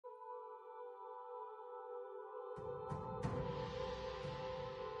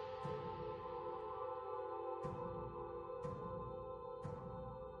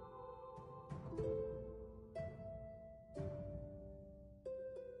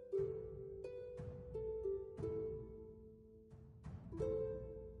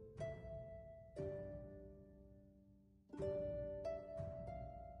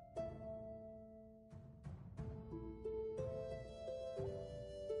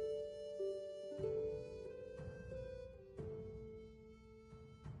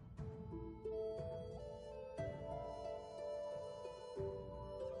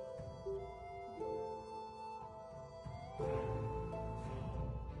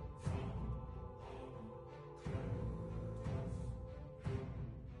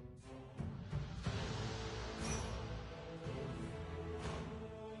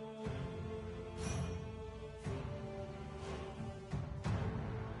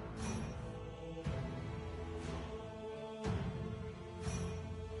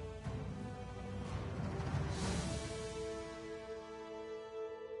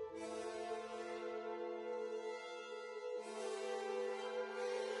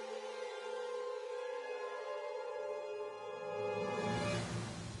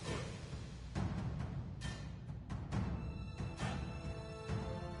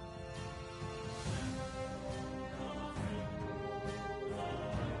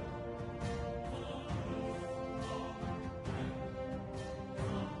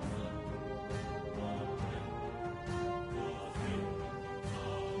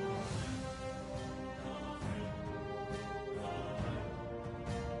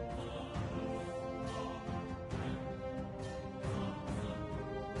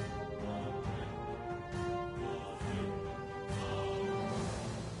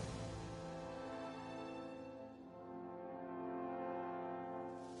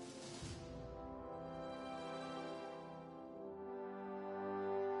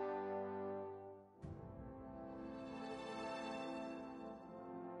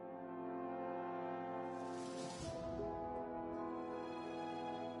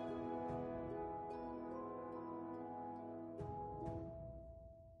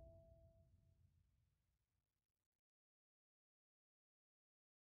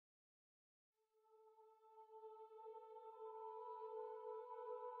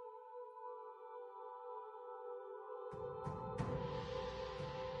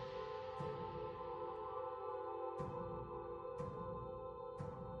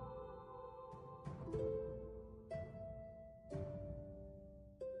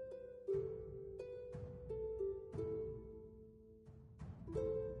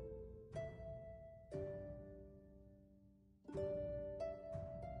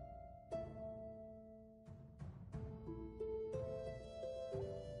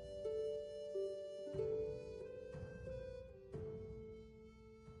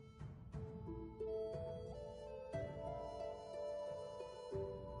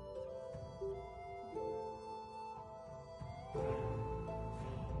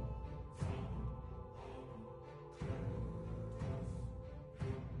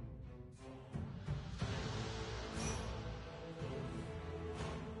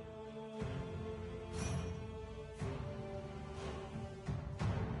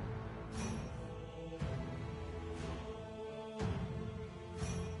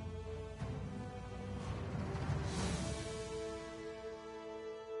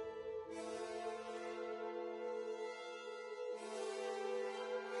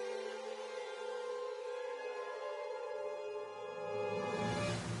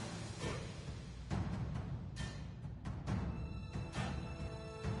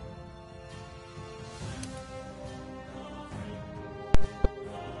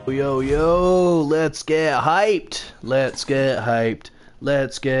Yo, yo, let's get hyped. Let's get hyped.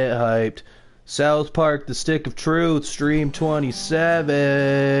 Let's get hyped. South Park, The Stick of Truth, stream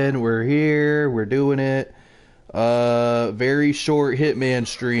 27. We're here. We're doing it. Very short Hitman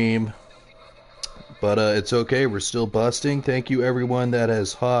stream. But it's okay. We're still busting. Thank you, everyone that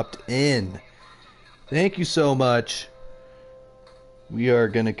has hopped in. Thank you so much. We are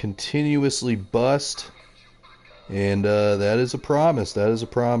going to continuously bust. And that is a promise. That is a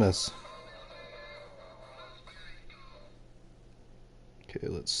promise. Okay,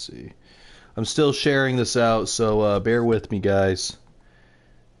 let's see. I'm still sharing this out, so bear with me, guys.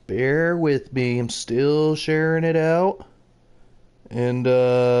 Bear with me. I'm still sharing it out. And,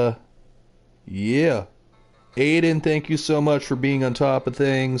 yeah. Aiden, thank you so much for being on top of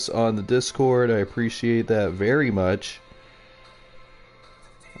things on the Discord. I appreciate that very much.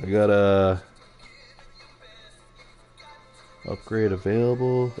 I got a upgrade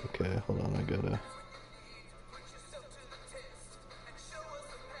available. Okay, hold on, I gotta...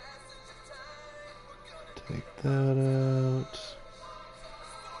 take that out.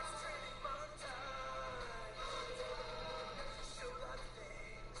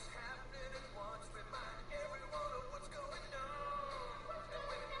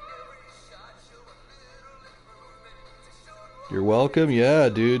 You're welcome. Yeah,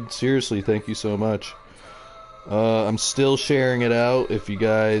 dude. Seriously, thank you so much. I'm still sharing it out. If you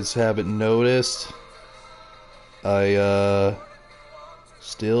guys haven't noticed, I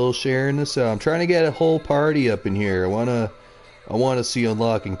still sharing this out. I'm trying to get a whole party up in here. I wanna see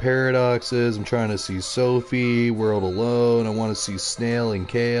Unlocking Paradoxes. I'm trying to see Sophie, World Alone. I want to see Snail and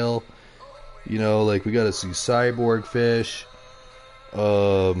Kale. You know, like we gotta see Cyborg Fish.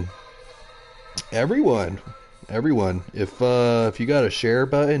 Everyone. If you got a share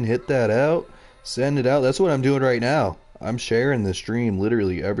button, hit that out. Send it out. That's what I'm doing right now. I'm sharing this stream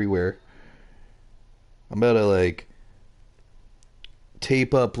literally everywhere. I'm about to like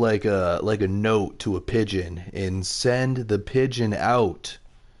tape up like a note to a pigeon and send the pigeon out.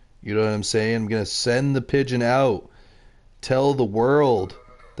 You know what I'm saying? I'm gonna send the pigeon out. Tell the world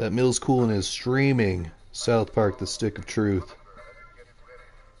that millscoolin is streaming South Park: The Stick of Truth.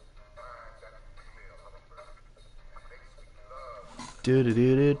 Your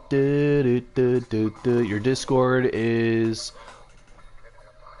Discord is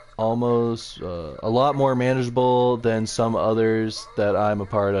almost a lot more manageable than some others that I'm a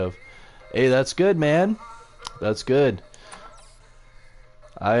part of. Hey, that's good, man. That's good.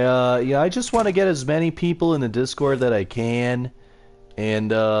 I just want to get as many people in the Discord that I can, and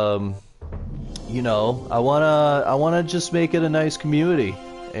you know, I wanna just make it a nice community,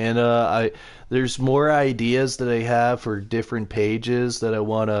 and there's more ideas that I have for different pages that I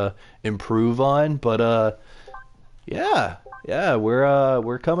want to improve on, but yeah,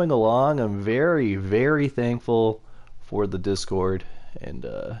 we're coming along. I'm very, very thankful for the Discord and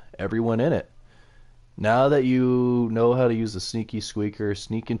everyone in it. Now that you know how to use the sneaky squeaker,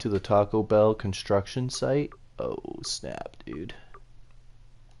 sneak into the Taco Bell construction site. Oh, snap, dude.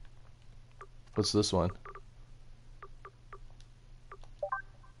 What's this one?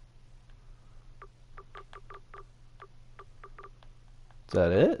 Is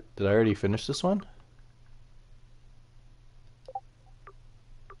that it? Did I already finish this one?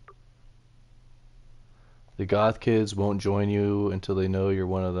 The goth kids won't join you until they know you're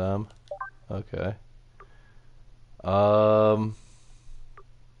one of them. Okay.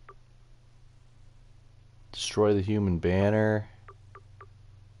 Destroy the human banner.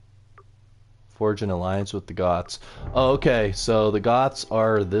 Forge an alliance with the goths. Oh, okay, so the goths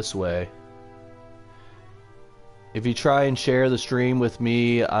are this way. If you try and share the stream with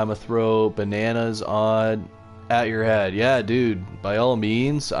me, I'ma throw bananas at your head. Yeah, dude, by all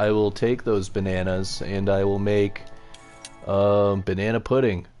means, I will take those bananas and I will make banana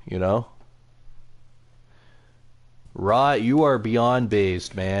pudding, you know? Right, you are beyond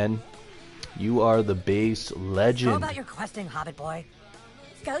based, man. You are the base legend. How about your questing, Hobbit boy?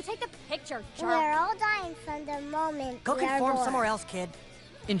 Go take a picture, jerk. We're all dying from the moment. Go conform somewhere else, kid.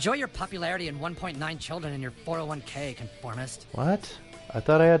 Enjoy your popularity and 1.9 children in your 401k, conformist. What? I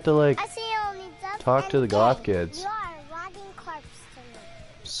thought I had to, like, talk to the goth kids. You are a rotting corpse to me.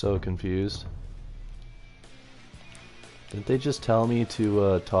 So confused. Didn't they just tell me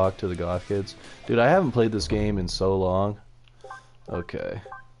to talk to the goth kids? Dude, I haven't played this game in so long. Okay.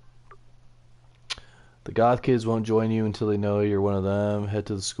 The goth kids won't join you until they know you're one of them. Head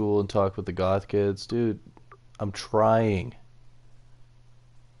to the school and talk with the goth kids. Dude, I'm trying.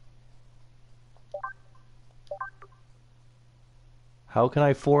 How can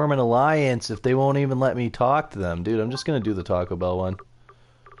I form an alliance if they won't even let me talk to them? Dude, I'm just gonna do the Taco Bell one.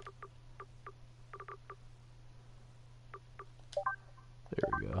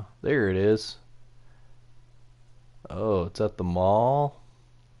 There it is. Oh, it's at the mall.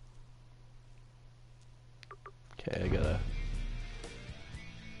 Okay, I gotta...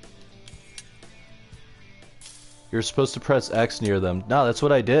 You're supposed to press X near them. No, that's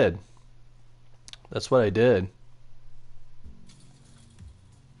what I did. That's what I did.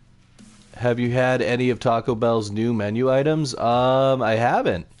 Have you had any of Taco Bell's new menu items? I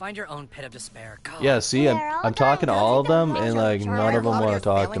haven't. Find your own pit of despair. Go. Yeah, see, I'm talking to all of them, and like none of them want to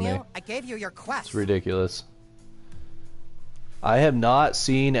talk to me. I gave you your quest. It's ridiculous. I have not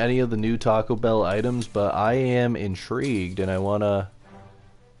seen any of the new Taco Bell items, but I am intrigued, and I wanna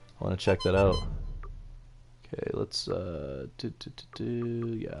check that out. Okay, let's yeah,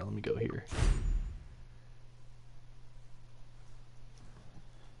 let me go here.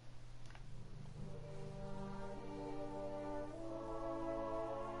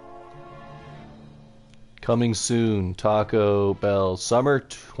 Coming soon, Taco Bell, summer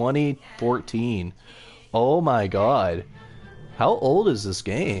 2014. Oh my god. How old is this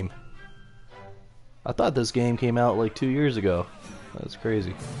game? I thought this game came out like 2 years ago. That's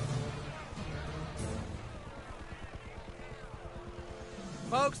crazy.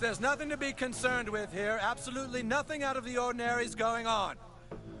 Folks, there's nothing to be concerned with here. Absolutely nothing out of the ordinary is going on.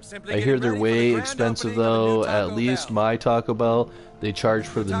 Simply I hear they're way expensive though. At least my Taco Bell, they charge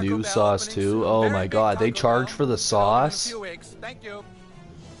for the new sauce too. Oh my god, they charge for the sauce?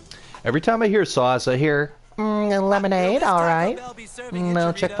 Every time I hear sauce, I hear Lemonade, alright.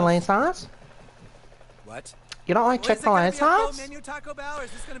 No Chick-fil-A sauce? What? You don't like Chick-fil-A sauce?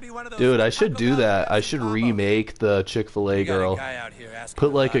 dude, I should do that. I should remake the Chick-fil-A girl.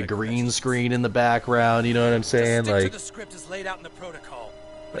 Put like a green screen in the background, you know what I'm saying? Like, the script is laid out in the protocol.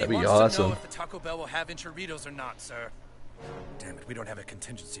 that'd be awesome. If the Taco Bell will have enchiladas or not, sir. Damn it, we don't have a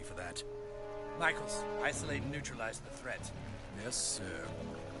contingency for that. Michaels, isolate and neutralize the threat. Yes, sir.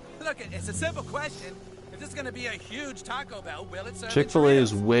 Look, it's a simple question. If this is going to be a huge Taco Bell, will it serve Chick-fil-A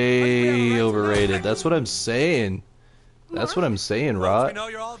is enchiladas? way overrated. That's what I'm saying. That's what I'm saying, Folks, Rod. we know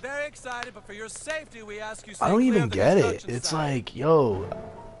you're all very excited, but for your safety, we ask you I don't stay even clear of get the it. construction It's site. like, yo.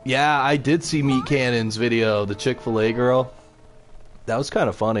 Yeah, I did see Meat Cannon's video, the Chick-fil-A girl. That was kind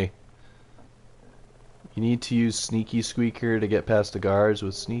of funny. You need to use Sneaky Squeaker to get past the guards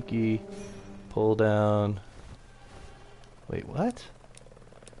with Sneaky. Pull down. Wait, what?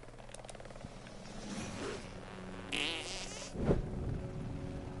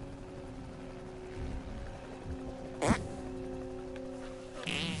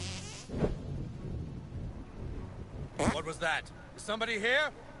 What was that? Is somebody here?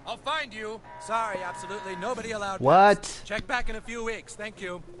 I'll find you. Sorry, absolutely nobody allowed. What? past. Check back in a few weeks. Thank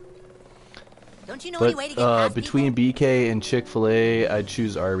you. Don't you know any way to get But past between people? BK and Chick-fil-A, I'd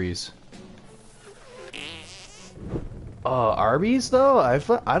choose Arby's. Arby's though?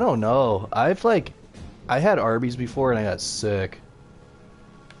 I don't know. I had Arby's before and I got sick.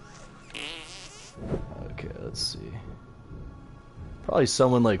 Okay, let's see. Probably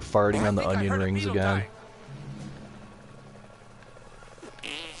someone like farting on the I onion heard a rings beetle again. dying.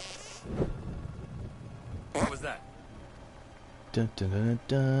 What was that? Dun, dun, dun,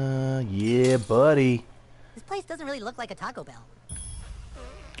 dun. Yeah, buddy. This place doesn't really look like a Taco Bell.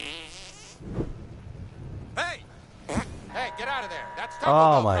 Hey! Hey, get out of there. That's Taco Oh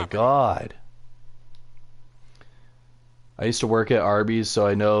Bell my property. god. I used to work at Arby's, so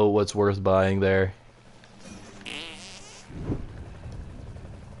I know what's worth buying there.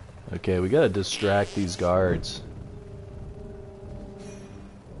 Okay, we gotta distract these guards.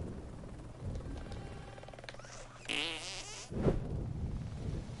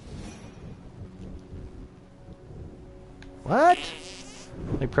 What?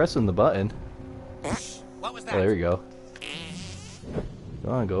 Like pressing the button. What was that? Oh, there we go.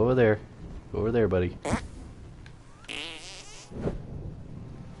 Go on, go over there. Go over there, buddy.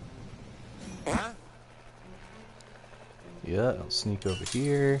 Huh? Yeah, I'll sneak over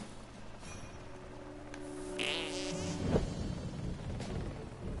here.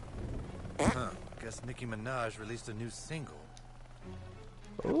 Huh. Guess Nicki Minaj released a new single.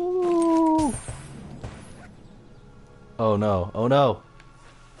 Ooh. Oh no. Oh no.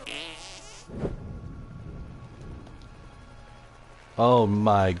 Oh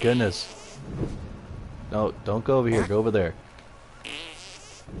my goodness. No, don't go over here. Go over there.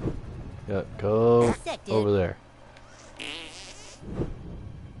 Yeah, go Sick, dude. over there.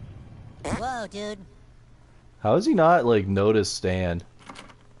 Whoa, dude. How has he not, like, noticed Stan?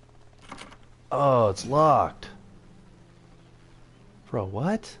 Oh, it's locked. Bro,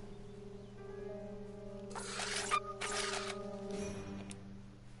 what?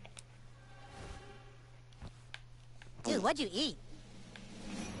 Dude, what'd you eat?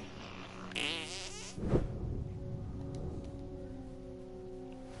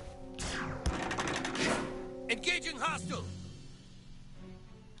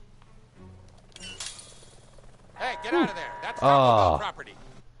 get out of there. That's Taco Bell property.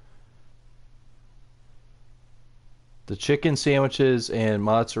 The chicken sandwiches and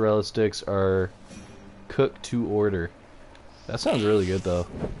mozzarella sticks are cooked to order. That sounds really good though.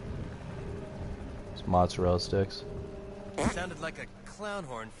 It's mozzarella sticks. Sounded like a clown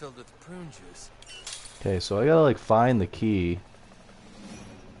horn filled with prune juice. Okay, so I gotta like find the key.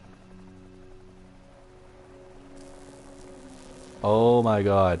 Oh my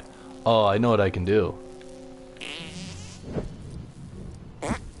god. Oh, I know what I can do.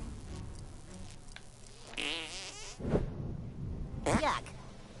 Yuck.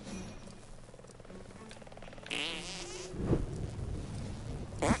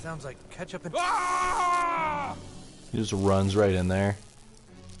 Sounds like ketchup and... He just runs right in there.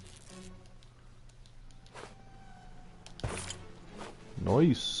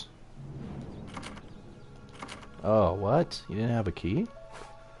 Nice. Oh, what? You didn't have a key?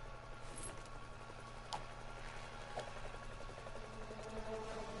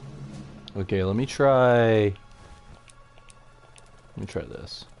 Okay, let me try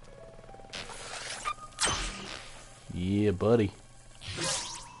this. Yeah, buddy.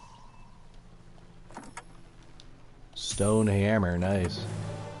 Stone hammer, nice.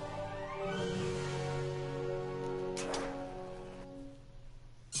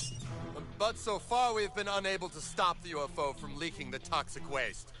 But so far we've been unable to stop the UFO from leaking the toxic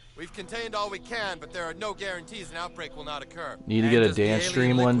waste. We've contained all we can, but there are no guarantees an outbreak will not occur. Need to get a dance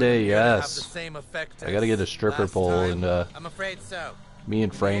stream one day, yes. I gotta get a stripper pole and I'm afraid so. me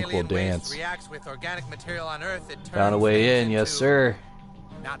and Frank will dance. Reacts with organic material on Earth, it Found a way in, yes sir.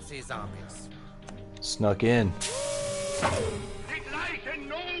 Nazi zombies. Snuck in.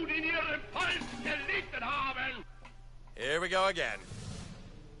 Here we go again.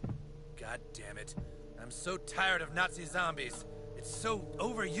 God damn it. I'm so tired of Nazi zombies. It's so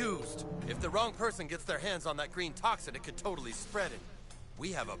overused. If the wrong person gets their hands on that green toxin, it could totally spread it.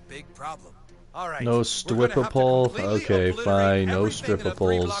 We have a big problem. All right. No stripper pole? Okay, fine. No stripper in a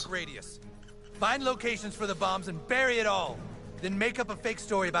 3-block poles. radius. Find locations for the bombs and bury it all. Then make up a fake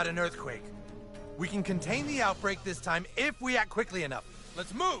story about an earthquake. We can contain the outbreak this time if we act quickly enough.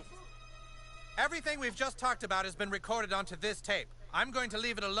 Let's move! Everything we've just talked about has been recorded onto this tape. I'm going to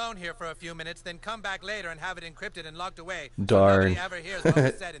leave it alone here for a few minutes, then come back later and have it encrypted and locked away. Darn. So nobody ever hears what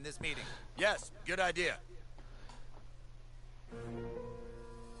was said in this meeting. Yes, good idea.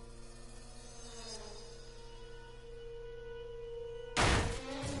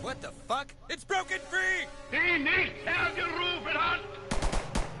 What the fuck? It's broken free!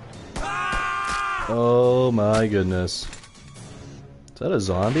 Oh my goodness. Is that a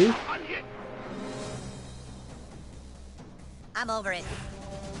zombie? I'm over it.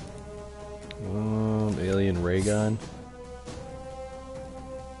 Alien ray gun.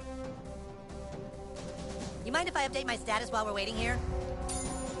 You mind if I update my status while we're waiting here?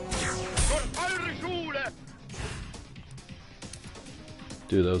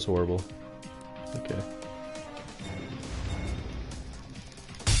 Dude, that was horrible. Okay.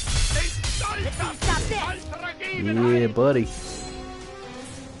 Yeah, buddy.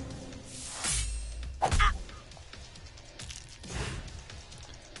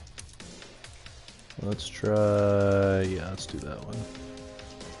 Let's try... yeah, let's do that one.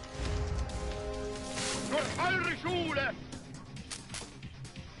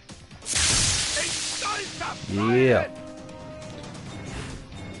 Yeah.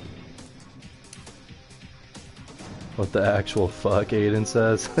 What the actual fuck Aiden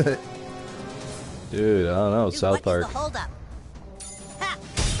says? Dude, I don't know, South Park.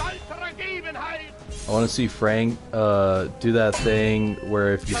 I want to see Frank do that thing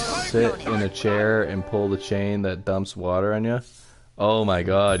where if you sit in a chair and pull the chain that dumps water on you. Oh my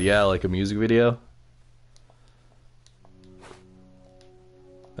god, yeah, like a music video.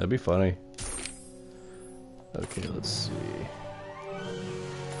 That'd be funny. Okay, let's see.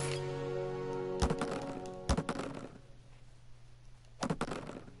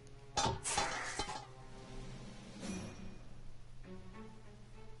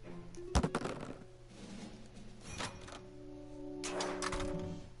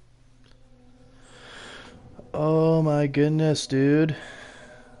 Oh my goodness, dude.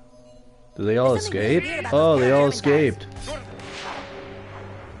 Did they all escape? Oh, they all escaped. This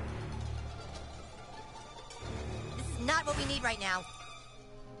is not what we need right now.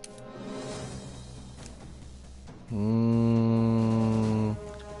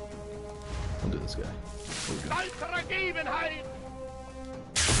 I'll do this guy.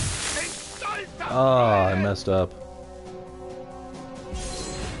 Oh, I messed up.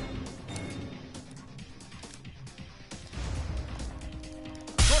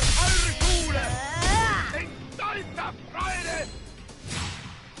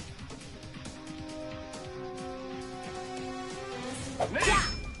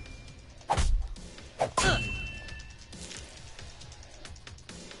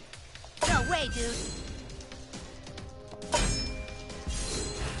 way, dude.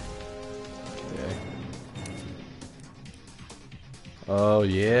 Okay. Oh,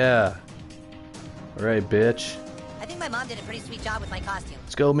 yeah. Alright, bitch. I think my mom did a pretty sweet job with my costume.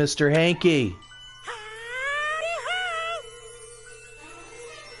 Let's go, Mr. Hanky.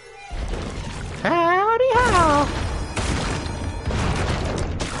 Howdy how.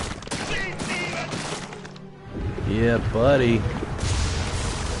 Yeah, buddy.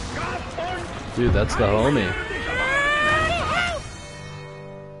 Dude, that's the homie.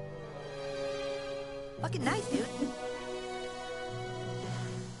 Fucking nice, dude.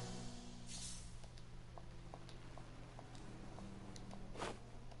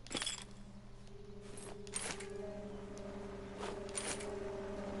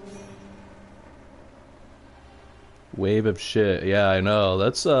 Wave of shit. Yeah, I know.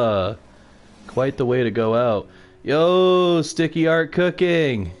 That's quite the way to go out. Yo, Sticky Art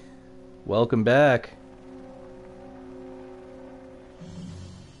Cooking. Welcome back.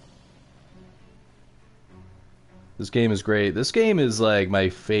 This game is great. This game is like my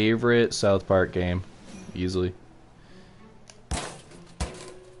favorite South Park game, easily.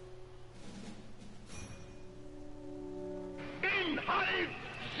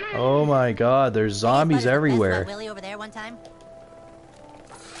 Oh my god, there's zombies everywhere. Willie over there one time.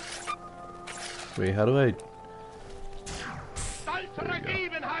 Wait, how do I...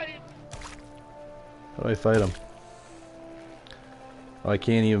 How do I fight him? Oh, I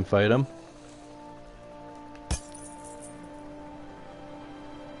can't even fight him?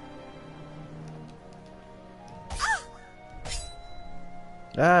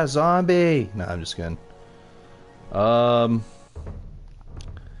 Ah, zombie! Nah, I'm just kidding.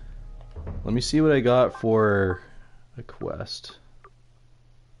 Let me see what I got for a quest.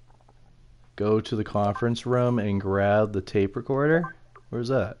 Go to the conference room and grab the tape recorder? Where's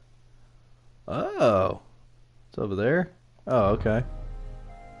that? Oh! It's over there? Oh, okay.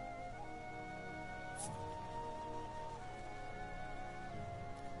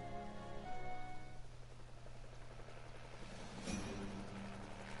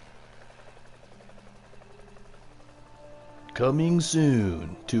 Coming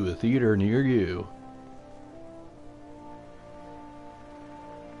soon to a theater near you.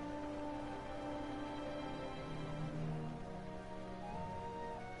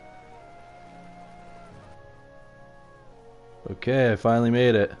 Okay, I finally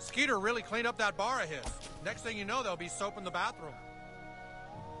made it. Skeeter really cleaned up that bar of his. Next thing you know, there'll be soap in the bathroom.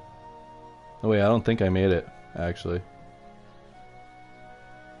 Oh wait, I don't think I made it, actually.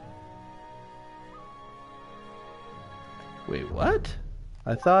 Wait, what?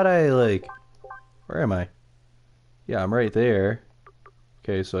 I thought I, like... Where am I? Yeah, I'm right there.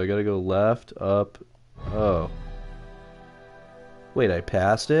 Okay, so I gotta go left, up... Oh. Wait, I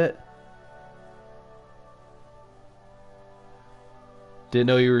passed it? Didn't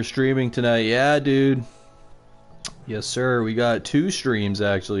know you were streaming tonight. Yeah, dude. Yes, sir. We got 2 streams,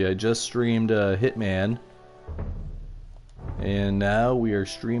 actually. I just streamed Hitman. And now we are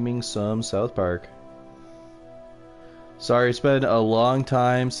streaming some South Park. Sorry, it's been a long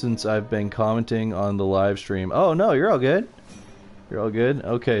time since I've been commenting on the live stream. Oh, no, you're all good. You're all good?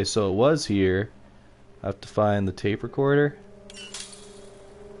 Okay, so it was here. I have to find the tape recorder.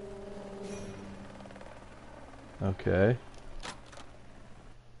 Okay.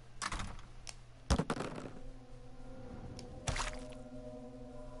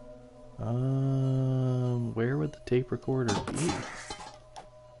 Where would the tape recorder be?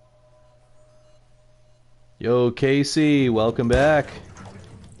 Yo, Casey, welcome back.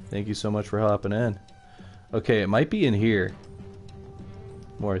 Thank you so much for hopping in. Okay, it might be in here.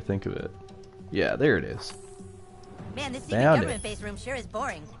 The more I think of it. Yeah, there it is. Man, this secret government base room sure is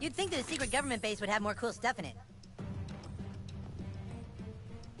boring. You'd think that a secret government base would have more cool stuff in it.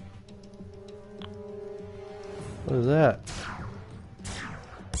 What is that?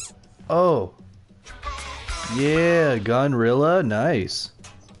 Oh. Yeah, Gunrilla, nice.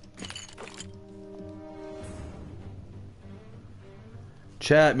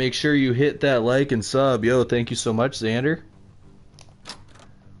 Chat, make sure you hit that like and sub. Yo, thank you so much, Xander.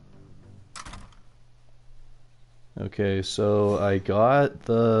 Okay, so I got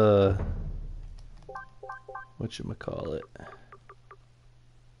the... whatchamacallit?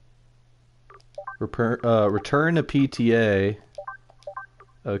 Return to PTA.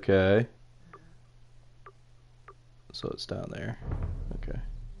 Okay. So it's down there. Okay.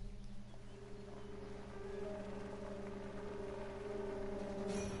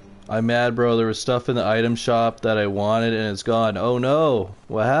 I'm mad, bro. There was stuff in the item shop that I wanted and it's gone. Oh no!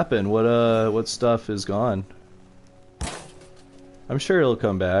 What happened? What stuff is gone? I'm sure it'll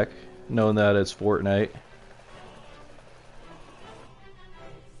come back. knowing that it's Fortnite.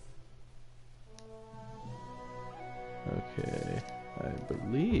 Okay, I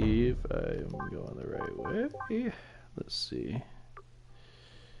believe I'm going the right way. Let's see.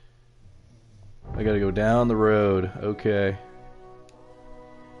 I gotta go down the road. Okay.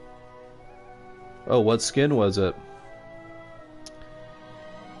 Oh, what skin was it?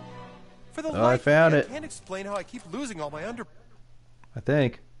 For the Oh, I found it. I can't explain how I keep losing all my under... I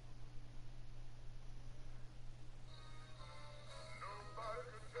think.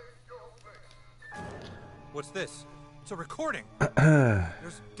 What's this? It's a recording.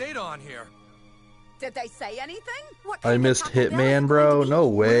 There's data on here. Did they say anything? What I missed Hitman, bro. No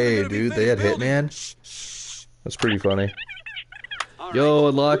way, dude. They had Hitman? That's pretty funny. Yo,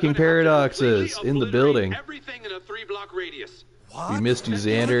 unlocking paradoxes in the building. Everything in a 3-block radius. We missed you,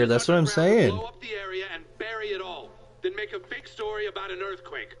 Xander. That's what I'm saying. Blow up the area and bury it all. Then make a fake story about an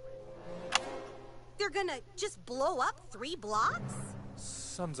earthquake. They're gonna just blow up 3 blocks?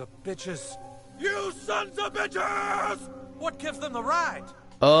 Sons of bitches. You sons of bitches! What gives them the right?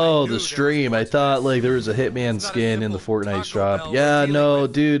 Oh, the stream. I thought like there was a Hitman skin in the Fortnite shop. Yeah, no,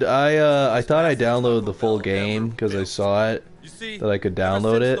 dude. I thought I downloaded the full game because I saw it that I could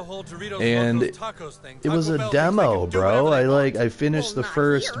download it, and it was a demo, bro. I finished the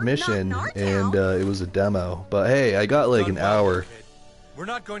first mission and it was a demo. But hey, I got like an hour,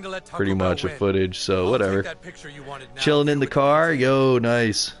 pretty much, of footage. So whatever. Chilling in the car. Yo,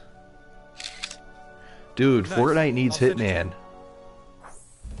 nice. Dude, Fortnite needs Hitman.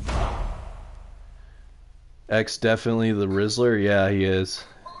 X definitely the Rizzler? Yeah, he is.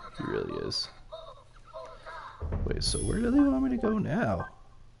 He really is. Wait, so where do they want me to go now?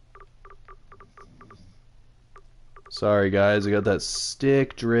 Sorry guys, I got that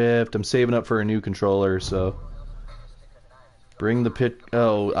stick drift. I'm saving up for a new controller, so... Bring the pit...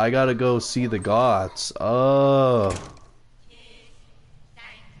 Oh, I gotta go see the Goths. Oh.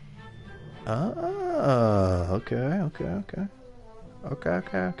 Ah, okay.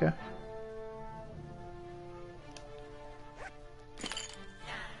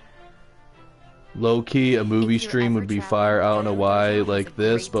 Low-key, a movie stream would be fire. I don't know why like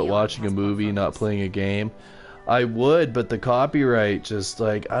this, but watching a movie, not playing a game. I would, but the copyright just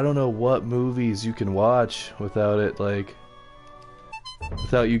like, I don't know what movies you can watch without it, like,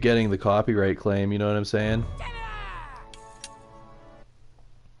 without you getting the copyright claim, you know what I'm saying?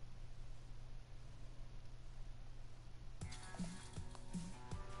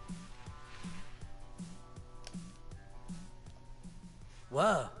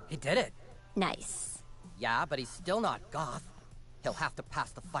 Whoa, he did it. Nice. Yeah, but he's still not goth. He'll have to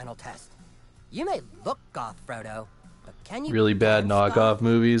pass the final test. You may look goth, Frodo, but can you... Really bad knockoff goth?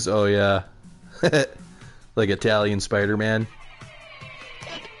 movies? Oh yeah. Like Italian Spider-Man.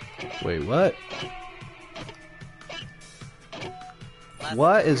 Wait, what?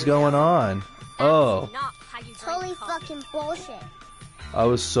 What is going on? Oh. Totally fucking bullshit. I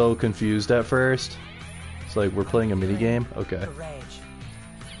was so confused at first. It's like we're playing a minigame? Okay.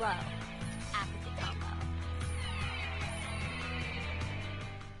 Whoa.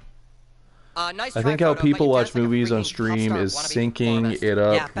 Nice I think how people watch movies on stream is syncing it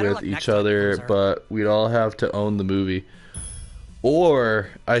up with each other, but we'd all have to own the movie.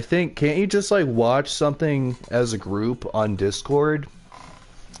 Or, I think, can't you just like watch something as a group on Discord?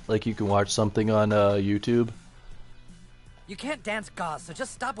 Like you can watch something on YouTube? You can't dance goth, so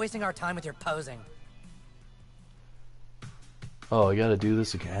just stop wasting our time with your posing. Oh, I gotta do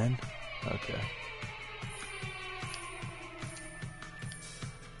this again? Okay.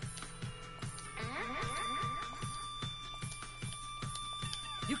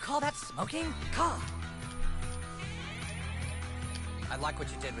 You call that smoking? God. I like what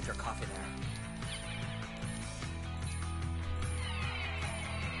you did with your coffee there.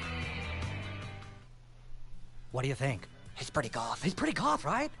 What do you think? He's pretty goth. He's pretty goth,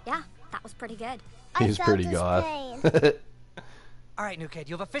 right? Yeah, that was pretty good. He's pretty goth. Alright, new kid,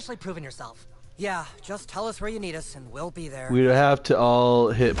 you've officially proven yourself. Yeah, just tell us where you need us and we'll be there. We'd have to all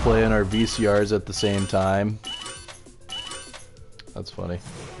hit play on our VCRs at the same time. That's funny.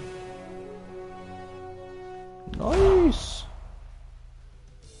 Nice!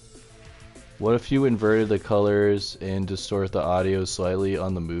 What if you inverted the colors and distort the audio slightly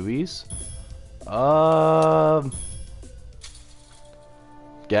on the movies?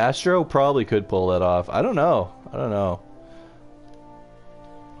 Gastro probably could pull that off. I don't know.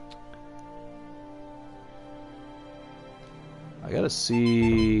 I gotta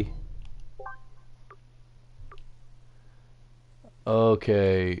see.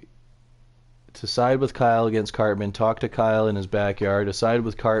 Okay. To side with Kyle against Cartman, talk to Kyle in his backyard. To side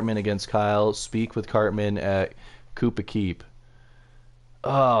with Cartman against Kyle, speak with Cartman at Koopa Keep.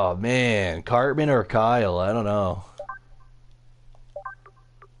 Oh, man. Cartman or Kyle? I don't know.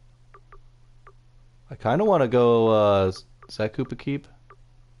 I kind of want to go, is that Koopa Keep?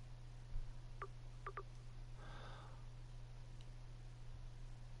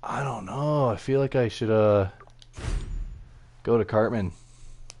 I don't know. I feel like I should, go to Cartman.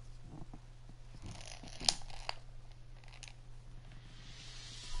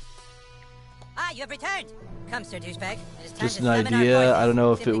 Ah, you have returned. Come, Sir Douchebag. It is time Just to an summon our idea. forces. I don't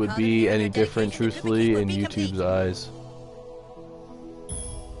know if it Simply would call be them any here, different, dedication to the truthfully, Koopa in Keep would be YouTube's complete. eyes.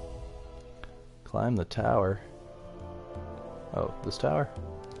 Climb the tower. Oh, this tower?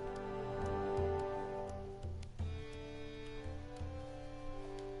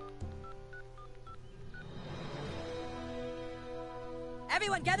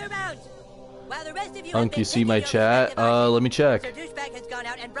 Everyone gather around. While the rest of you Unc, you see my chat? Let me check. Sir Douchebag has gone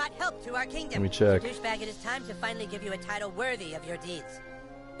out and brought help to our kingdom. Let me check. Sir Douchebag, it is time to finally give you a title worthy of your deeds.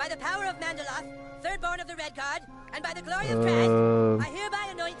 By the power of Mandaloth, third-born of the Red Guard, and by the glory of Kraz, I hereby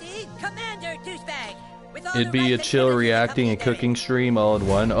anoint thee Commander Douchebag. With all It'd the be a rights and chill privileges reacting and accompanying cooking stream all in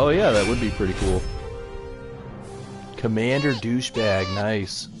one. Oh yeah, that would be pretty cool. Commander Douchebag,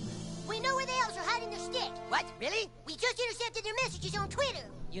 nice. We know where the elves are hiding their stick. What? Really? We just intercepted their messages on Twitter.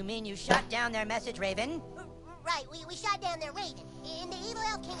 You mean you shot down their message, Raven? Right, we shot down their raven. And the evil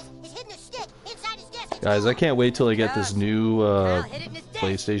elf king is hidden a stick inside his desk. Guys, I can't wait till I get this new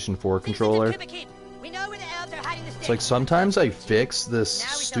PlayStation 4 controller. We know where the elves are hiding the stick. It's like sometimes I fix this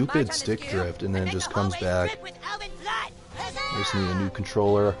stupid stick drift and then it just comes back. I just need a new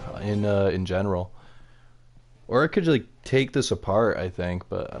controller in general. Or I could like take this apart, I think,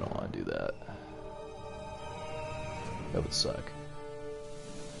 but I don't want to do that. That would suck.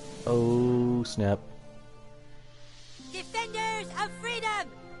 Oh, snap. Defenders of freedom!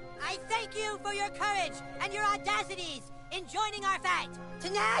 I thank you for your courage and your audacities in joining our fight.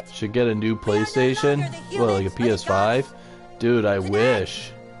 Tonight, Should get a new PlayStation? Well, like a PS5? Dude, I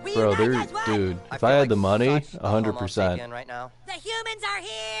wish. Bro, dude, if I had the money, 100%. Right now. the humans are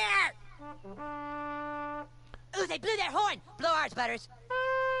here! Ooh, they blew their horn! Blow ours, Butters.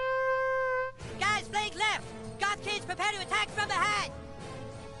 Guys, flank left! Goth kids, prepare to attack from behind!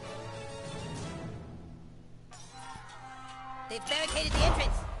 They've barricaded the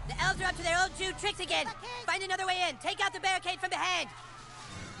entrance. The elves are up to their old Jew tricks again. Find another way in. Take out the barricade from behind.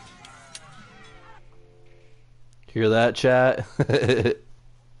 Hear that, chat?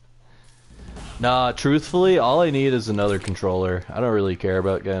 Nah, truthfully, all I need is another controller. I don't really care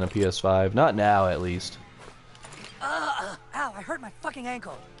about getting a PS5. Not now, at least. Ow, I hurt my fucking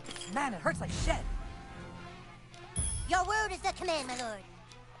ankle. Man, it hurts like shit. Your word is the command, my lord.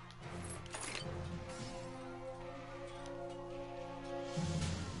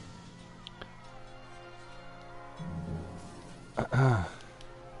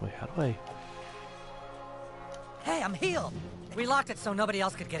 Wait, how do I... Hey, I'm healed. We locked it so nobody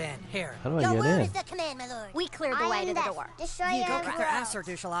else could get in. Here. How do I Your get word in? is the command, my lord. We cleared the way to the door. Destroy You go your kick their ass, Sir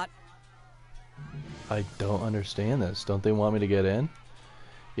Douche-a-lot. I don't understand this. Don't they want me to get in?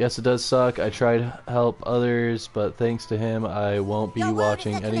 Yes, it does suck. I tried to help others, but thanks to him, I won't be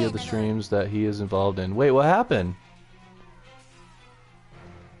watching any of the streams that he is involved in. Wait, what happened?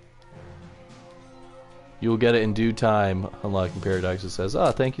 You will get it in due time. Unlocking Paradox, it says.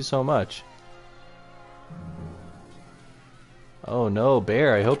 Oh, thank you so much. Oh no,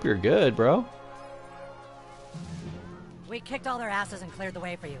 Bear, I hope you're good, bro. We kicked all their asses and cleared the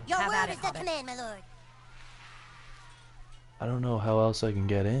way for you. Your Have at word it, is the Hobbit. command, my lord. I don't know how else I can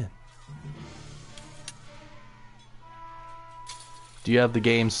get in. Do you have the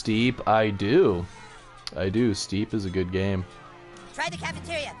game Steep? I do. I do. Steep is a good game. Try the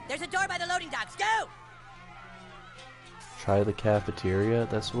cafeteria. There's a door by the loading docks. Go! Try the cafeteria?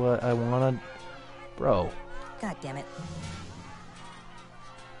 That's what I wanted. Bro. God damn it.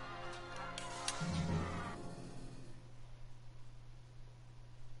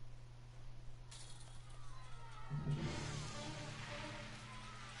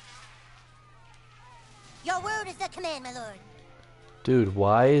 Your word is the command, my lord. Dude,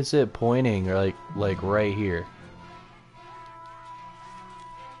 why is it pointing like right here?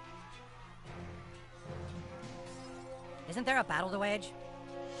 Isn't there a battle to wage?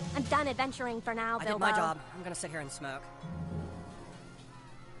 I'm done adventuring for now, I Bilbo. did my job. I'm gonna sit here and smoke.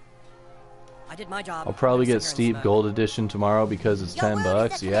 I did my job. I'll probably I'm gonna get sit here and Steep smoke. Gold Edition tomorrow because it's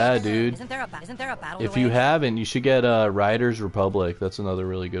 $10. Yeah, dude. Isn't there a battle If to you wage? haven't, you should get Riders Republic. That's another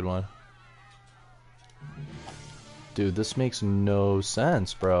really good one. Dude, this makes no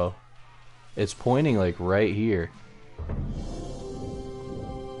sense, bro. It's pointing like right here.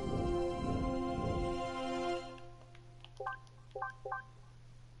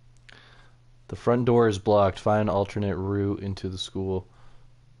 The front door is blocked. Find an alternate route into the school.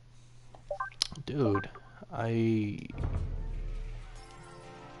 Dude,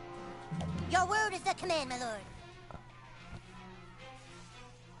 Your word is the command, my lord.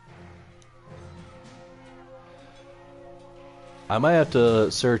 I might have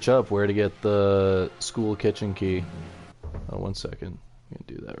to search up where to get the school kitchen key. Oh, 1 second. I'm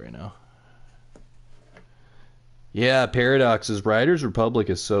gonna do that right now. Yeah, Paradox's Riders Republic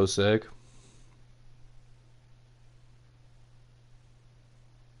is so sick.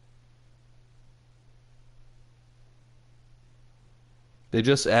 They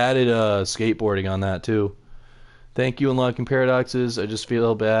just added skateboarding on that too. Thank you, Unlocking Paradoxes. I just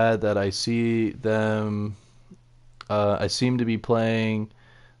feel bad that I see them. I seem to be playing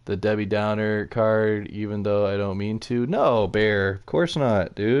the Debbie Downer card, even though I don't mean to. No, Bear. Of course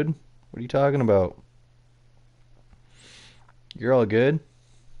not, dude. What are you talking about? You're all good?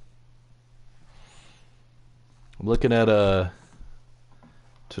 I'm looking at a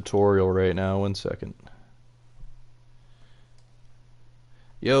tutorial right now. 1 second.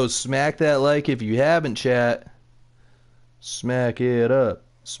 Yo, smack that like if you haven't, chat. Smack it up.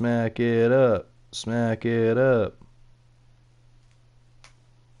 Smack it up. Smack it up.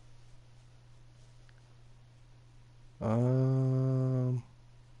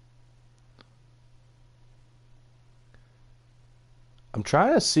 I'm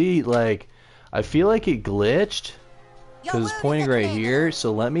trying to see, like, I feel like it glitched because it's pointing right here.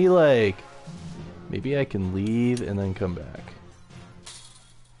 So let me, like, maybe I can leave and then come back.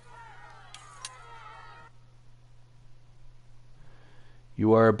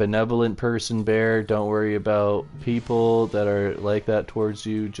 You are a benevolent person, Bear. Don't worry about people that are like that towards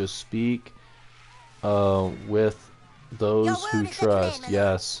you. Just speak with those who trust.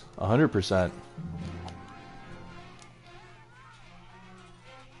 Yes, 100%.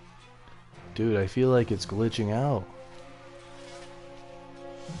 Dude, I feel like it's glitching out.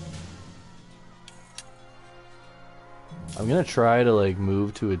 I'm gonna try to, like,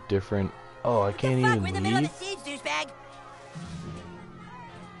 move to a different... Oh, I can't even leave?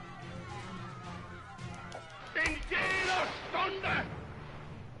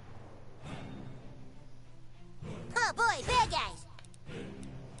 Oh boy, bad guys.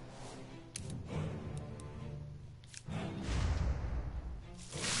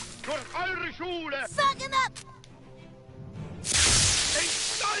 Fuck him up!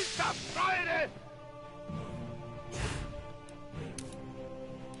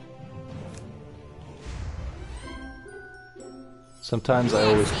 Sometimes I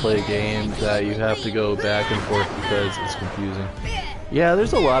always play games that you have to go back and forth because it's confusing. Yeah,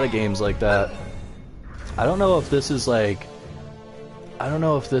 there's a lot of games like that. I don't know if this is like... I don't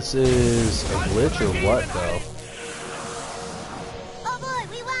know if this is a glitch or what, though. Oh boy,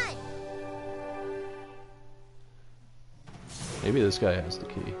 we won! Maybe this guy has the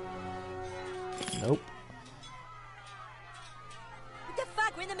key. Nope. What the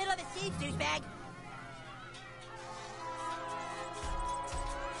fuck? We're in the middle of a siege, douchebag!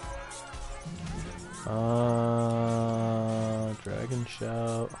 Dragon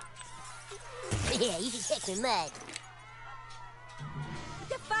Shout. Yeah, you should kick some mud. What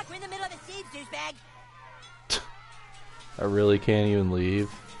the fuck? We're in the middle of a siege, douchebag! I really can't even leave.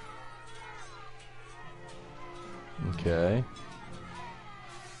 Okay.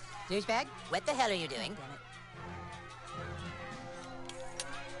 Douchebag, what the hell are you doing?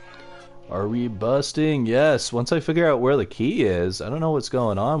 Are we busting? Yes. Once I figure out where the key is, I don't know what's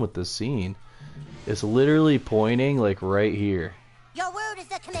going on with this scene. It's literally pointing, like, right here. Your word is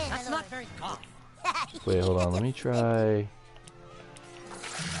the command, That's not very goth. Wait, hold on. Let me try...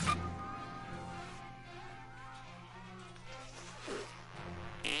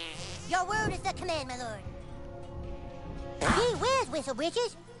 Your word is the command, my lord. Gee whiz, whistle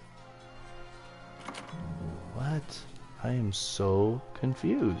witches. What? I am so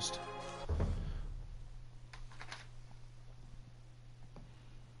confused.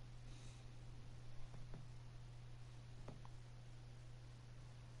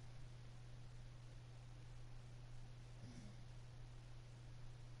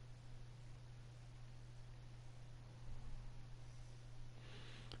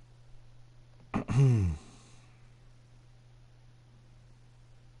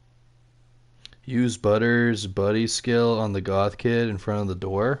 Use Butter's buddy skill on the goth kid in front of the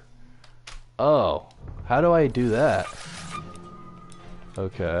door. Oh, how do I do that?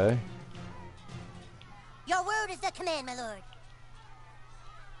 Okay. Your word is the command, my lord.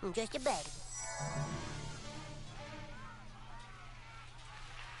 I'm just a bag.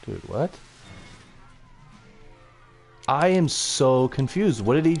 Dude, what? I am so confused.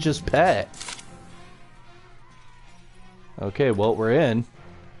 What did he just pet? Okay, well, we're in.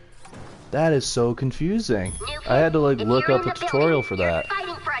 That is so confusing. I had to, like, look up a tutorial for that. You're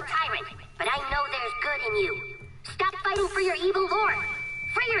fighting for a tyrant, but I know there's good in you. Stop fighting for your evil lord.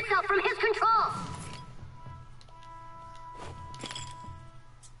 Free yourself from his control.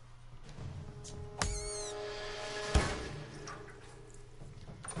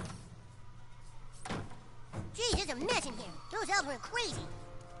 Geez, there's a mess in here. Those elves were crazy.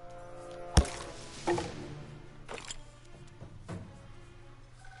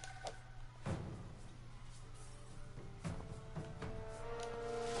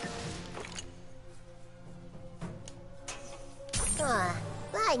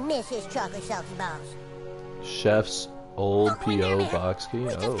 I miss his chocolate salty balls. Chef's old P.O. box key. We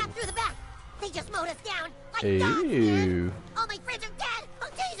just Oh. got through the back. They just mowed us down. Like Ew. dogs, man. All my friends are dead. Oh,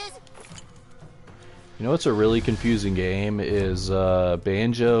 Jesus. You know what's a really confusing game is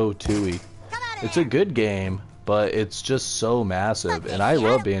Banjo-Tooie. It's a good game, but it's just so massive, and I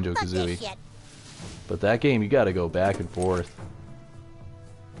love Banjo-Kazooie. But that game, you gotta go back and forth.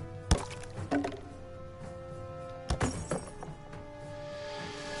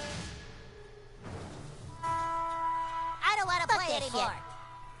 I don't want to play anymore.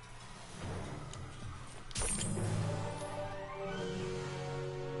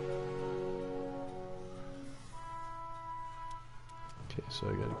 Okay, so I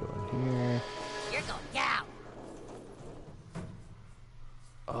gotta go in here. You're going down.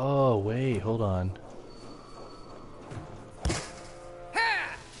 Oh, wait, hold on.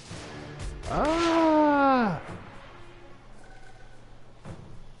 Ah!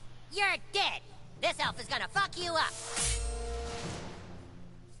 You're dead. This elf is gonna fuck you up.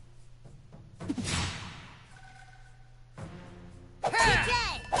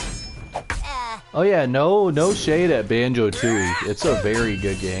 Oh yeah, no shade at Banjo-Tooie. It's a very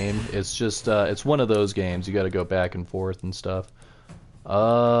good game. It's just, it's one of those games. You gotta go back and forth and stuff.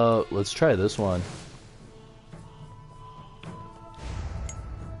 Let's try this one.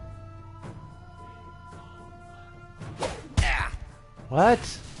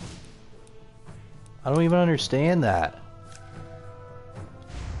 What? I don't even understand that.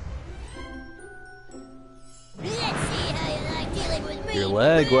 Let's see how you like dealing with me. Your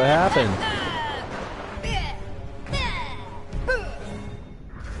leg, what happened?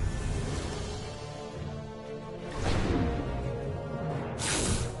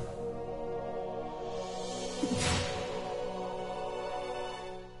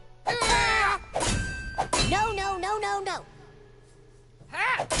 No, no, no, no, no.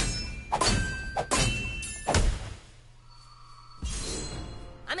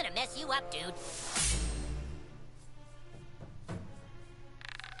 I'm gonna mess you up, dude.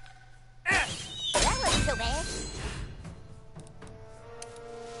 That wasn't so bad.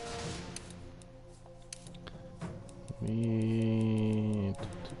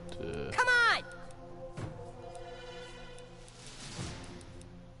 Come on!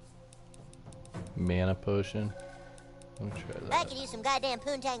 Mana potion. Let me try that. I could use some goddamn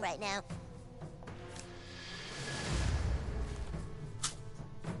poontang right now.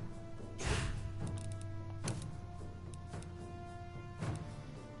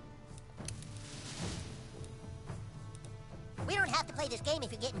 We don't have to play this game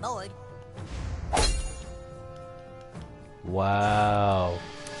if you're getting bored. Wow.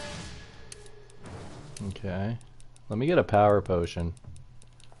 Okay. Let me get a power potion.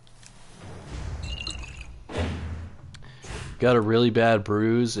 Got a really bad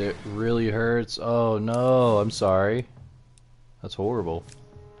bruise. It really hurts. Oh no, I'm sorry. That's horrible.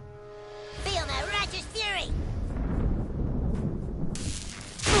 Feel my righteous fury!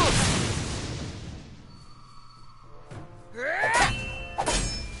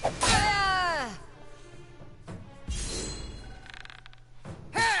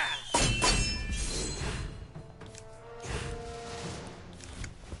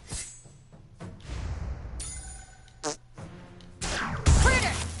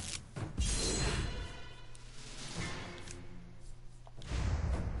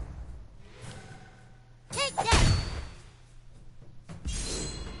 Take that!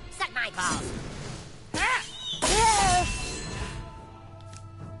 Suck my balls!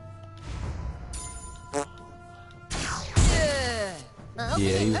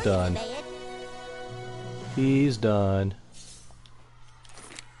 Yeah, he's done. He's done.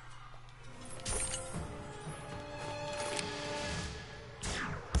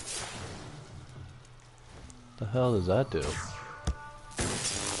 The hell does that do?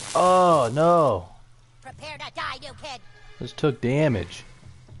 Oh no! Prepare to die, new kid. This took damage.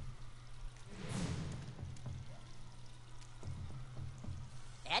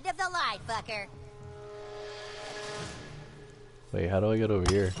 End of the line, fucker. Wait, how do I get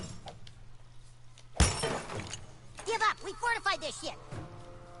over here? Give up. We fortified this shit.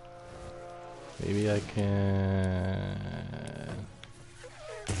 Maybe I can.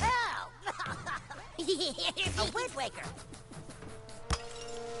 Oh! A wind waker.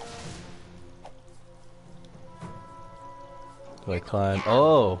 Do I climb?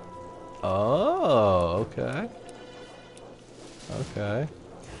 Oh! Oh, okay. Okay.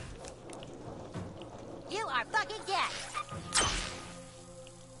 You are fucking dead.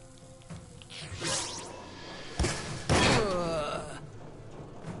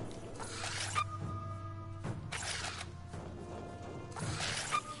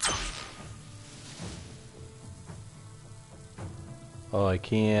 Oh, I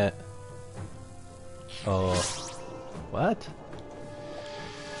can't. Oh. What?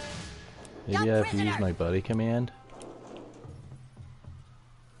 Maybe I have to use my buddy command?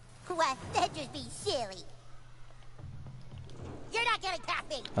 What? That'd just be silly. You're not getting past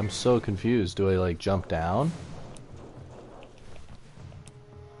me. I'm so confused. Do I like jump down?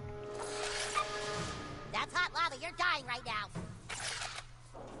 That's hot lava. You're dying right now.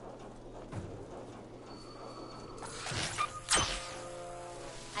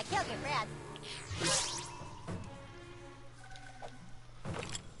 I killed your friend.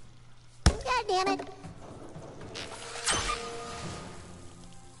 God damn it.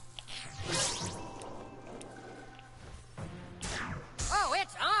 Oh,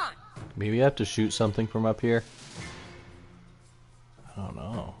 it's on. Maybe I have to shoot something from up here? I don't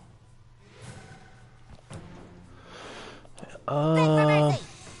know.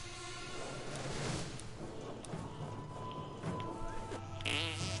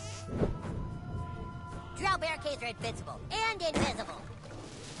 Drill barricades are invincible and invisible.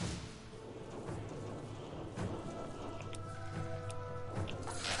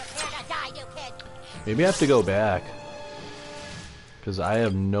 Prepare to die, new kid. Maybe I have to go back. Because I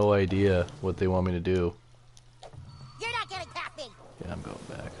have no idea what they want me to do. You're not getting past me. Yeah, I'm going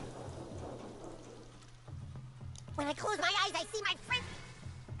back. When I close my eyes, I see my friend.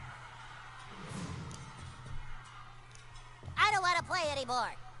 I don't want to play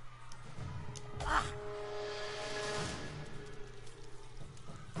anymore. Ugh.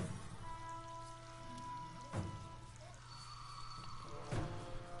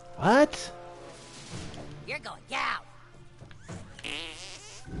 What? You're going down.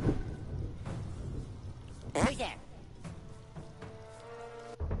 Who's there?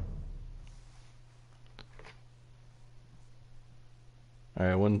 All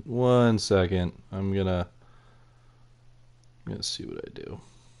right, one second. I'm gonna see what I do.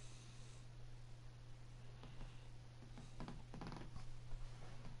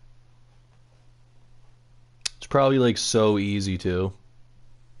 It's probably like so easy too.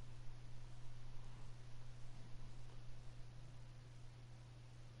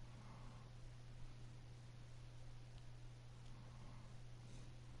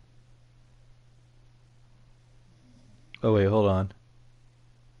 Oh wait, hold on.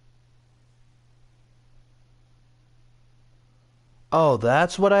 Oh,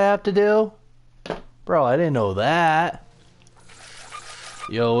 that's what I have to do? Bro, I didn't know that.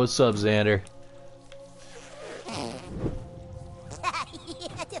 Yo, what's up, Xander? Give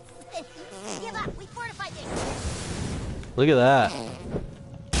up. We fortified this. Look at that. Oh,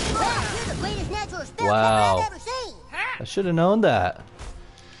 you're the greatest natural spell Wow. I've ever seen. I should have known that.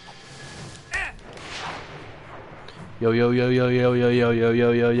 Yo yo yo yo yo yo yo yo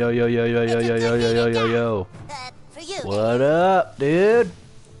yo yo yo yo yo yo yo yo yo yo yo yo. For you. What up, dude?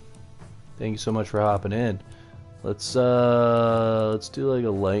 Thank you so much for hopping in. Let's do like a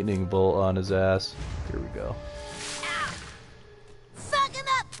lightning bolt on his ass. Here we go. Fuck him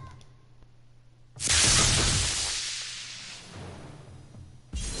up.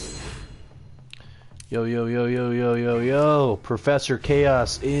 Yo yo yo yo yo yo yo. Professor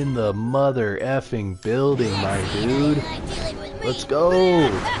Chaos in the mother effing building, my dude. Let's go.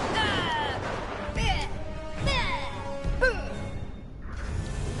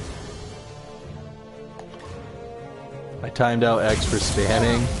 I timed out X for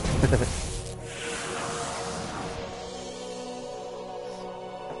spamming.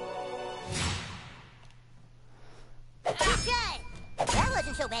 That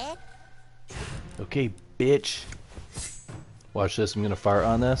wasn't so bad. Okay, bitch. Watch this. I'm gonna fart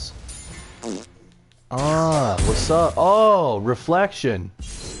on this. Ah, what's up? Oh, reflection.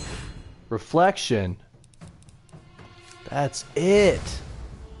 Reflection. That's it.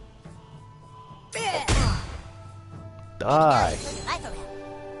 Die.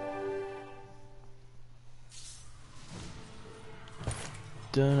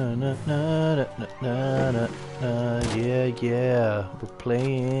 Yeah, yeah, we're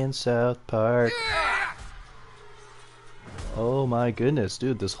playing South Park. Oh my goodness,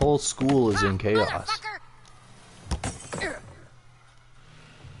 dude, this whole school is in chaos.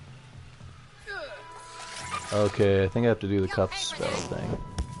 Okay, I think I have to do the cup spell thing.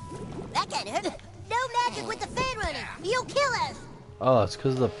 That can't hurt. No magic with the fan running. You'll kill us. Oh, it's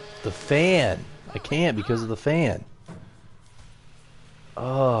because of the fan. I can't because of the fan.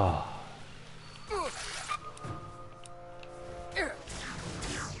 Oh.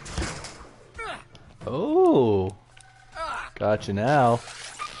 Oh. Gotcha now.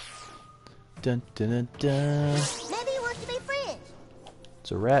 Dun dun dun dun. Maybe he wants to be friends.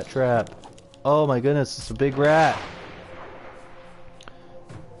 It's a rat trap. Oh my goodness, it's a big rat.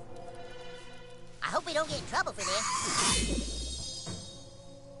 I hope we don't get in trouble for this.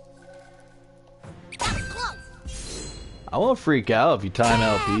 That was close. I won't freak out if you time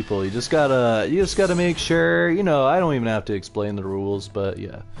out people. You just gotta make sure, you know, I don't even have to explain the rules, but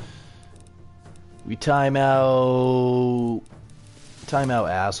yeah. We time out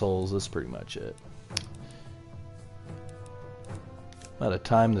assholes, that's pretty much it. I'm gonna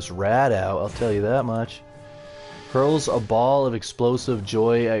time this rat out, I'll tell you that much. Hurls a ball of explosive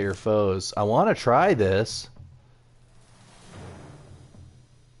joy at your foes. I wanna try this.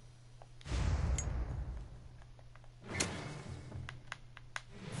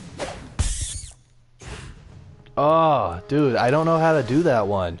 Oh, dude, I don't know how to do that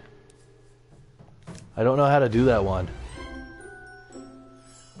one.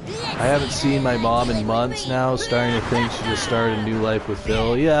 I haven't seen my mom in months now, starting to think she just started a new life with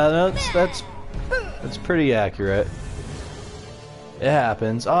Phil. Yeah, that's pretty accurate. It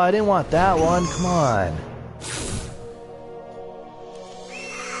happens. Oh, I didn't want that one. Come on.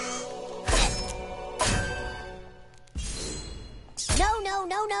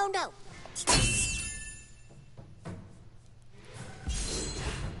 No.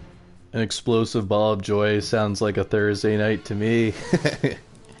 An explosive ball of joy sounds like a Thursday night to me.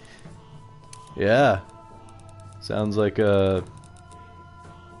 Yeah. Sounds like a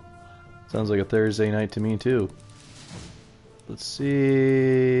Thursday night to me too. Let's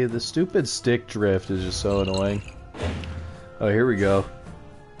see. The stupid stick drift is just so annoying. Oh, here we go.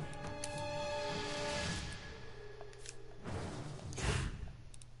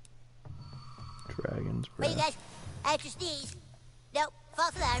 Dragon's breath. Wait, you guys. After sneeze. Nope.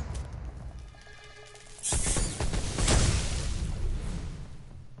 False alarm.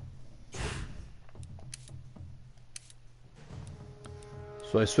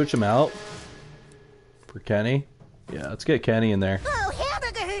 So I switch him out for Kenny. Yeah, let's get Kenny in there. Oh,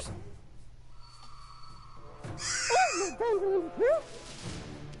 hamburgers!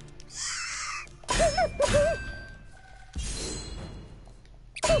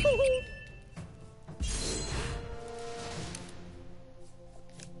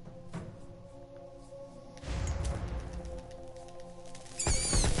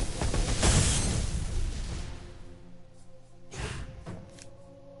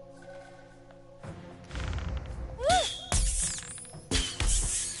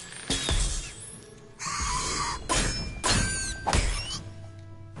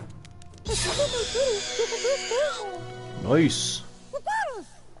 Nice.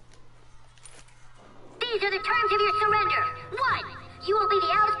 These are the terms of your surrender. 1. You will be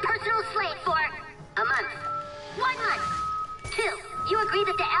the owl's personal slave for a month. 1 month. 2. You agree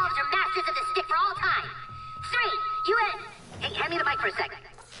that the owls are masters of the stick for all time. 3. You Hey, hand me the mic for a second.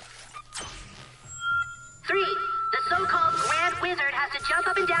 3. The so-called Grand Wizard has to jump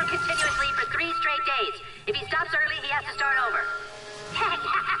up and down continuously for 3 straight days. If he stops early, he has to start over.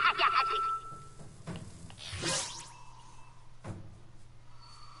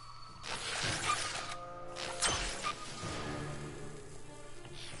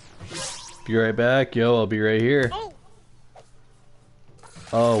 Be right back, yo. I'll be right here.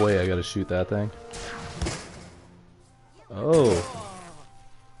 Oh wait, I gotta shoot that thing. Oh.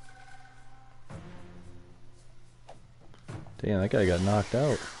 Damn, that guy got knocked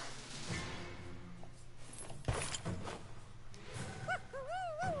out.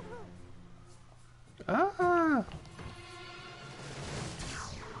 Ah.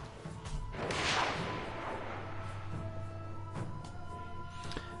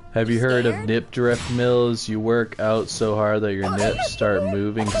 Have you heard of nip drift mills? You work out so hard that your nips start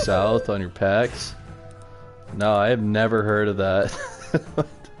moving south on your pecs? No, I have never heard of that.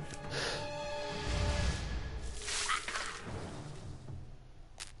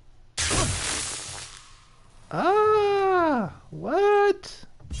 Ah!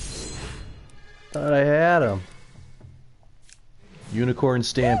 Thought I had him. Unicorn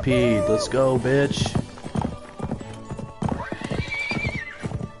Stampede. Let's go, bitch.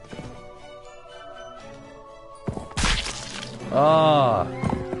 Ah.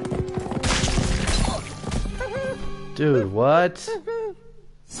 Dude, what?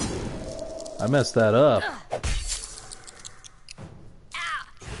 I messed that up.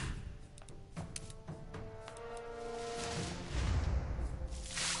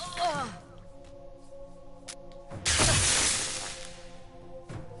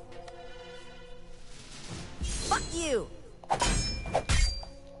 Fuck you!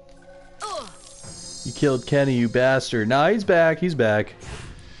 You killed Kenny, you bastard. Nah, he's back. He's back.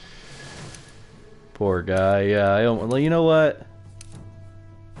 Poor guy. Yeah, I don't. You know what?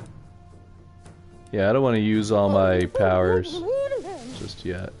 Yeah, I don't want to use all my powers just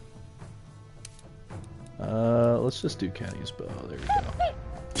yet. Let's just do Kenny's bow. There we go.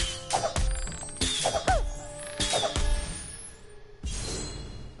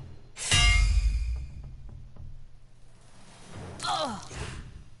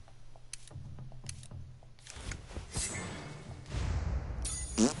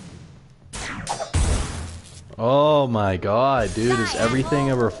 Oh my god, dude, is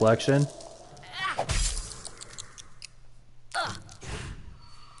everything a reflection?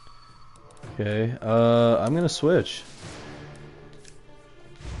 Okay, I'm gonna switch.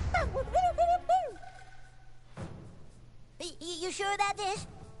 You sure about this?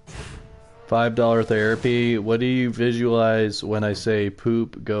 $5 therapy. What do you visualize when I say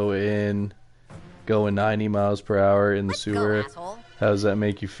poop going 90 miles per hour in the sewer? Asshole. How does that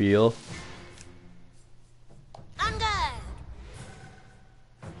make you feel? I'm good.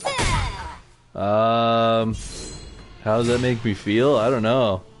 How does that make me feel? I don't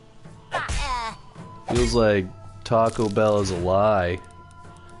know. Feels like Taco Bell is a lie.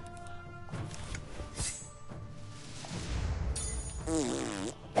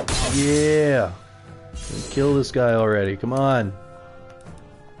 Yeah. Kill this guy already. Come on.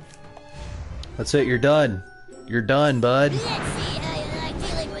 That's it. You're done. You're done, bud. Let's see how you like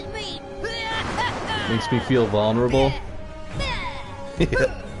dealing with me. Makes me feel vulnerable.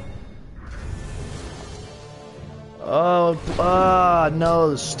 Oh,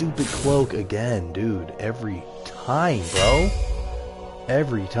 no, the stupid cloak again, dude. Every time, bro.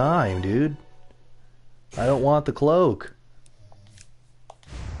 Every time, dude. I don't want the cloak.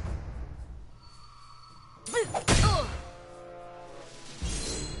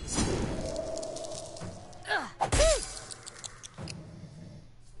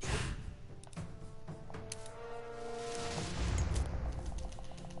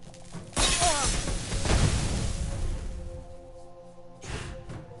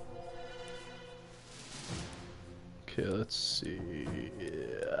 Okay, let's see.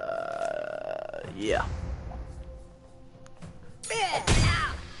 Yeah.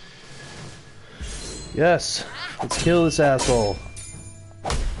 Yes. Let's kill this asshole.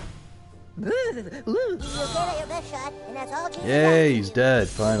 Yay, he's dead,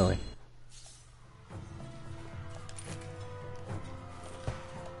 finally.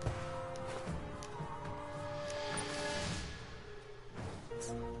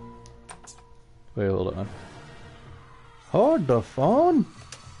 Wait, hold on. Hold the phone.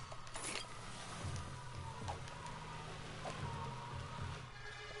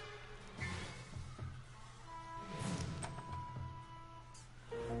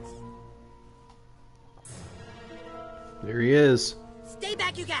 There he is. Stay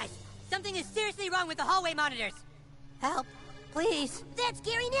back, you guys! Something is seriously wrong with the hallway monitors. Help, please. That's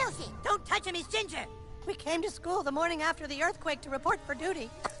Gary Nelson. Don't touch him, he's Ginger. We came to school the morning after the earthquake to report for duty.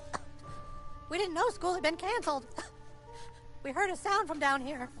 We didn't know school had been canceled. We heard a sound from down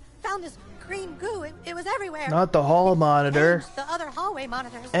here. Found this green goo. It was everywhere. Not the hall monitor. The other hallway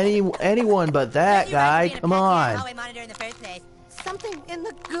monitors. Anyone but that guy. Come on. Hallway monitor in the first place. Something in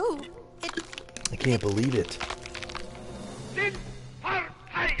the goo. I can't believe it.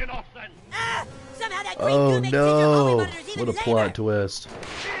 Somehow that green Oh goo makes Ginger hallway no! monitors even What a later. plot twist.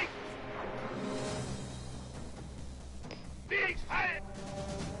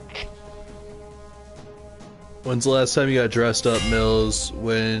 When's the last time you got dressed up, Mills?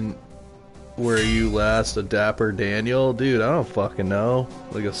 When were you last a dapper Daniel? Dude, I don't fucking know.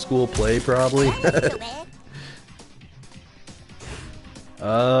 Like a school play, probably.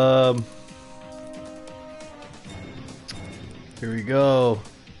 Here we go.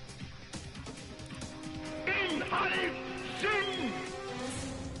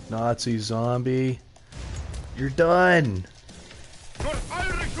 Nazi zombie. You're done.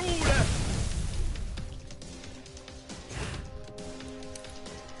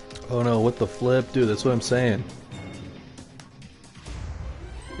 Oh no, what the flip? Dude, that's what I'm saying.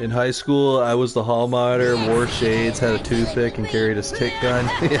 In high school, I was the hall monitor, wore shades, had a toothpick, and carried a stick gun.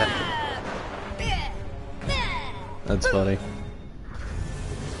 Yeah. That's funny.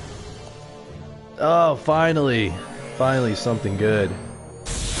 Oh, finally. Finally something good.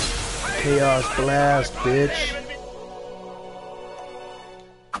 Chaos Blast, bitch.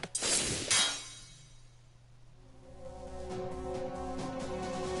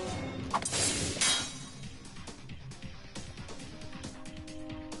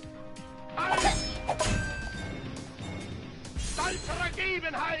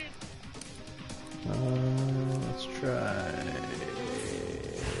 Let's try.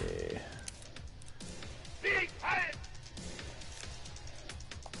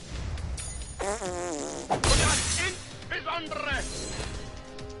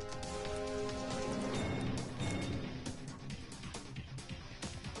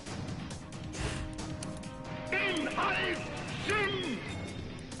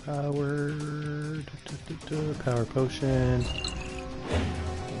 Power potion.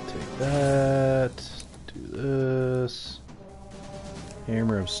 Take that. Do this.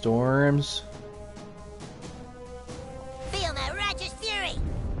 Hammer of Storms. Feel that righteous fury!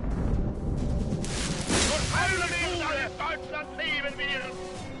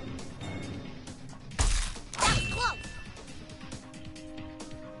 That's close!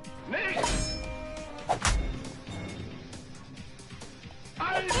 Hey,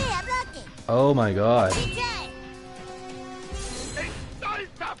 I'm lucky! Oh my god.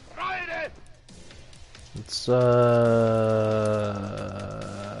 Let's try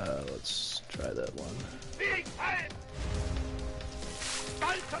that one.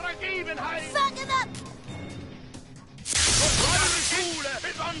 Suck him up!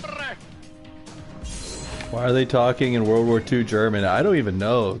 Why are they talking in World War II German? I don't even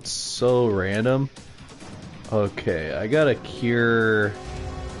know. It's so random. Okay, I gotta cure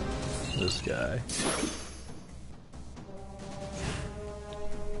this guy.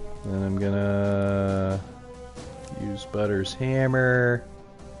 Then I'm gonna use Butter's hammer.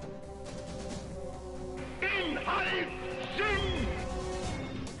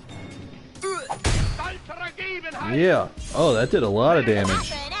 Yeah. Oh, that did a lot of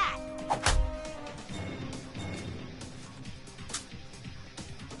damage.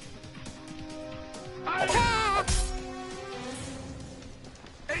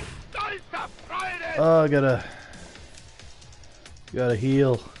 Oh, I gotta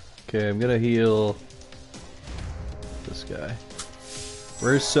heal. Okay, I'm gonna heal this guy.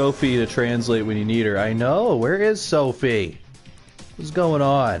 Where's Sophie to translate when you need her? I know. Where is Sophie? What's going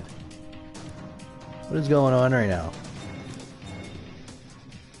on? What is going on right now?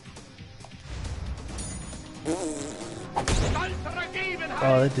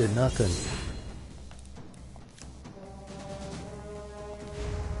 Oh, that did nothing.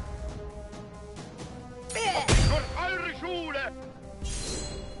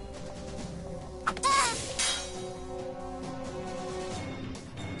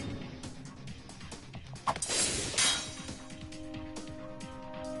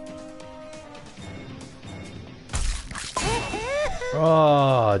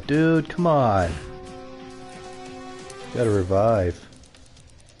 Oh, dude, come on. Gotta revive.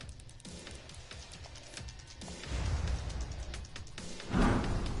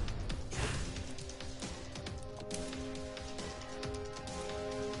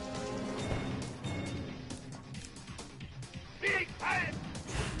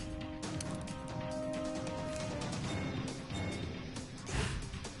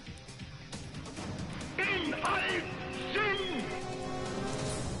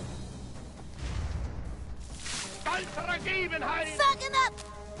 Suck him up!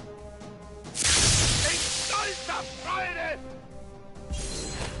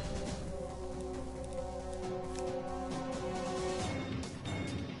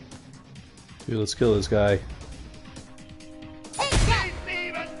 Dude, let's kill this guy.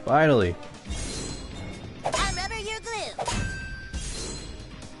 Finally. I remember your glue.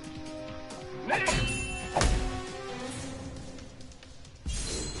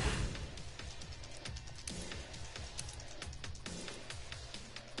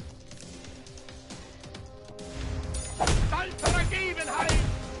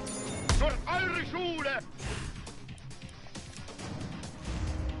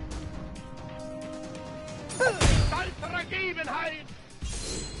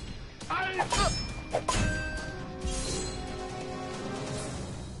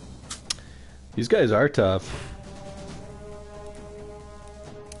 These guys are tough.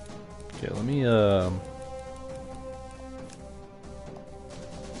 Okay, let me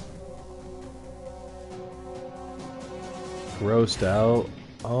Grossed out.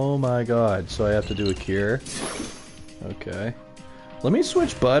 Oh my god. So I have to do a cure? Okay. Let me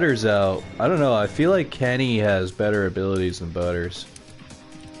switch Butters out. I don't know. I feel like Kenny has better abilities than Butters.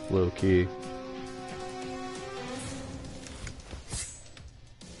 Low key.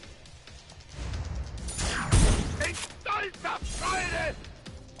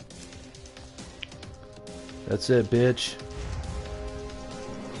 That's it, bitch.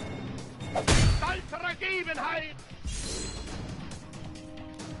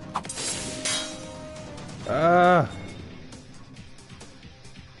 Ah.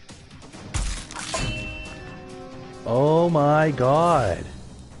 Oh my god.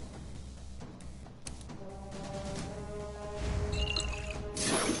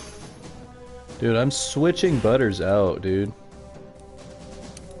 Dude, I'm switching Butters out, dude.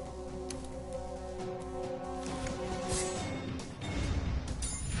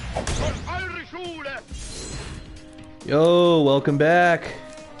 Yo, welcome back.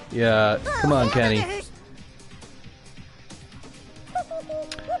 Yeah, come on, Kenny.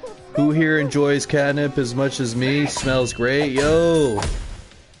 Who here enjoys catnip as much as me? Smells great. Yo.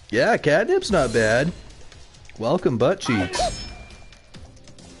 Yeah, catnip's not bad. Welcome, butt cheeks.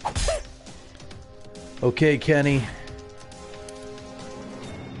 Okay, Kenny.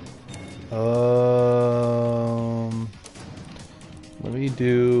 Let me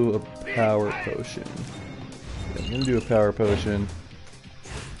do a power potion. I'm gonna do a power potion.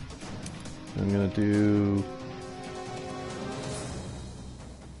 I'm gonna do...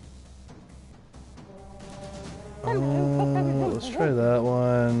 let's try that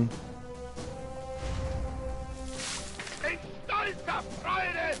one.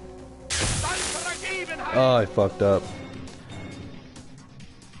 Oh, I fucked up.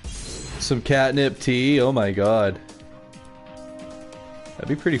 Some catnip tea? Oh my god. That'd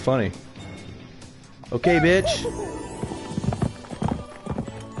be pretty funny. Okay, bitch.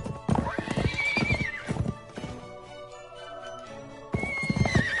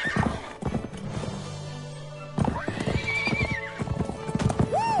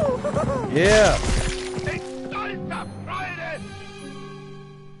 Yeah.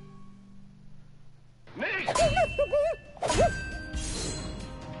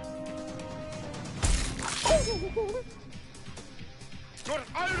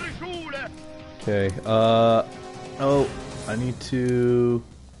 Okay, oh, I need to...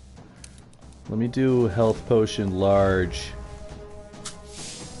 Let me do health potion large.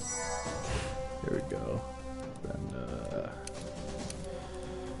 There we go. Then,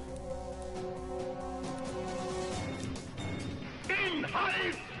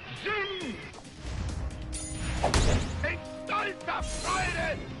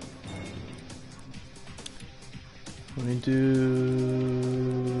 let me do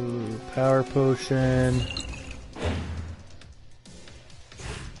power potion.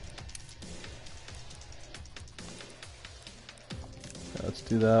 Let's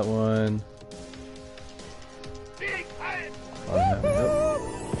do that one.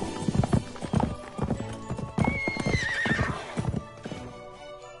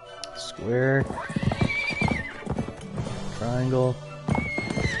 Square. Triangle.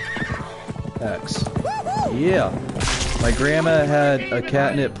 X. Yeah. My grandma had a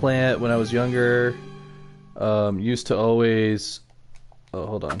catnip plant when I was younger. Used to always... Oh,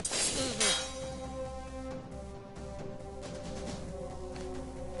 hold on.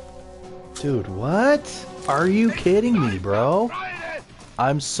 Dude, what? Are you kidding me, bro?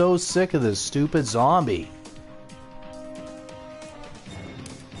 I'm so sick of this stupid zombie.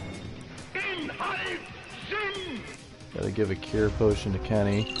 Gotta give a cure potion to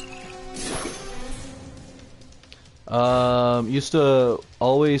Kenny. Used to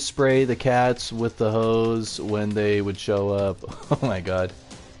always spray the cats with the hose when they would show up. Oh my god.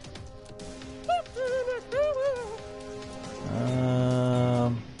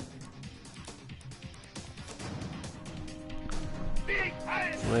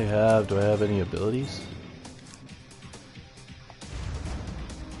 Do I have any abilities?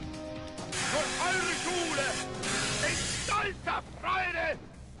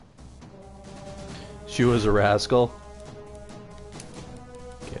 She was a rascal.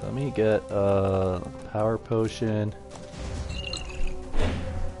 Okay, let me get a power potion.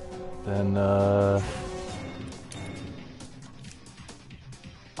 Then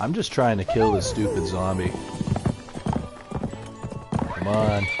I'm just trying to kill this stupid zombie. Come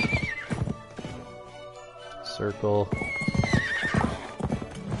on. Circle.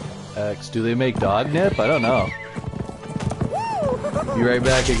 X. Do they make dog nip? I don't know. Be right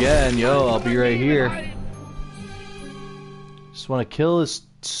back again. Yo, I'll be right here. Just want to kill this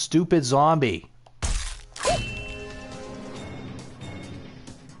stupid zombie.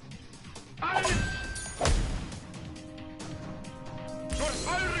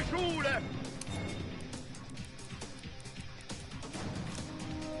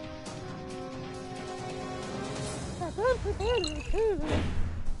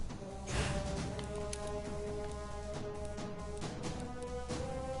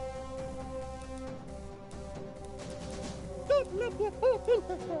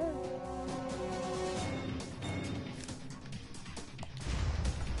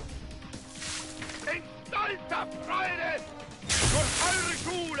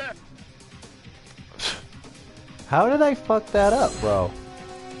 How did I fuck that up, bro?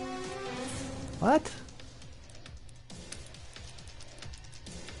 What?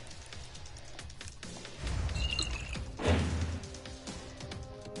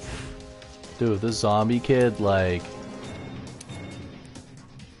 Dude, this zombie kid, like...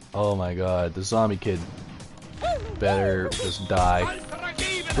 Oh my god, the zombie kid better just die.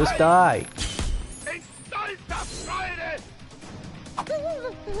 Just die!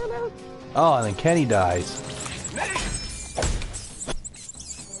 Oh, and then Kenny dies.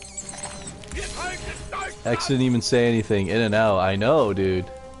 X didn't even say anything. In and out. I know, dude.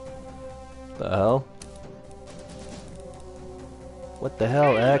 The hell? What the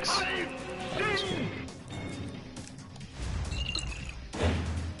hell, X? I'm just kidding.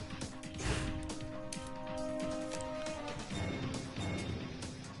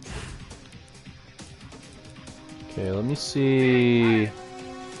 Okay, let me see if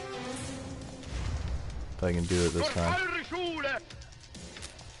I can do it this time.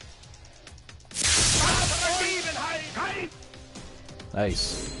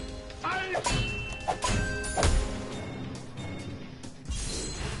 Nice.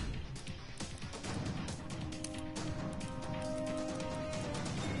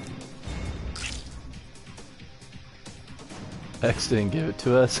 X didn't give it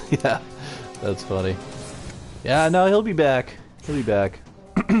to us? Yeah, that's funny. Yeah, no, he'll be back. He'll be back.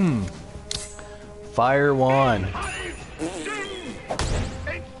 Fire one.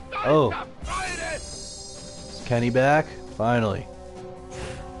 Oh. Is Kenny back? Finally.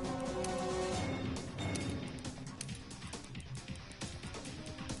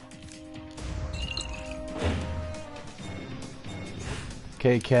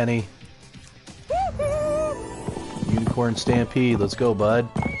 Okay, Kenny. Unicorn Stampede, let's go, bud.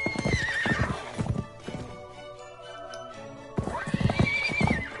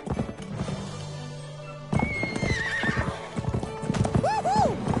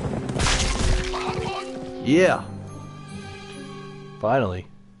 Yeah! Finally.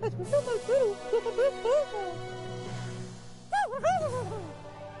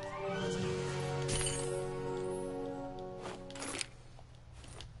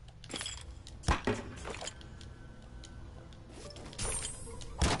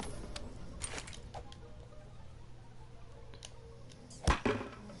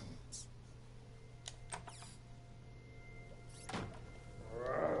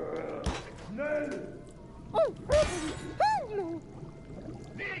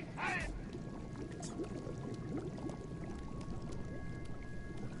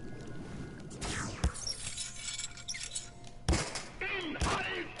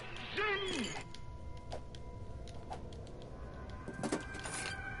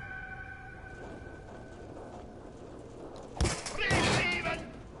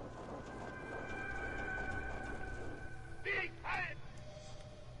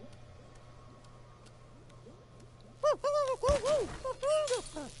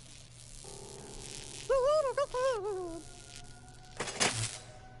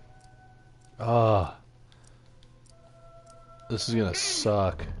 Ah, this is gonna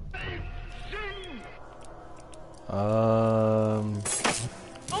suck.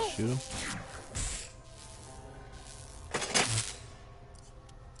 Shoot him.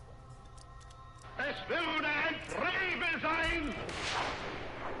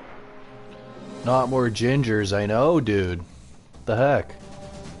 Not more gingers, I know, dude. What the heck?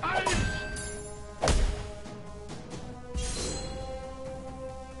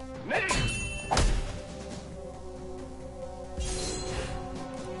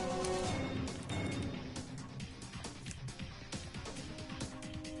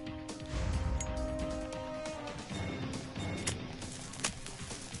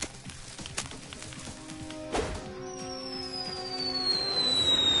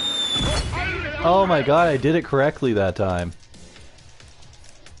 Oh my god, I did it correctly that time.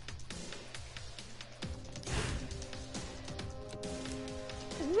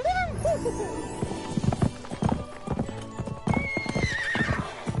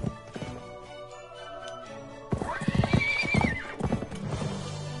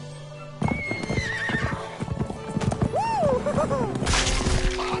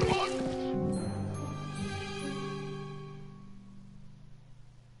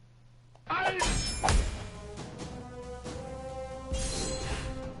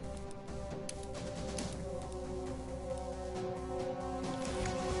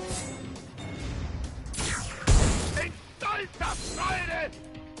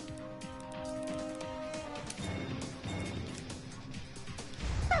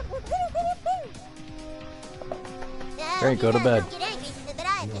 Frank, go to bed. Don't get angry that I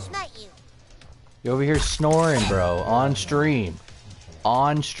have to smite you. You over here snoring, bro. On stream.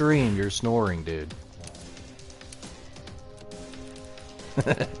 On stream, you're snoring, dude.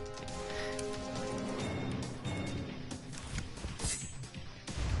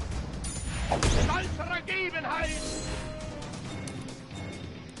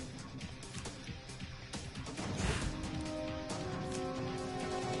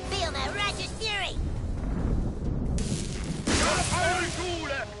 Feel my righteous fury.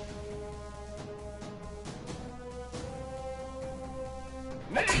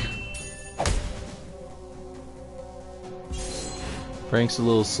 Frank's a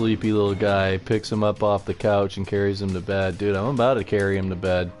little sleepy little guy. Picks him up off the couch and carries him to bed. Dude, I'm about to carry him to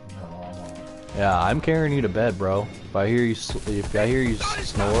bed. Yeah, I'm carrying you to bed, bro. If I hear you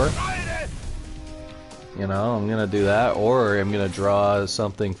snore, you know, I'm gonna do that, or I'm gonna draw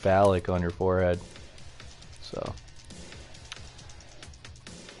something phallic on your forehead. So.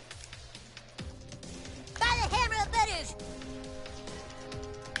 By the hammer of butters.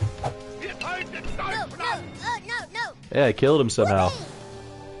 No. Yeah, I killed him somehow.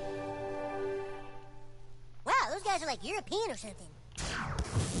 Wow, those guys are like European or something.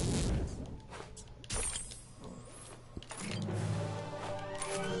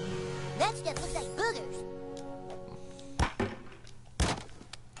 That stuff looks like boogers.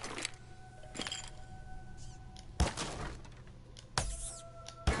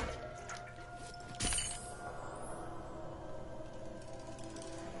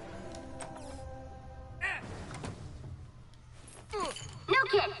 No,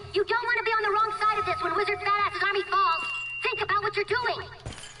 kid, you don't want to be on the wrong side of this when Wizard Fatass's army falls. Think about what you're doing.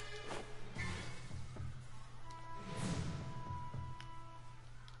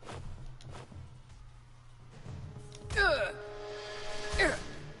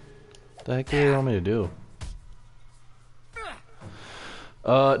 What the heck do you want me to do?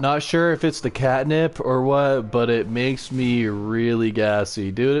 Not sure if it's the catnip or what, but it makes me really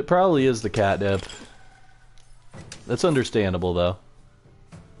gassy. Dude, it probably is the catnip. That's understandable, though.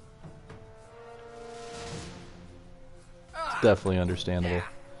 It's definitely understandable.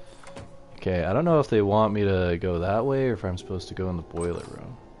 Okay, I don't know if they want me to go that way or if I'm supposed to go in the boiler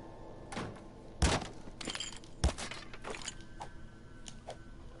room.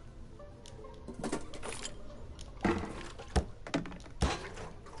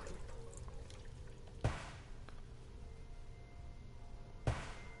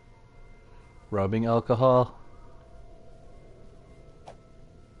 Rubbing alcohol?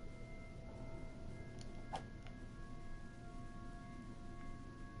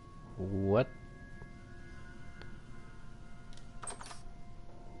 What?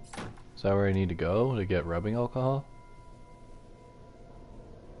 Is that where I need to go to get rubbing alcohol?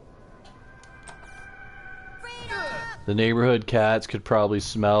 The neighborhood cats could probably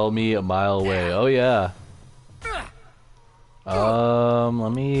smell me a mile away. Oh yeah.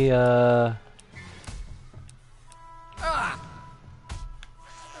 Let me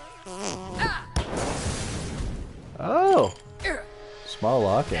Oh! Small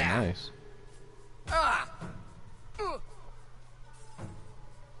locket, nice.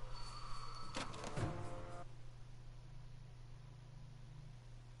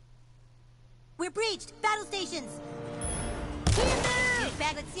 We're breached! Battle stations!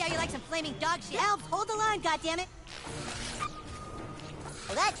 Bag, let's see how you like some flaming dog shit. Elves, hold the line, goddammit!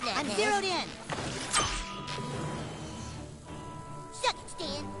 Well, that's not I'm nice. zeroed in! Suck it,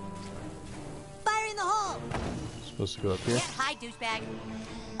 Stan. Fire in the hole! Supposed to go up here? Yeah, hi, douchebag.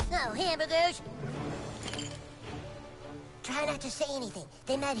 Oh, hamburgers. Try not to say anything.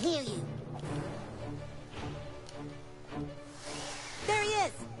 They might hear you. There he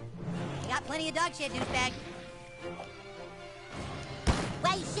is! You got plenty of dog shit, douchebag.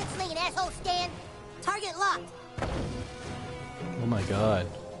 Why you shit-slinging asshole, Stan? Target locked! Oh my god.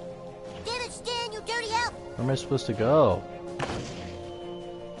 Damn it, Stan, you dirty elf! Where am I supposed to go?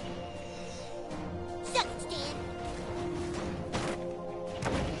 Suck it, Stan.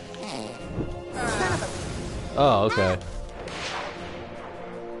 Oh, okay.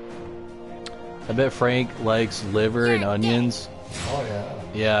 I bet Frank likes liver and onions. Oh, yeah.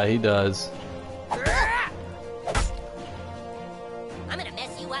 Yeah, he does. I'm gonna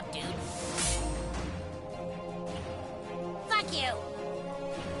mess you up, dude. Fuck you.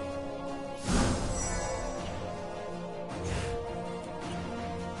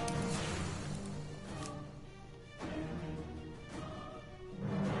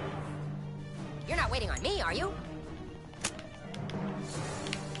 You're not waiting on me, are you?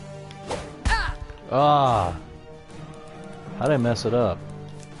 Ah! How'd I mess it up?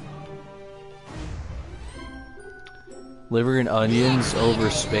 Liver and onions over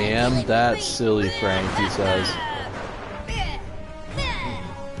Spam? That's silly, Frank, he says.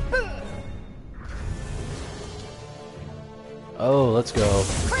 Oh, let's go.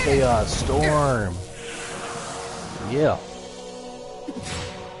 Chaos Storm. Yeah.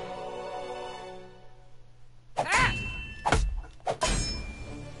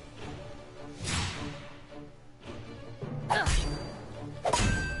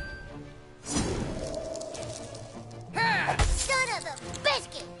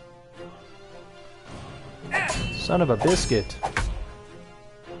 Son of a biscuit.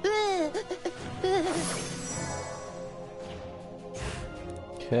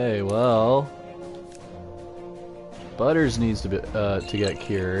 Okay, well, Butters needs to be to get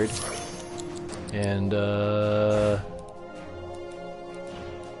cured, and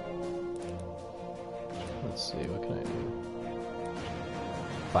let's see, what can I do?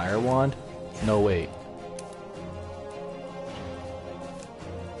 Fire wand? No, wait.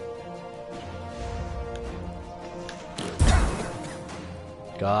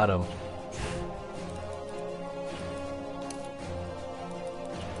 Got him.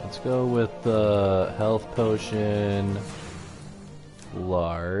 Let's go with the health potion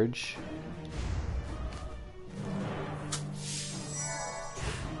large.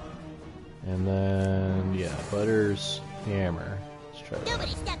 And then, yeah, Butters hammer. Let's try that.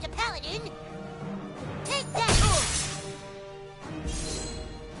 Nobody stopped a paladin. Take that.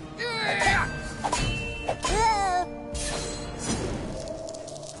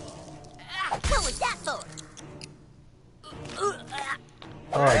 What was that for?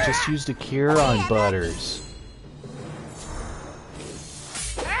 Oh, I just used a cure on Butters.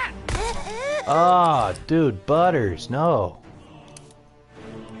 Ah, dude, Butters, no.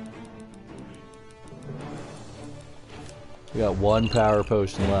 We got one power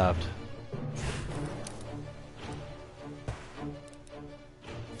potion left.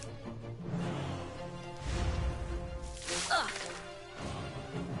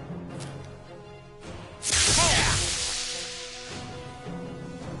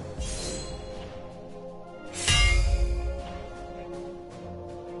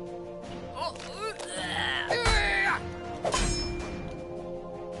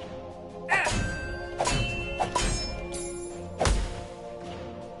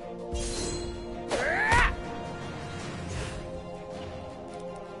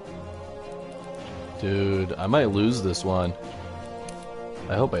 Dude, I might lose this one.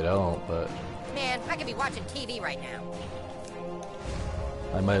 I hope I don't, but Man, I could be watching TV right now.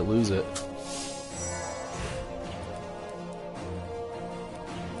 I might lose it.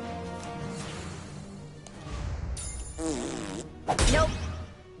 Nope.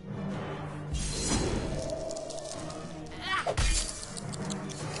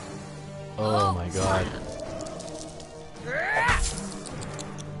 Oh my god.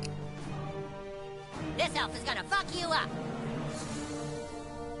 This elf is gonna fuck you up.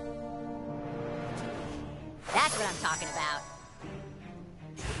 That's what I'm talking about.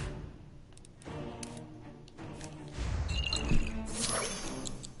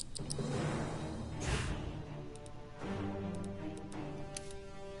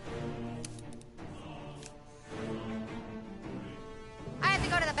 I have to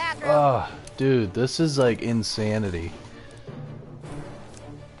go to the bathroom. Oh, dude, this is like insanity.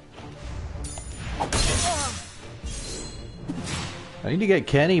 I need to get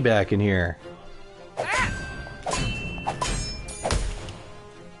Kenny back in here.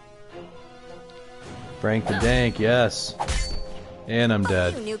 Frank the Dank, yes. And I'm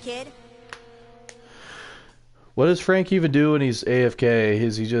dead. You new kid. What does Frank even do when he's AFK?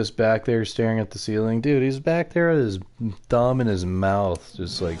 Is he just back there staring at the ceiling? Dude, he's back there with his thumb in his mouth,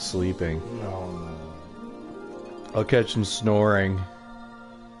 just like sleeping. I'll catch him snoring.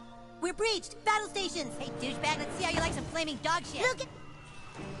 We're breached! Battle stations! Hey, douchebag, let's see how you like some flaming dog shit. Look at...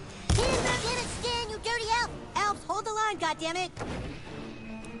 Get it, Stan, you dirty elf! Elves, hold the line, goddammit!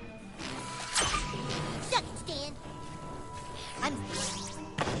 Suck it, Stan.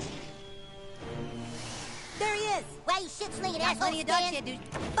 There he is! Why you shit-slinging Got asshole, plenty of dog Stan? shit, dude.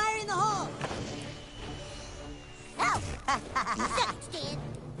 Fire in the hole! Oh! You suck it, Stan.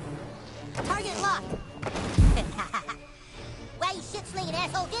 Target locked! Why you shit-slinging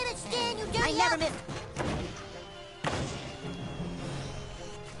asshole? Get it, Stan, you dirty I never elf! missed.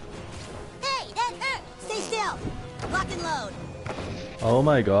 Hey, that hurt! Stay still! Lock and load! Oh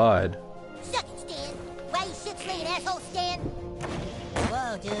my god. Suck it, Stan. Why you shit-slinging asshole, Stan?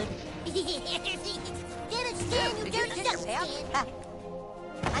 Whoa, dude. Get it, Stan, you dirty suck it, Stan.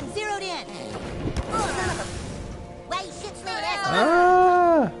 I'm zeroed in! Why you shit-slinging asshole?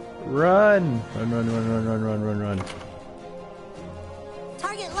 Ah! Run! Run, run, run, run, run, run, run, run.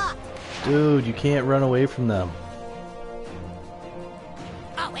 Dude, you can't run away from them.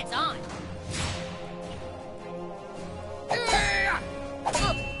 Oh, it's on.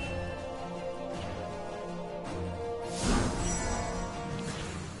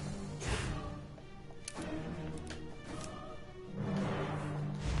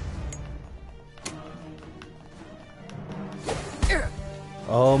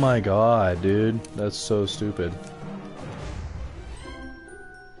 Oh my god, dude. That's so stupid.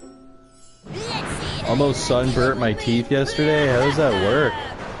 Almost sunburnt my teeth yesterday. How does that work?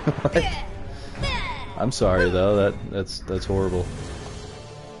 What? I'm sorry though. That's horrible.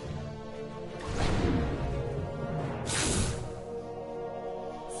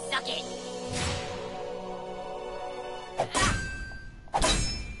 Suck it.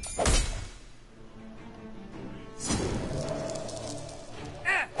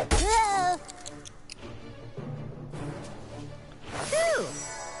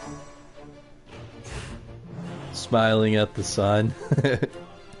 Smiling at the sun.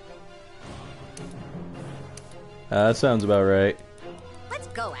 That sounds about right. Let's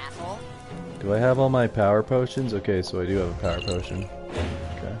go, asshole. Do I have all my power potions? Okay, so I do have a power potion.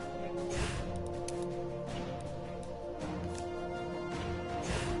 Okay.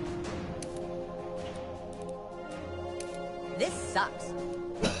 This sucks.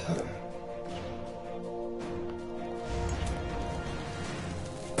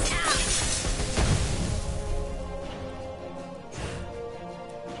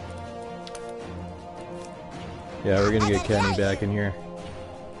 Yeah, we're gonna get Kenny back in here.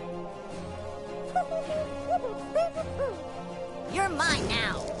 You're mine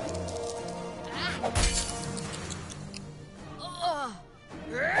now.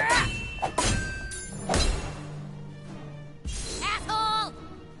 Asshole!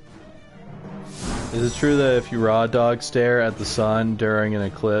 Is it true that if you raw dog stare at the sun during an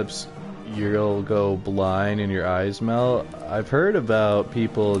eclipse, you'll go blind and your eyes melt? I've heard about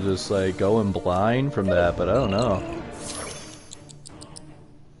people just like going blind from that, but I don't know.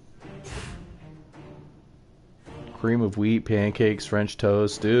 Cream of wheat, pancakes, French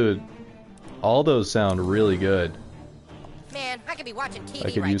toast, dude. All those sound really good. Man, I could be watching TV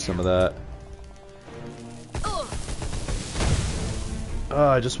I could right use now. some of that. Oh,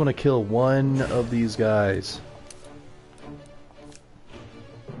 I just want to kill one of these guys.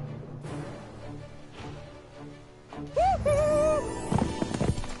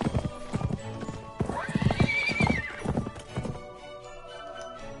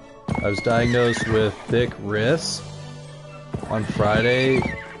 I was diagnosed with thick wrists. On Friday,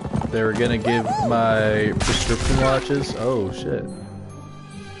 they were gonna give my prescription watches. Oh shit.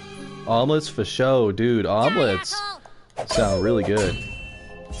 Omelets for show, dude. Omelets sound really good.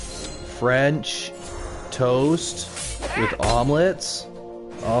 French toast with omelets.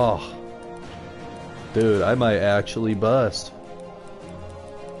 Oh. Dude, I might actually bust.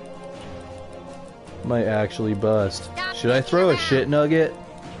 Might actually bust. Should I throw a shit nugget?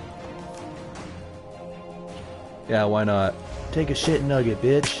 Yeah, why not? Take a shit nugget,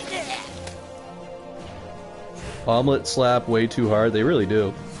 bitch. Omelet slap way too hard. They really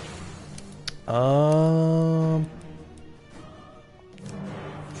do. I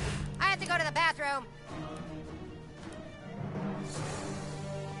have to go to the bathroom.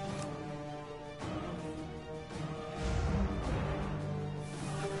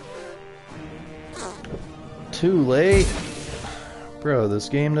 Too late. Bro, this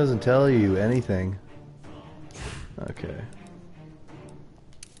game doesn't tell you anything. Okay.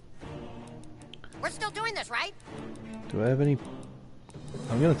 We're still doing this, right? Do I have any...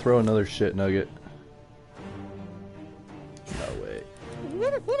 I'm gonna throw another shit nugget. No, wait.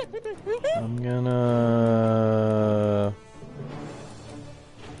 I'm gonna...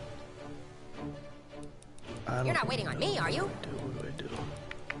 You're not waiting on me, are you? What do I do?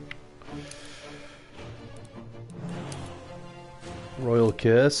 Royal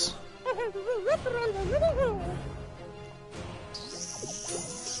kiss.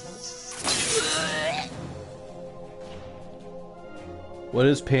 What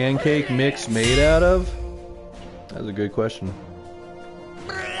is pancake mix made out of? That's a good question.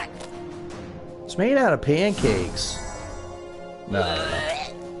 It's made out of pancakes. No, I don't know.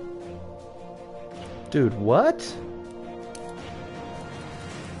 Dude, what?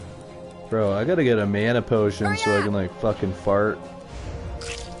 Bro, I gotta get a mana potion so I can like fucking fart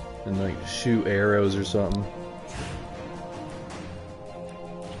and like shoot arrows or something.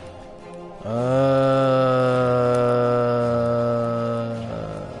 Come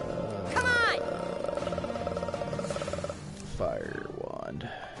on! Fire wand.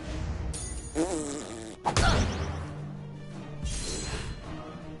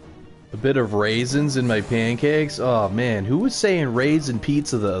 bit of raisins in my pancakes? Oh man, who was saying raisin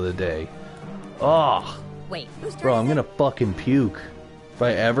pizza the other day? Oh, Wait, who's bro, I'm gonna fucking puke if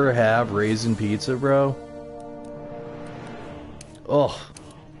I ever have raisin pizza, bro. Oh.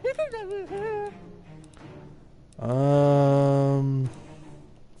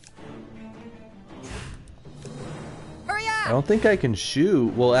 Hurry up! I don't think I can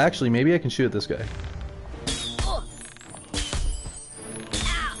shoot. Well, actually, maybe I can shoot at this guy.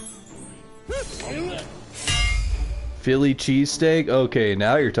 Philly cheesesteak? Okay,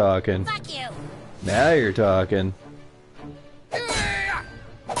 now you're talking. Fuck you! Now you're talking.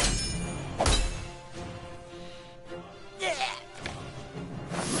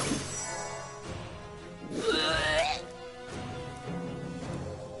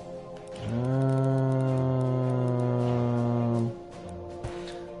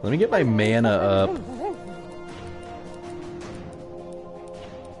 Let me get my mana up.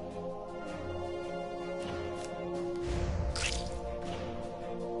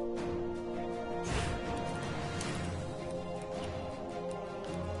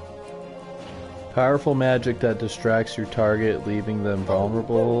 Powerful magic that distracts your target, leaving them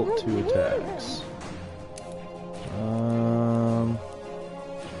vulnerable to attacks.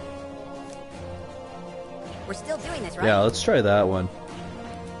 We're still doing this, right? Yeah, let's try that one.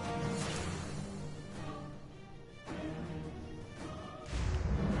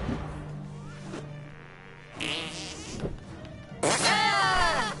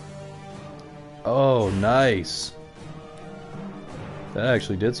 Oh, nice. That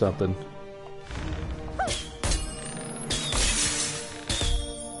actually did something.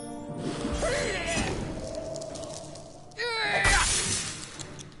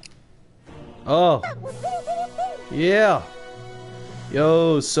 Oh. Yeah.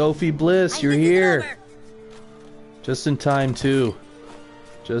 Yo, Sophie Bliss, you're here. Just in time, too.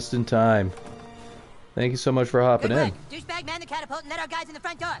 Just in time. Thank you so much for hopping in. Douchebag, man the catapult and let our guys in the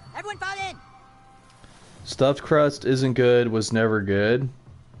front door. Everyone fall in. Stuffed crust isn't good, was never good.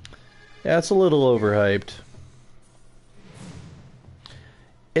 Yeah, it's a little overhyped.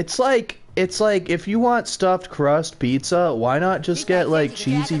 It's like if you want stuffed crust pizza, why not just get like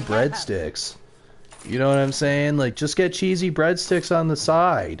cheesy breadsticks? You know what I'm saying? Like just get cheesy breadsticks on the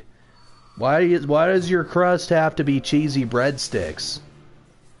side. Why does your crust have to be cheesy breadsticks?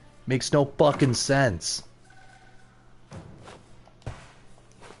 Makes no fucking sense.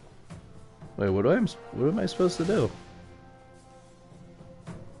 Wait, what am I supposed to do?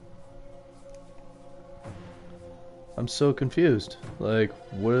 I'm so confused. Like,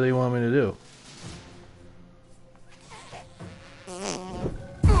 what do they want me to do?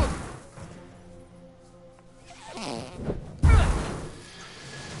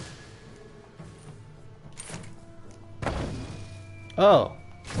 Oh.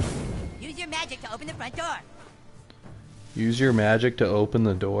 Use your magic to open the front door. Use your magic to open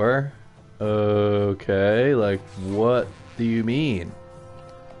the door? Okay, like, what do you mean?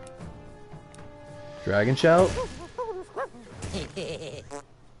 Dragon Shout?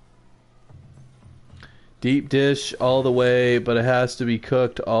 Deep dish all the way, but it has to be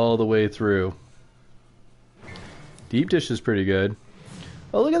cooked all the way through. Deep dish is pretty good.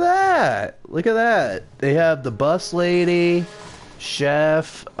 Oh, look at that! Look at that! They have the bus lady,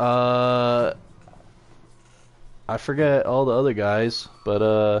 chef, I forget all the other guys,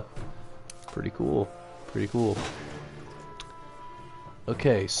 but, pretty cool. Pretty cool.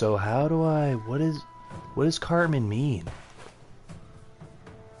 Okay, so how do I... What does Cartman mean?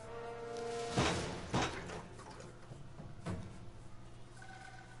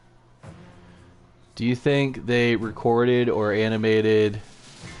 Do you think they recorded or animated...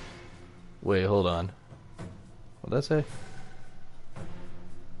 Wait, hold on. What'd that say?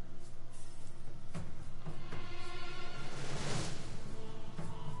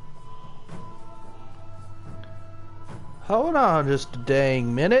 Hold on just a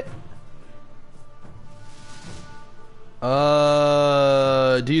dang minute.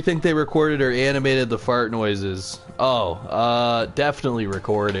 Do you think they recorded or animated the fart noises? Oh, definitely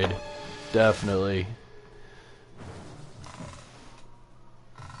recorded. Definitely.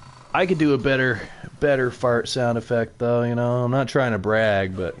 I could do a better fart sound effect though, you know. I'm not trying to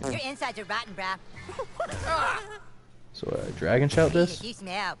brag, but... Your insides are rotten, brah. So, Dragon Shout this? You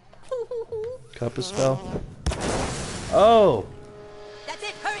smell. Cup of spell? Oh! That's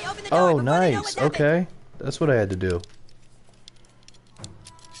it. Hurry, open the door. Oh, nice. Okay. That's what I had to do.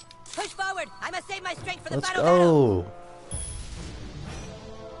 Push forward. I must save my strength for the Let's final battle. go.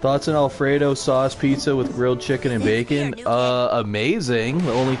 Thoughts on Alfredo sauce pizza with grilled chicken and bacon? Amazing.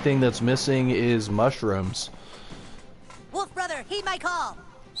 The only thing that's missing is mushrooms. Wolf brother, heed my call.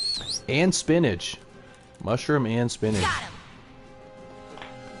 And spinach. Mushroom and spinach.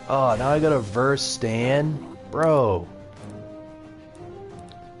 Oh, now I gotta verse Stan? Bro.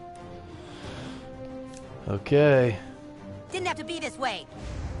 Okay. Didn't have to be this way.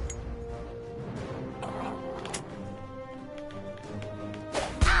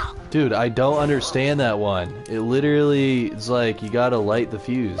 Dude, I don't understand that one. It literally is like you gotta light the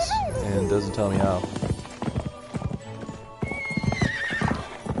fuse, and it doesn't tell me how.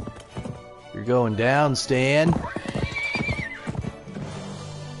 You're going down, Stan.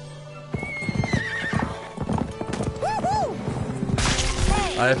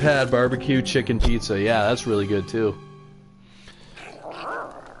 I've had barbecue chicken pizza. Yeah, that's really good too.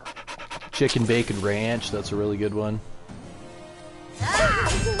 Chicken bacon ranch, that's a really good one.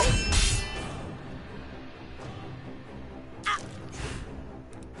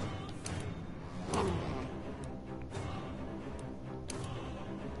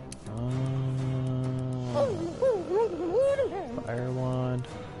 Fire wand.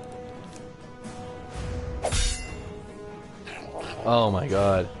 Oh my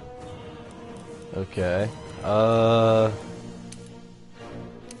god. Okay.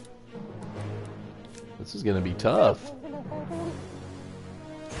 This is gonna be tough.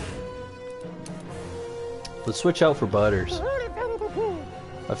 Let's switch out for butters.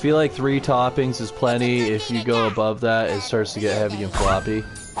 I feel like 3 toppings is plenty. If you go above that, it starts to get heavy and floppy.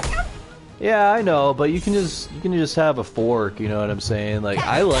 Yeah, I know, but you can just have a fork, you know what I'm saying? Like,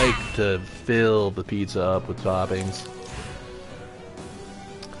 I like to fill the pizza up with toppings.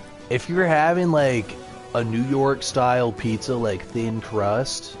 If you're having like a New York style pizza, like thin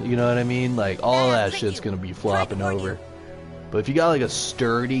crust, you know what I mean? Like, all of that shit's gonna be flopping over. But if you got like a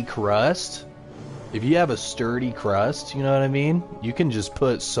sturdy crust, if you have a sturdy crust, you know what I mean? You can just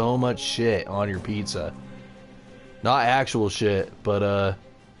put so much shit on your pizza. Not actual shit, but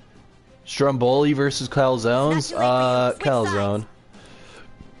Stromboli versus calzones? Calzone.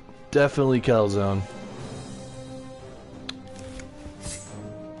 Definitely calzone.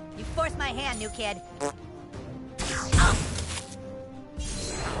 You forced my hand, new kid.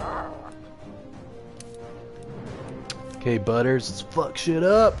 Okay, Butters, let's fuck shit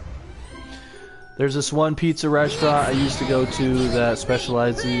up. There's this one pizza restaurant I used to go to that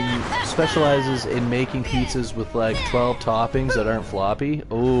specializes in making pizzas with like 12 toppings that aren't floppy.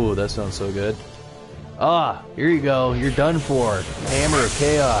 Oh, that sounds so good. Ah, here you go. You're done for. Hammer of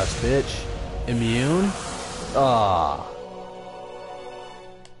Chaos, bitch. Immune? Ah.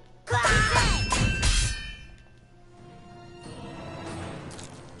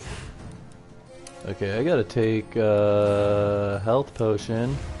 Okay, I gotta take health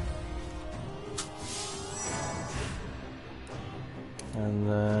potion. And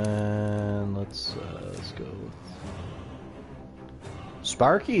then let's go with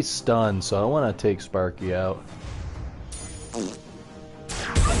Sparky's stunned, so I want to take Sparky out.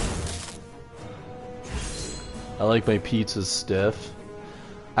 I like my pizzas stiff.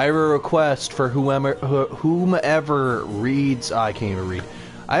 I have a request for whomever reads. I can't even read.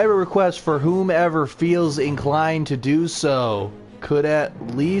 I have a request for whomever feels inclined to do so. Could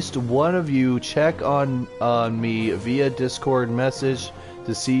at least one of you check on me via Discord message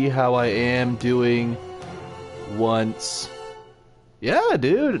to see how I am doing once? Yeah,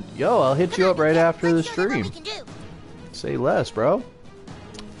 dude. Yo, I'll hit you up right after the stream. Say less, bro.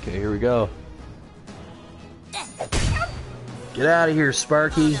 Okay, here we go. Get out of here,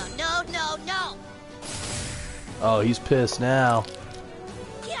 Sparky. No, no, no. Oh, he's pissed now.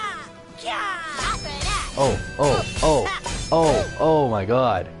 Oh my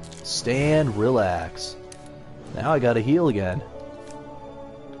god. Stand, relax. Now I gotta heal again.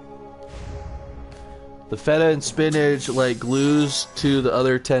 The feta and spinach like glues to the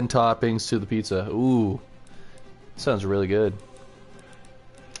other 10 toppings to the pizza. Ooh. Sounds really good.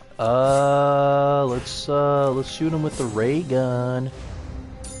 Let's shoot him with the ray gun.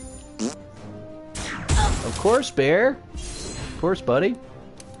 Of course, Bear. Of course, buddy.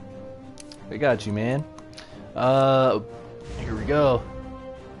 I got you, man. Here we go.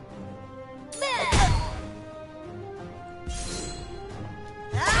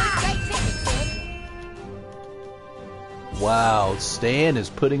 Wow, Stan is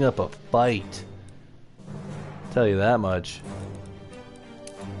putting up a fight. Tell you that much.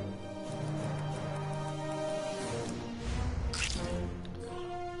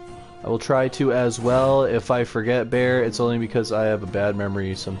 I will try to as well. If I forget, Bear, it's only because I have a bad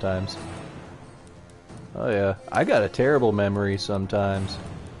memory sometimes. Oh yeah, I got a terrible memory sometimes.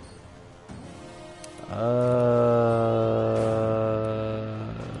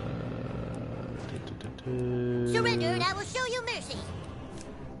 Surrender and I will show you mercy.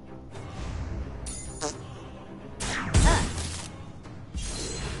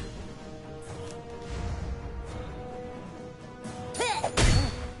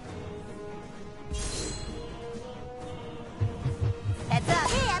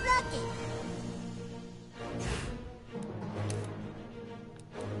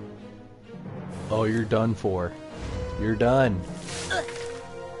 Oh, you're done for. You're done.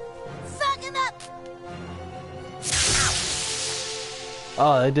 Fuck him up!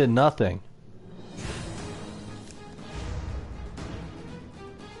 Oh, that did nothing.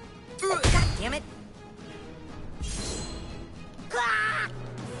 God damn it!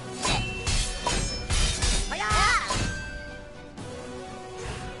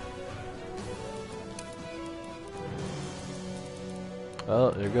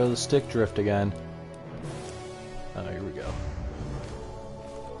 Oh, there goes the stick drift again. Oh, here we go.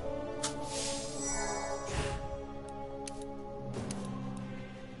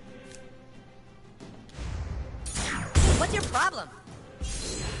 What's your problem?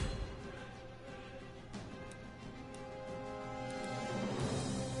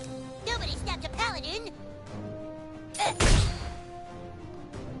 Nobody stopped a paladin.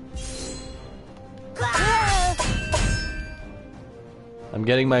 I'm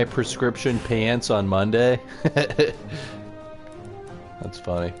getting my prescription pants on Monday. That's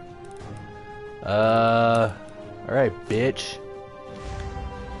funny. Alright, bitch.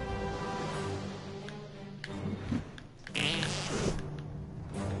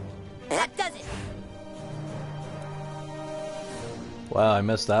 That does it. Wow, I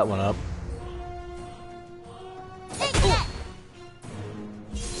messed that one up. Take that.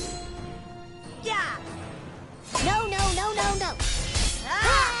 Yeah. No, no, no, no, no.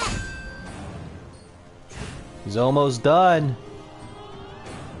 Ah! He's almost done.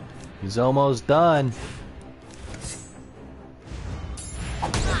 He's almost done.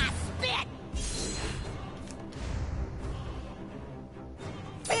 Ah, spit.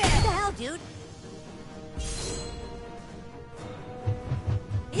 What the hell, dude?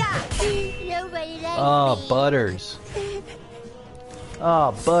 Yeah. Nobody likes Oh, me. butters.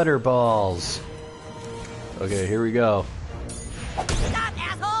 Oh, butterballs. Okay, here we go. Stop,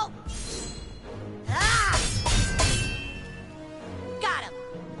 asshole! Ah! Got him.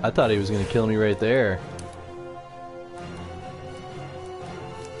 I thought he was gonna kill me right there.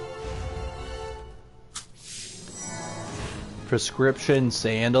 Prescription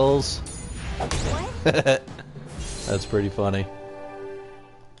sandals. What? That's pretty funny.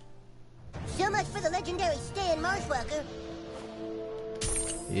 So much for the legendary Stan Marshwalker.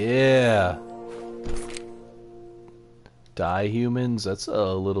 Yeah. Die humans? That's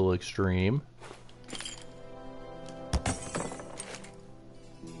a little extreme.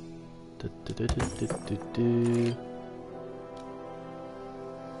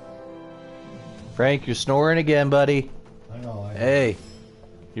 Frank, you're snoring again, buddy. I know. Hey,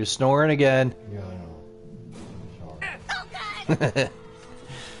 you're snoring again. Yeah, I know. Sorry. Oh God!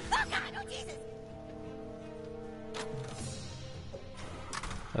 Oh God! Oh Jesus!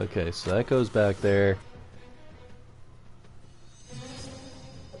 Okay, so that goes back there.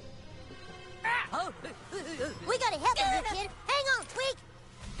 Oh. We gotta help him, you kid. Hang on, Tweak.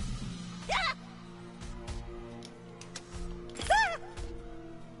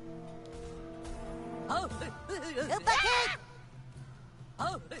 Oh. Buckhead.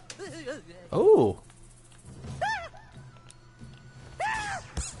 Oh. Oh.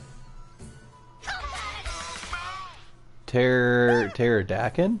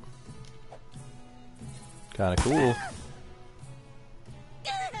 Pterodactyl? Kinda cool.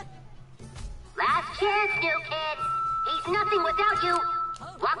 Last chance, new kid. He's nothing without you.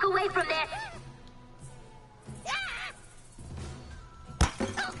 Walk away from this.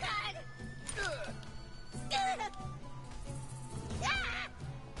 Oh God!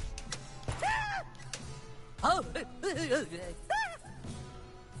 Oh!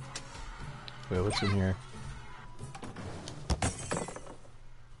 Wait, what's in here?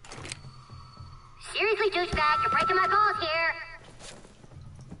 Seriously, douchebag, you're breaking my balls here.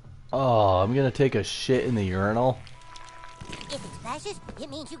 Oh, I'm gonna take a shit in the urinal. If it splashes, it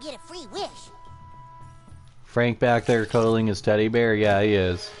means you get a free wish. Frank back there cuddling his teddy bear? Yeah, he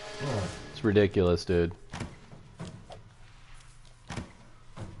is. It's ridiculous, dude.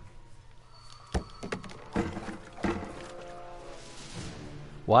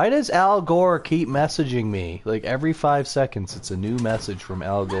 Why does Al Gore keep messaging me? Like, every 5 seconds, it's a new message from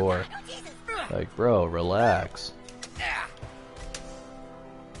Al Gore. Like, bro, relax.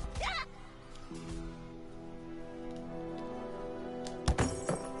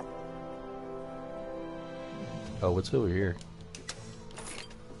 Oh, what's over here?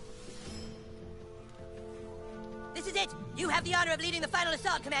 This is it! You have the honor of leading the final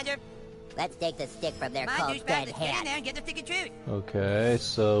assault, Commander! Let's take the stick from their Come on, cold douchebag, dead let's get in hand. there and get the stick and truth! Okay,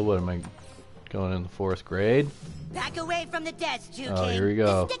 so what am I Going in the 4th grade. Back away from the desk, Jew Oh, King. here we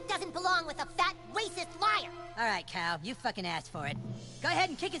go. This stick doesn't belong with a fat, racist liar. All right, Cal, you fucking asked for it. Go ahead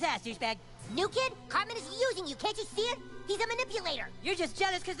and kick his ass, douchebag. New kid, Cartman is using you. Can't you see it? He's a manipulator. You're just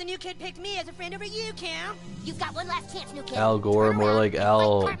jealous because the new kid picked me as a friend over you, Cal. You've got one last chance, new kid. Al Gore, Turn more around like and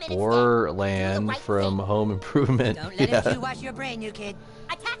Al fight Cartman instead. Borland right from thing. Home Improvement. Don't let Yeah. him Jew-wash your brain, new kid.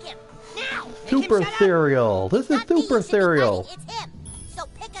 Attack him now. Super Serial. This is Not me you Super should be Serial. fighting, It's him. So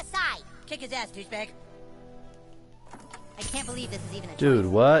pick a side. Kick his ass, douchebag. I can't believe this is even a Dude,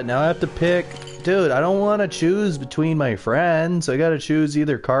 what? Now I have to pick. Dude, I don't want to choose between my friends. I gotta choose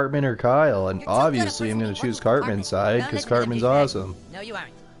either Cartman or Kyle. And obviously, I'm gonna choose Cartman's side because Cartman's awesome. No, you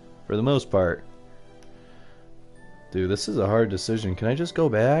aren't. For the most part. Dude, this is a hard decision. Can I just go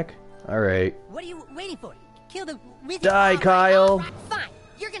back? Alright. What are you waiting for? Kill the wizard. Die, Kyle! Fine.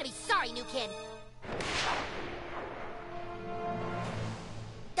 You're gonna be sorry, new kid.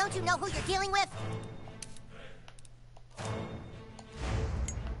 Don't you know who you're dealing with?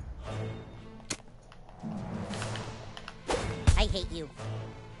 I hate you.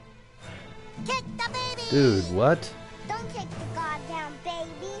 Kick the baby! Dude, what? Don't kick the goddamn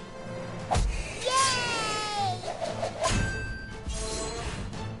baby. Yay!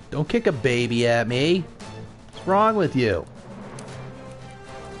 Don't kick a baby at me. What's wrong with you?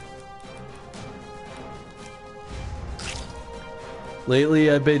 Lately,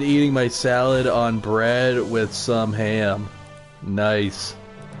 I've been eating my salad on bread with some ham. Nice.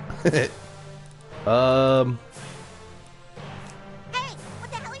 Hey, what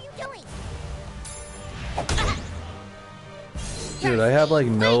the hell are you doing? Dude, I have like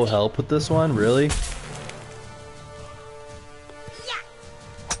no help with this one, really?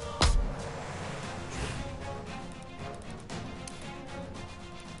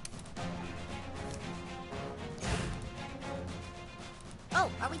 Oh,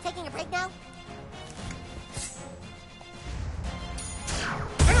 are we taking a break now?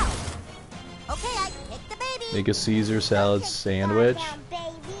 Ow! Okay, I kicked the baby. Make a Caesar salad sandwich.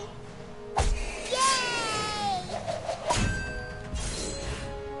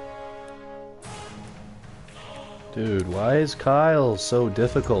 Dude, why is Kyle so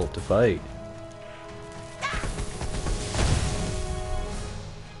difficult to fight?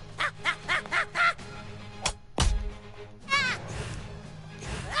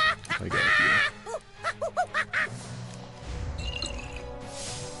 I got you.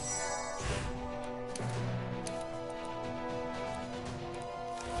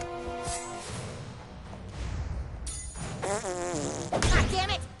 God damn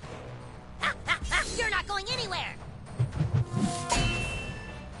it! You're not going anywhere!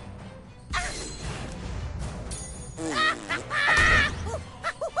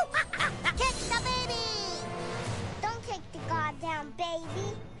 Kick the baby! Don't kick the goddamn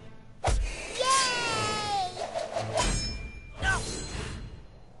baby! Yay! No!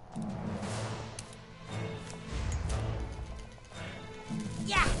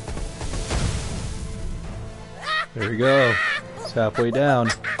 Yeah! There we go. It's halfway down.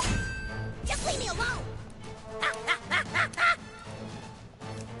 Just leave me alone!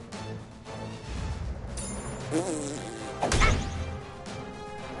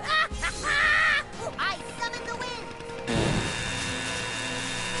 I summon the wind!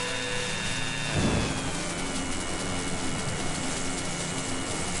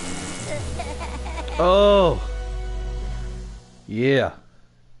 Oh! Yeah.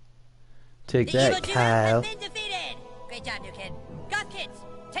 Take The that, evil Jew Kyle. has been defeated. Great job, new kid. Goth kids,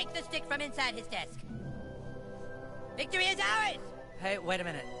 take the stick from inside his desk. Victory is ours. Hey, wait a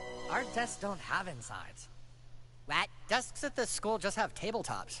minute. Our desks don't have insides. What? Desks at this school just have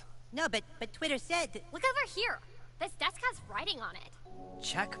tabletops. No, but Twitter said that... Look over here. This desk has writing on it.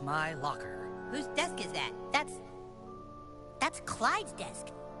 Check my locker. Whose desk is that? That's Clyde's desk.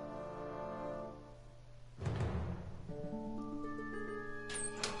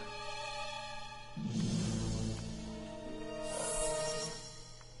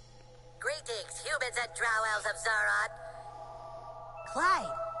 Greetings, humans and drow elves of Zaron.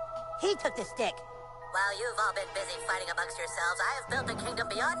 Clyde. He took the stick. While you've all been busy fighting amongst yourselves, I have built a kingdom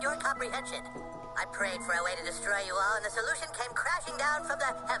beyond your comprehension. I prayed for a way to destroy you all, and the solution came crashing down from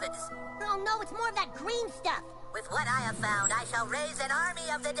the heavens. Oh no, it's more of that green stuff. With what I have found, I shall raise an army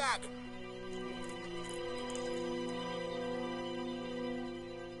of the dead.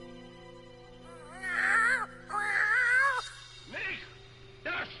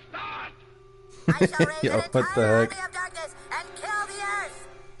 I shall raise Yo, an what the entire heck? army of darkness and kill the earth.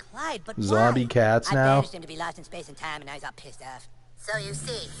 Clyde, but Zombie why? cats I now? banished him to be lost in space and time, and now he's all pissed off. So you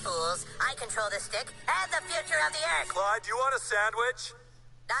see, fools, I control the stick and the future of the earth. Clyde, do you want a sandwich?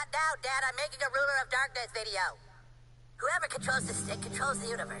 Not now, Dad. I'm making a Ruler of Darkness video. Whoever controls the stick controls the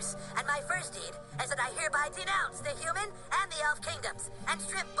universe. And my first deed is that I hereby denounce the human and the elf kingdoms and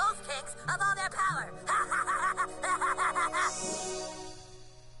strip both kings of all their power.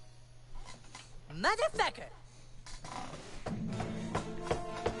 Motherfucker!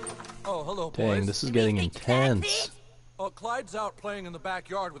 Oh, hello, boys. Dang, this is getting intense. Oh, Clyde's out playing in the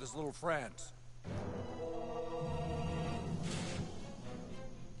backyard with his little friends.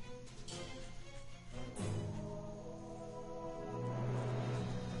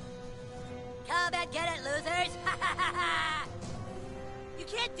 Come and get it, losers! You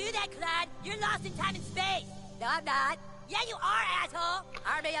can't do that, Clyde. You're lost in time and space. No, I'm not. Yeah, you are, asshole.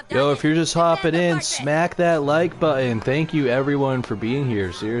 Army of Yo, Darkness. if you're just hopping in, smack that like button. Thank you everyone for being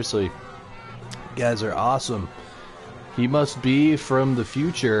here. Seriously. You guys are awesome. He must be from the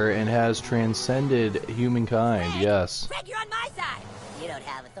future and has transcended humankind. Yes. Greg, you're on my side. You don't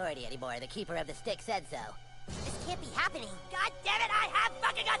have authority anymore. The Keeper of the Stick said so. This can't be happening. God damn it, I have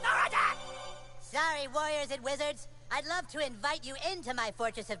fucking authority! Sorry, warriors and wizards. I'd love to invite you into my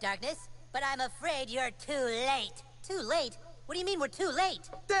Fortress of Darkness, but I'm afraid you're too late. Too late? What do you mean we're too late?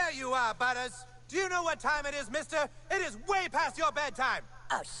 There you are, Butters. Do you know what time it is, mister? It is way past your bedtime.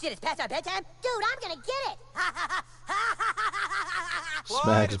 Oh shit, it's past our bedtime? Dude, I'm gonna get it!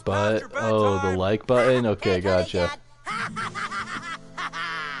 Smacks butt. Oh, the like button? Okay, gotcha.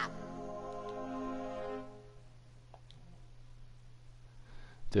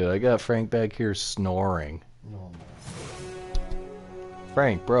 Dude, I got Frank back here snoring. No.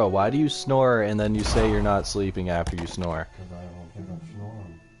 Frank, bro, why do you snore and then you say you're not sleeping after you snore? Because I don't think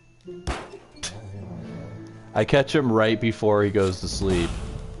I'm snoring. I catch him right before he goes to sleep.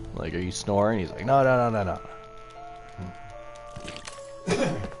 Like, are you snoring? He's like, no, no, no, no, no.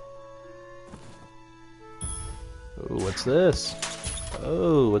 Oh, what's this?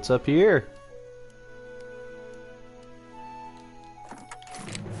 Oh, what's up here?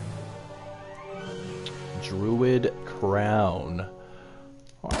 Druid crown.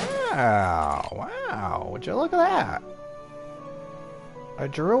 Wow, wow, would you look at that? A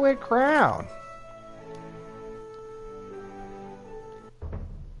druid crown.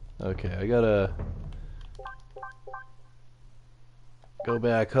 Okay, I gotta go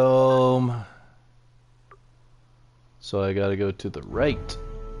back home. So I gotta go to the right.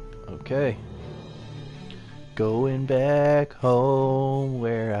 Okay. Going back home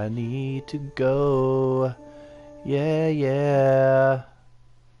where I need to go. Yeah, yeah.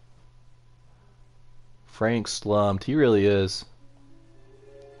 Frank slumped. He really is.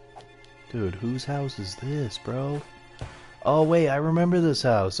 Dude, whose house is this, bro? Oh, wait, I remember this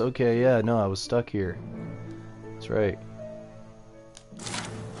house. Okay, yeah, no, I was stuck here. That's right.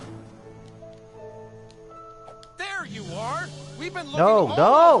 There you are. We've been looking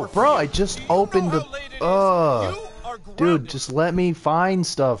No, bro, I just opened the... Dude, just let me find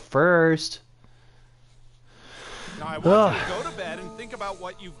stuff first. Now I want you to go to bed and think about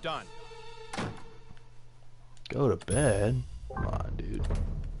what you've done. Go to bed? Come on, dude.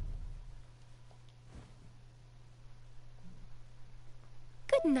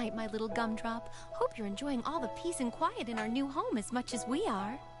 Good night, my little gumdrop. Hope you're enjoying all the peace and quiet in our new home as much as we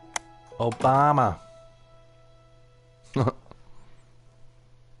are. Obama.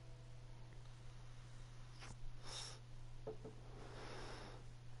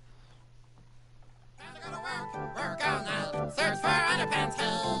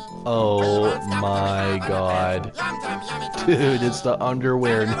 Oh my god. Dude, it's the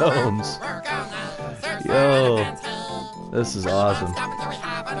underwear gnomes. Yo. This is awesome. Oh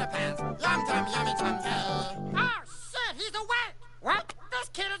shit, he's awake! What? This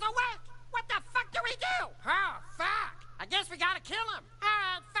kid is awake! What the fuck do we do? Oh fuck! I guess we gotta kill him.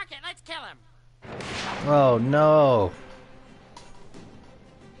 Alright, fuck it, let's kill him. Oh no.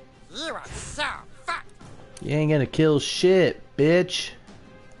 You are so fucked. You ain't gonna kill shit, bitch.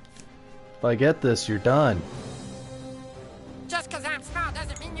 If I get this, you're done. Just because I'm small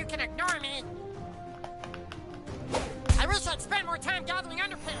doesn't mean you can ignore me. I wish I'd spend more time gathering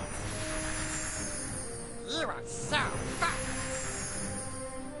underpants. You are so fucked.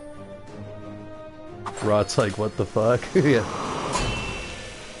 Rot's like, what the fuck? Yeah.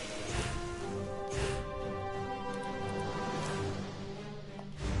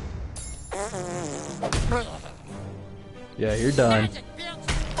 Yeah, you're done.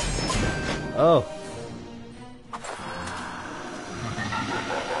 Oh.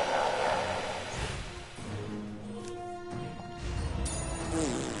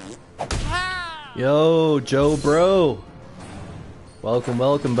 Yo, Joe bro. Welcome,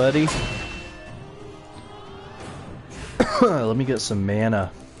 welcome, buddy. Let me get some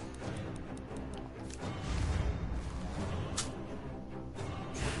mana.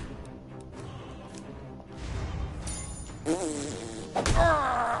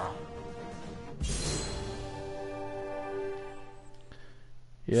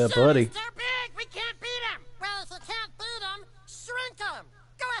 Yeah, buddy. Too big. We can't beat him. Well, if you can't beat him, shrink him.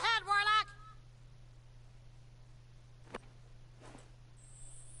 Go ahead, Warlock.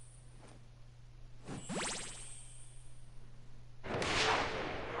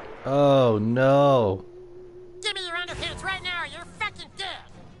 Oh no. Give me your underpants right now. You're fucking dead.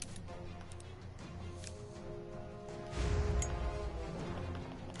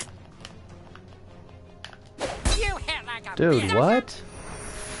 You hit like a Dude, bitch. what?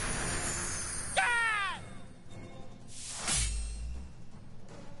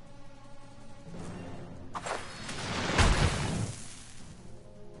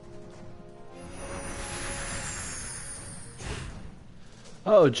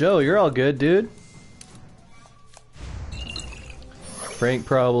 Oh, Joe, you're all good, dude. Frank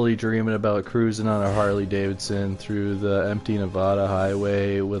probably dreaming about cruising on a Harley Davidson through the empty Nevada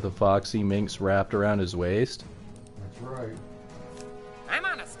highway with a foxy minx wrapped around his waist. That's right. I'm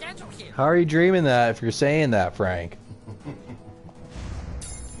on a schedule here. How are you dreaming that if you're saying that, Frank?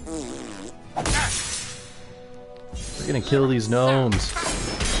 We're gonna kill these gnomes.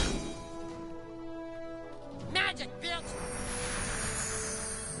 Magic, bitch.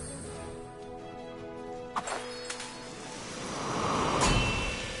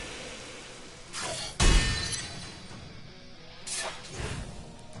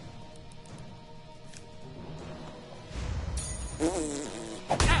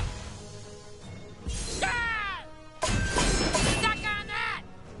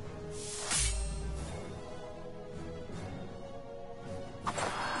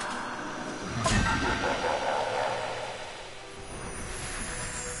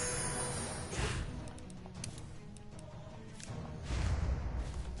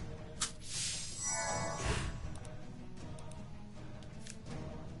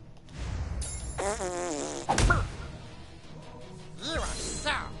 You are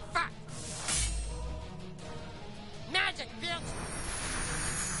so fucked. Magic, bitch.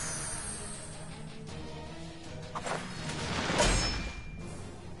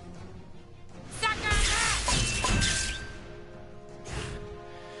 Suck on that.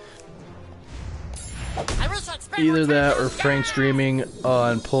 I wish I'd spend Either more that time or on Frank's dreaming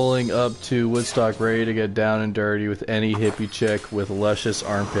on pulling up to Woodstock ready to get down and dirty with any hippie chick with luscious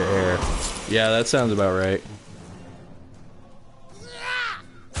armpit hair. Yeah, that sounds about right.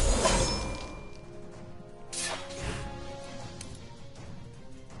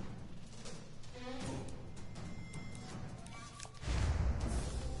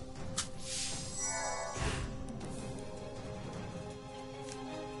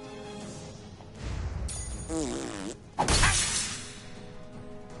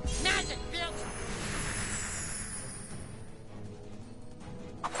 Magic, bitch.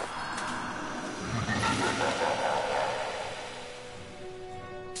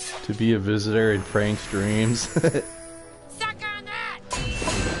 To be a visitor in Frank's dreams. Suck on that.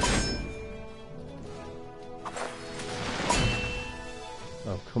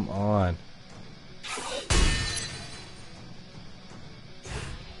 Oh, come on.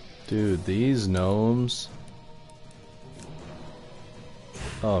 Dude, these gnomes.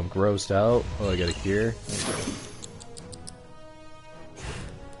 Oh, I'm grossed out. Oh, I got a cure.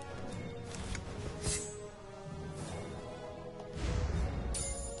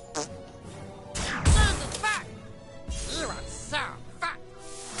 Jesus, fuck. You are so fucked.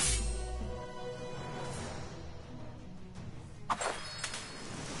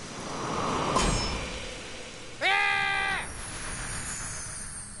 Ah!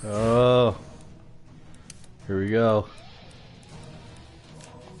 Oh. Here we go.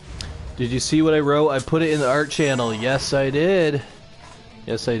 Did you see what I wrote? I put it in the art channel. Yes, I did.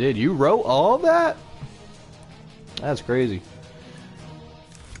 Yes, I did. You wrote all of that? That's crazy.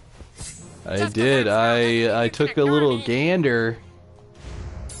 I did. I took a little gander.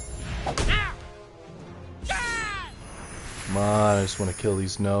 Come on, I just want to kill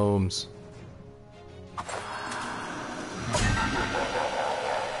these gnomes.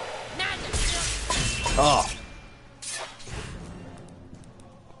 Oh.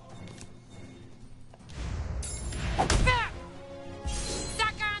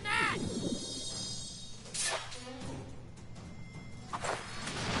 Suck on that.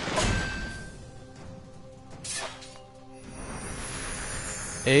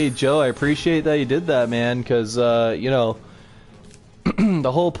 Hey, Joe, I appreciate that you did that, man, because, you know,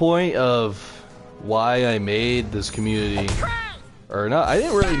 the whole point of why I made this community, or not, I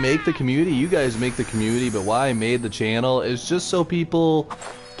didn't really make the community, you guys make the community, but why I made the channel is just so people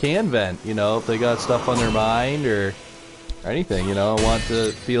can vent, you know, if they got stuff on their mind or anything, you know. I want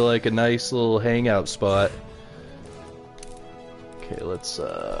to feel like a nice little hangout spot. Okay, let's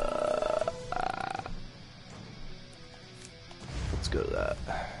go to that.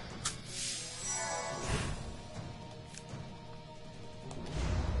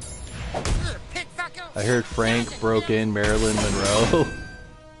 I heard Frank broke in Marilyn Monroe.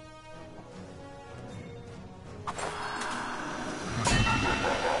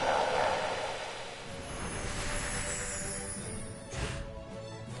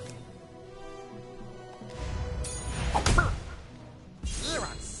 You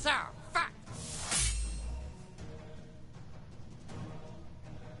are so fat.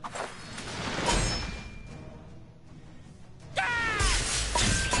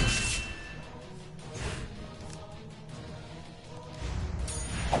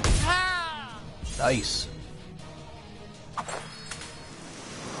 Nice.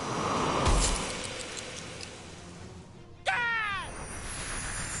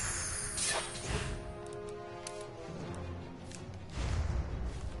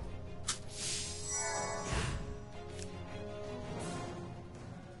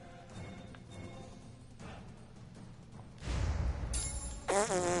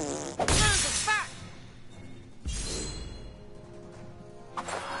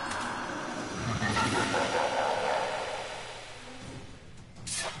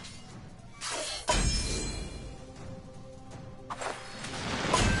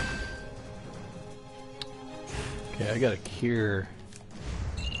 Okay, I got a cure.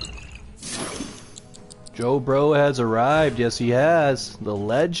 Joe Bro has arrived. Yes, he has. The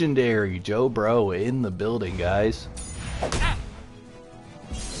legendary Joe Bro in the building, guys.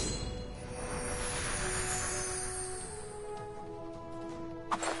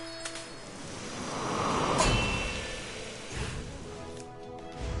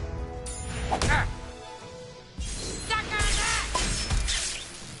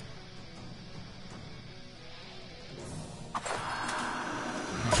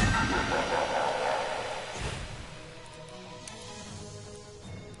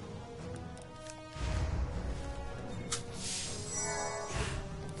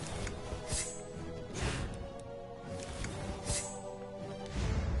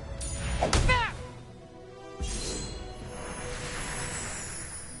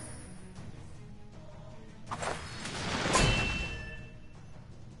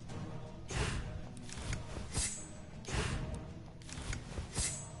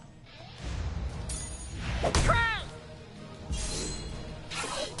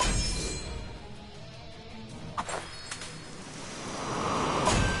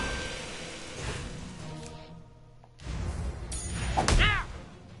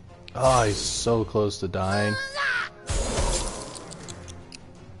 Oh, he's so close to dying.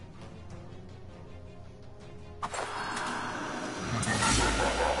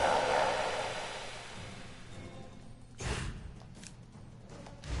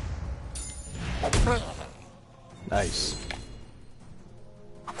 Nice.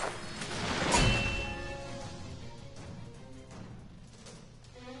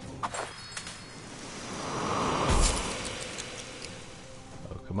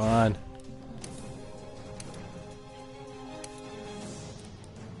 Oh, come on.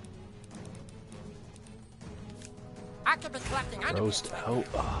 I could be collecting Roast out.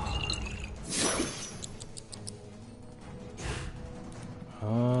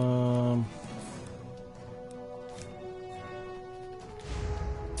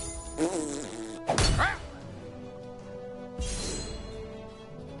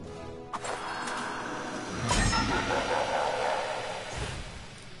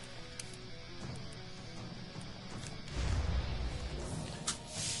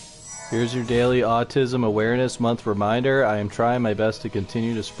 Here's your daily Autism Awareness Month reminder. I am trying my best to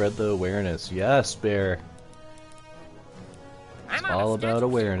continue to spread the awareness. Yes, Bear. It's all about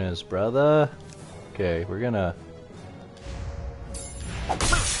awareness, brother. Okay, we're gonna...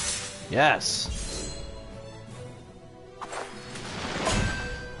 Yes!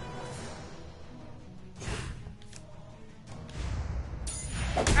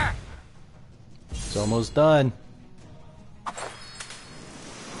 It's almost done.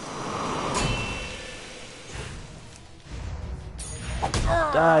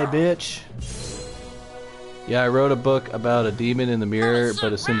 Die, bitch. Yeah, I wrote a book about a demon in the mirror,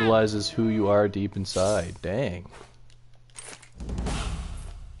 but it symbolizes who you are deep inside. Dang.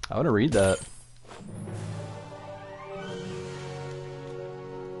 I want to read that.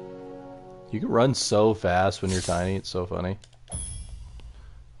 You can run so fast when you're tiny, it's so funny.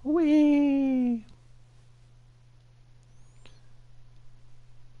 Whee!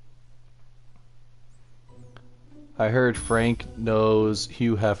 I heard Frank knows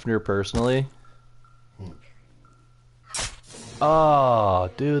Hugh Hefner personally. Oh,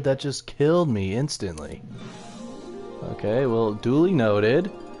 dude, that just killed me instantly. Okay, well, duly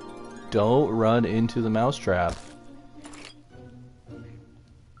noted. Don't run into the mousetrap.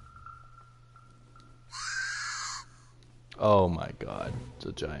 Oh my god, it's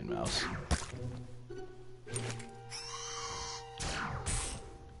a giant mouse.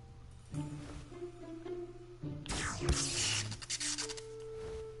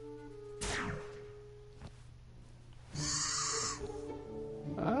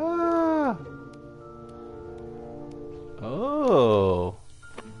 Ah! Oh!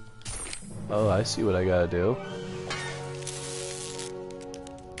 Oh, I see what I gotta do.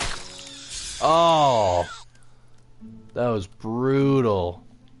 Oh! That was brutal.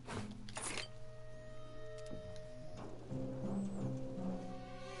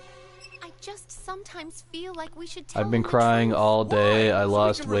 I just sometimes feel like we should tell I've been him the crying truth. all day. I So we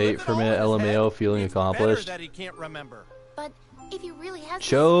lost can weight relive it from all it. in his LMAO, head? feeling It's accomplished. better that he can't remember. But if he really has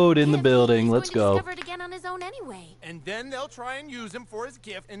Chode this in the gift, building. he's Let's going to go. discover it again on his own anyway. And then they'll try and use him for his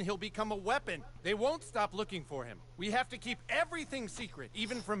gift, and he'll become a weapon. They won't stop looking for him. We have to keep everything secret,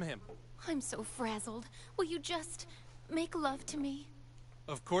 even from him. I'm so frazzled. Will you just make love to me?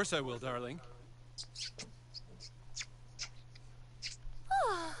 Of course I will, darling.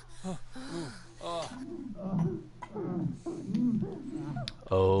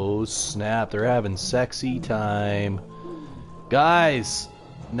 Oh snap, they're having sexy time. Guys,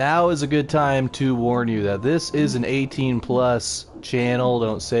 now is a good time to warn you that this is an 18 plus channel.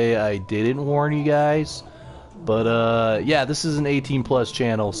 Don't say I didn't warn you guys. But yeah, this is an 18 plus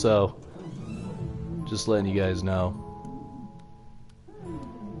channel, so just letting you guys know.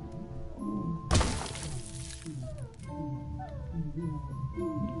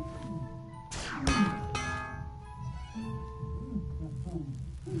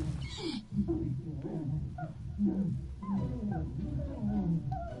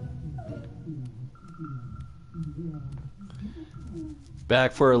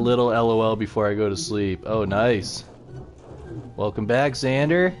 Back for a little LOL before I go to sleep. Oh, nice. Welcome back,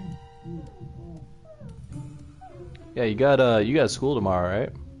 Xander. Yeah, you got school tomorrow, right?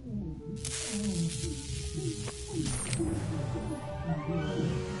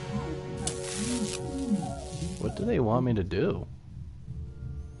 What do they want me to do?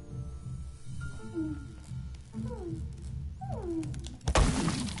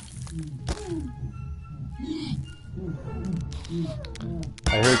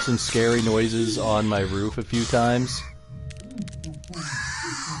 I heard some scary noises on my roof a few times.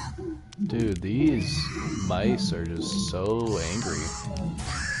 Dude, these mice are just so angry.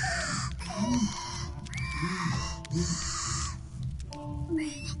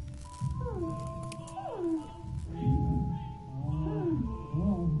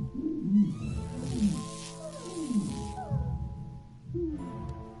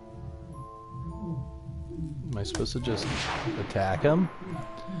 Am I supposed to just attack him?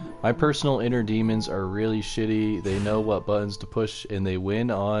 My personal inner demons are really shitty. They know what buttons to push and they win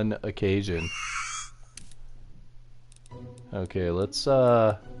on occasion. Okay, let's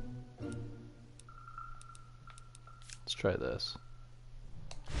try this.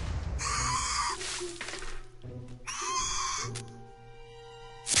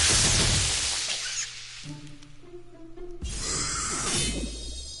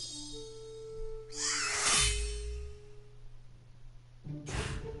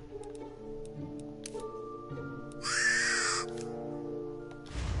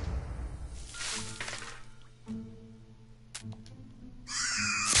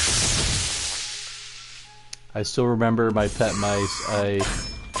 I still remember my pet mice. I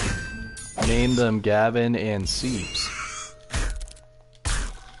named them Gavin and Seeps.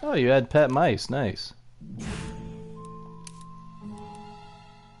 Oh, you had pet mice. Nice.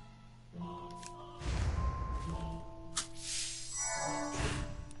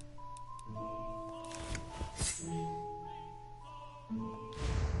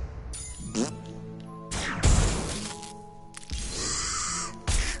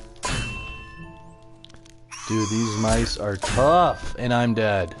 Dude, these mice are tough, and I'm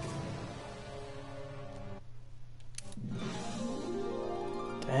dead.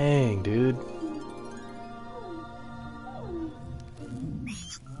 Dang, dude.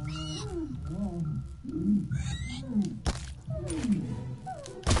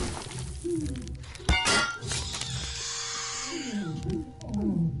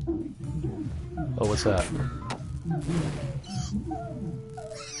 Oh, what's that?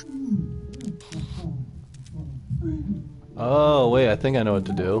 Oh, wait, I think I know what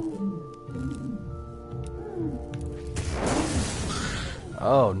to do.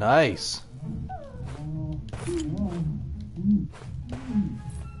 Oh, nice.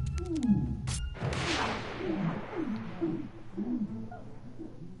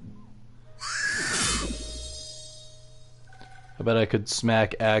 I bet I could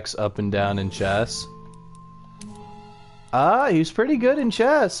smack X up and down in chess. Ah, he's pretty good in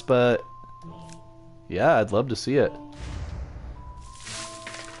chess, but yeah, I'd love to see it.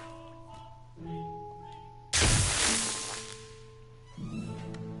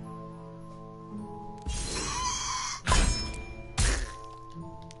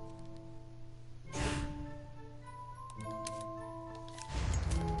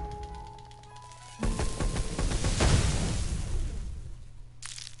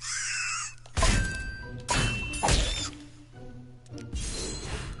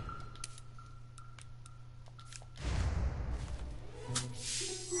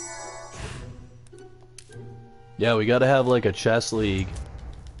 Yeah, we gotta have like a chess league.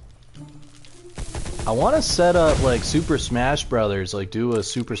 I want to set up like Super Smash Brothers, like do a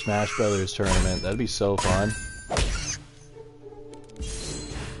Super Smash Brothers tournament. That'd be so fun.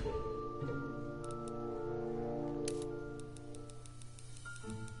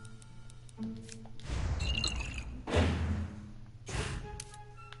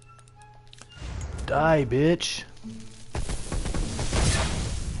 Die, bitch.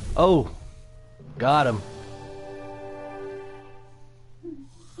 Oh, got him.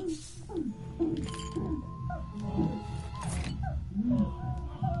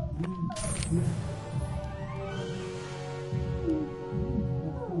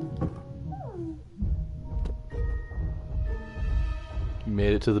 You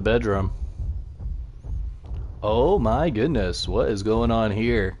made it to the bedroom. Oh my goodness, what is going on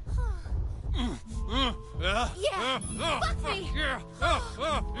here? Yeah, fuck me. Yeah. Oh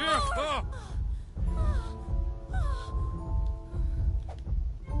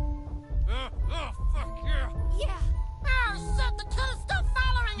shit, the kid is still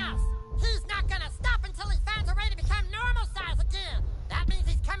following us. He's not gonna stop until he finds a way to become normal size again. That means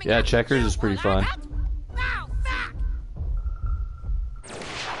he's coming. Yeah, checkers is pretty fun. Oh, fuck.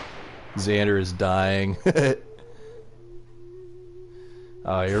 Xander is dying.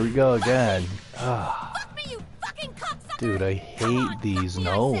 Oh, here we go again. Ah. Fuck me, you fucking cocksucker. Dude, I hate these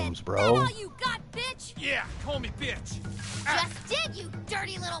gnomes, bro. All you got, bitch. Yeah, call me bitch. Just did, you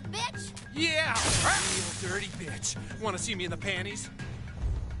dirty little bitch. Yeah, real dirty bitch. Want to see me in the panties?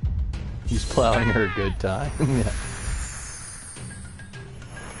 He's plowing her a good time. Yeah.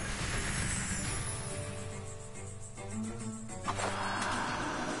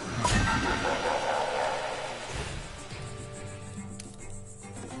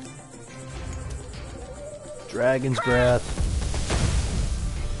 Dragon's Breath.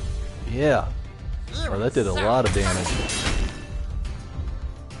 Yeah. Oh, that did a lot of damage.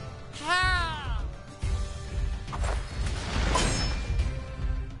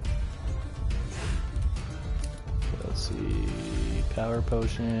 Let's see. Power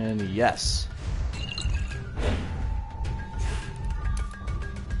potion. Yes.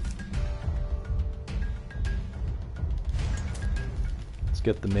 Let's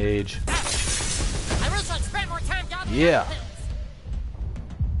get the mage. I wish I'd spent more time gathering Yeah. pills.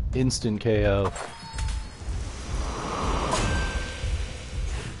 Instant KO.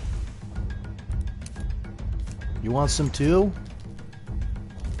 You want some too?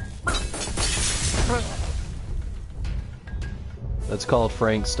 That's called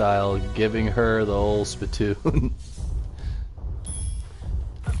Frank style, giving her the whole spittoon.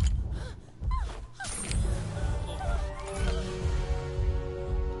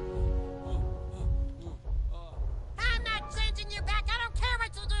 I'm not changing you back. I don't care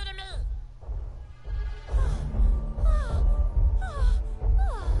what you do to me.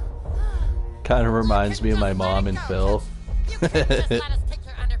 Kind of reminds me of my mom and Phil. You can't just let us take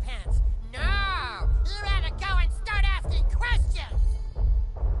your underpants. No! You had to go and start asking questions!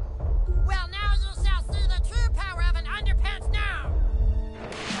 Well, now you shall see the true power of an underpants now!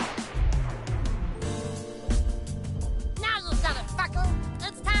 Now you got it, fucker!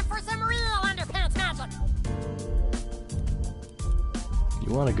 It's time for some real underpants magic!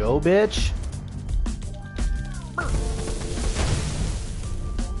 You wanna go, bitch?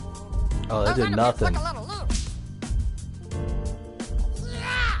 Oh, that did nothing. Look a little loose.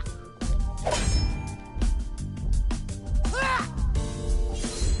 Yeah!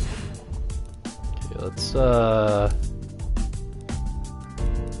 Okay, let's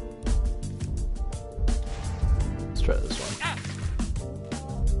try this one.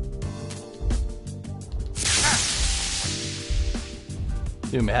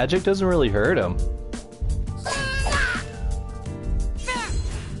 Dude, magic doesn't really hurt him.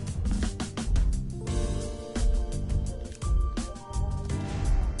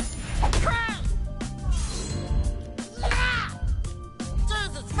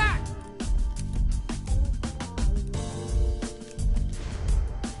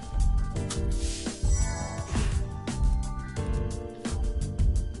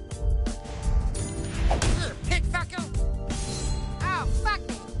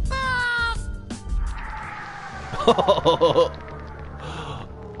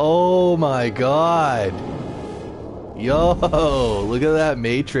 Oh my god. Yo, look at that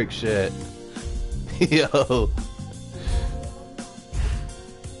Matrix shit. Yo.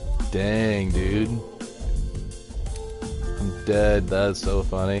 Dang, dude. I'm dead. That's so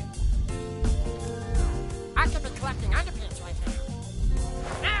funny. I could be collecting underpants right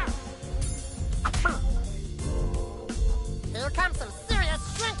now. Here comes some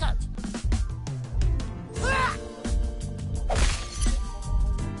serious shrinkage.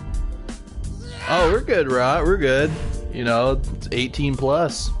 Oh, we're good, Rot. We're good. You know, it's 18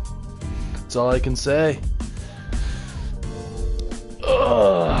 plus. That's all I can say.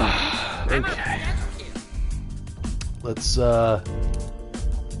 Ugh. Okay. Let's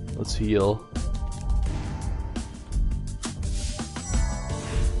heal.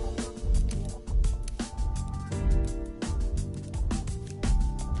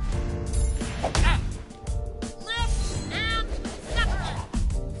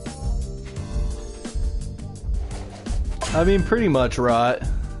 I mean, pretty much, Rot.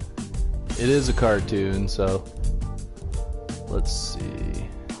 It is a cartoon, so let's see.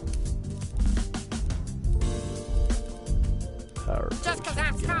 Power. Just because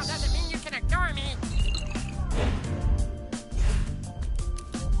I'm small doesn't mean you can ignore me.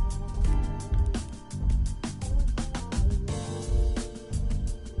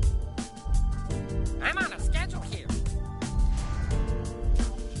 I'm on a schedule here.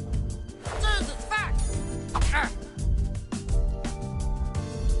 Jesus fuck!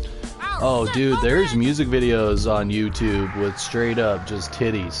 Oh, dude, there's music videos on YouTube with straight up just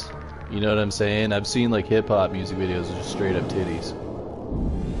titties. You know what I'm saying? I've seen like hip hop music videos with just straight up titties.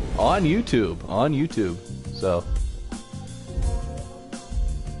 On YouTube. On YouTube. So.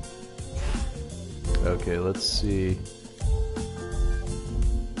 Okay, let's see.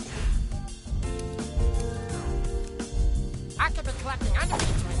 I could be collecting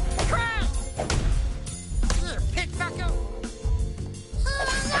underpants right now. Here, pig fucker!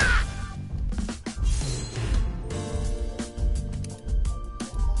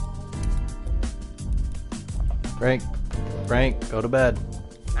 Frank, go to bed.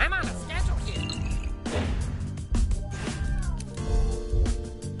 I'm on a schedule here.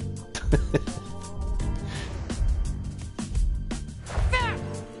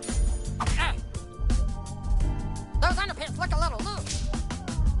 Those underpants look a little loose.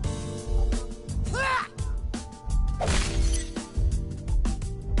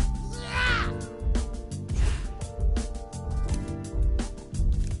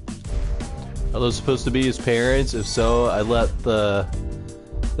 Are those supposed to be his parents? If so, I let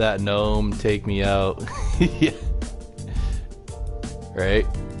that gnome take me out. Yeah. Right?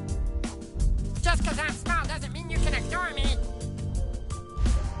 Just because I'm small doesn't mean you can ignore me.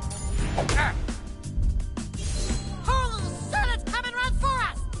 Holy shit, it's coming right for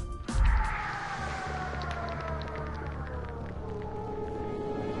us!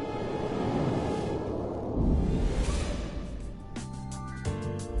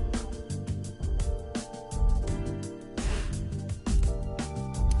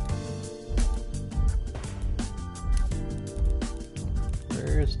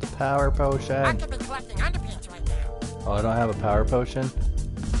 Where's the power potion? I could be collecting underpants right now. Oh, I don't have a power potion?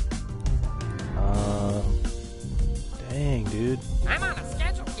 Dang, dude. I'm on a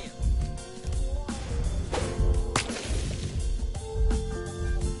schedule here.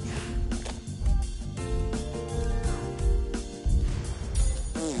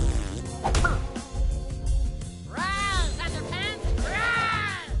 Rise, underpants,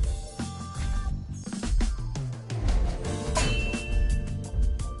 rise!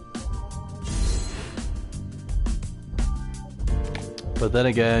 But then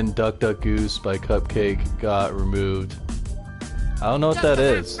again, Duck Duck Goose by Cupcake got removed. I don't know what that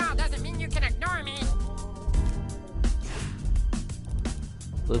is. Doesn't mean you can ignore me.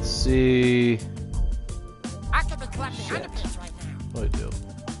 Let's see. I could be collecting underpants right now. What do I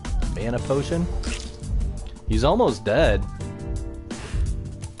do? Mana potion? He's almost dead.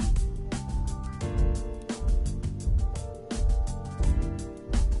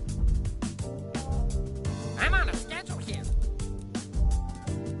 I'm on a schedule here.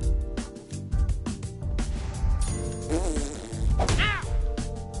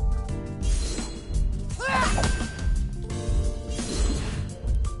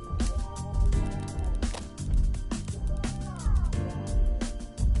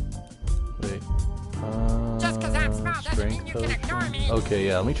 Wait. Just because I'm small doesn't mean you can ignore me. Okay,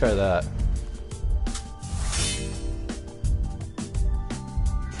 yeah, let me try that.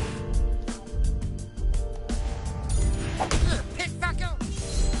 Here, pig fucker!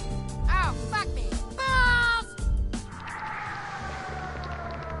 Oh, fuck me! Balls!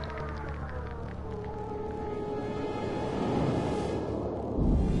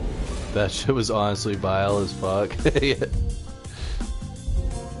 That shit was honestly vile as fuck. Yeah.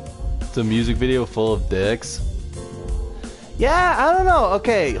 It's a music video full of dicks. Yeah, I don't know.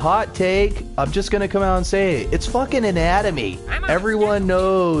 Okay, hot take. I'm just gonna come out and say it. It's fucking anatomy. Everyone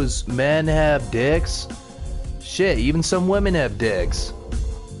knows men have dicks. Shit, even some women have dicks.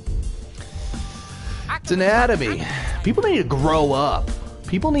 It's anatomy. People need to grow up.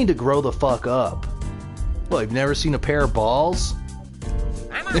 People need to grow the fuck up. Well, you've never seen a pair of balls?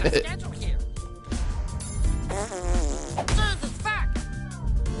 I'm on a schedule here. Jesus fuck.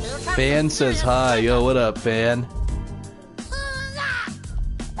 Fan says hi. Yo, what up, Fan?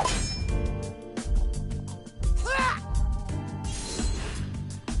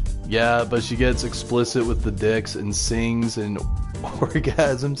 Yeah, but she gets explicit with the dicks and sings an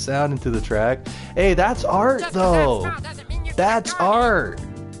orgasm sound into the track. Hey, that's art, though. That's art.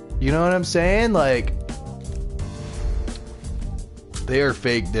 You know what I'm saying? Like, they are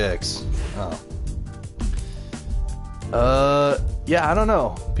fake dicks. Oh. Yeah, I don't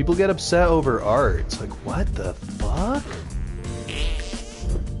know. People get upset over art. It's like, what the fuck?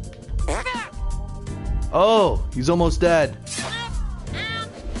 Oh, he's almost dead.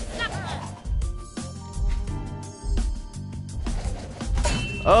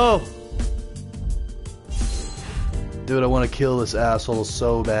 Oh! Dude, I want to kill this asshole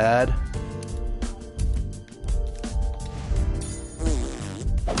so bad.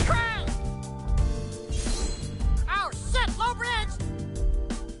 Oh shit, low bridge!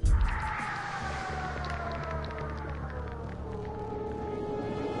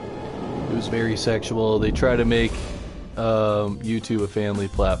 It was very sexual. They try to make YouTube a family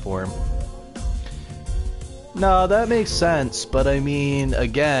platform. No, that makes sense, but I mean,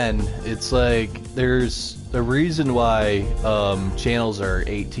 again, it's like there's a reason why channels are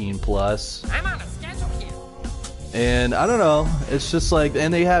 18 plus. I'm on a schedule here. And I don't know, it's just like,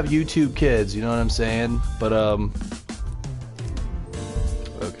 and they have YouTube Kids, you know what I'm saying? But okay,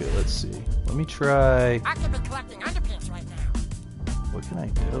 let's see. Let me try. I could be collecting underpants right now. What can I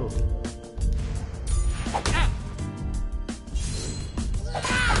do?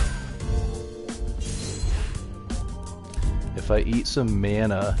 If I eat some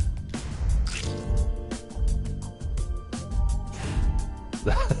mana,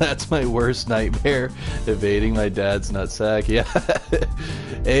 that's my worst nightmare, evading my dad's nutsack. Yeah.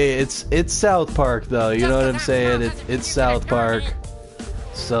 Hey, it's South Park though, you know what I'm saying? It's South Park.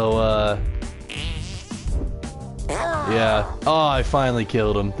 So yeah. Oh, I finally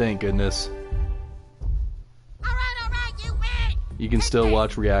killed him, thank goodness. Alright, you win! You can still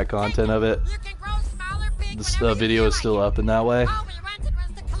watch React content of it. This video is still up in that way.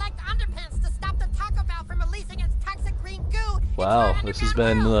 Wow, this has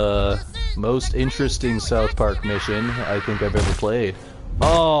been the most interesting South Park mission I think I've ever played.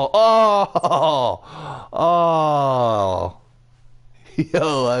 Oh,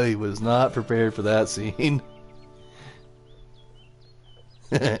 yo, I was not prepared for that scene.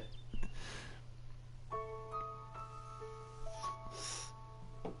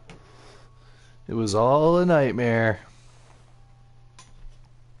 It was all a nightmare.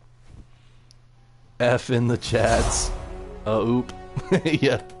 F in the chats. Oop.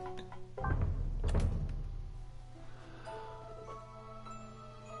 Yeah.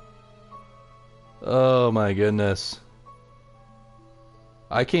 Oh my goodness.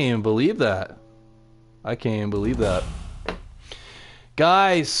 I can't even believe that. I can't even believe that.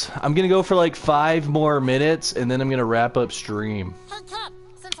 Guys, I'm gonna go for like 5 more minutes and then I'm gonna wrap up stream.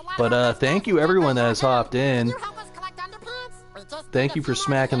 But thank you everyone that has hopped in. Thank you for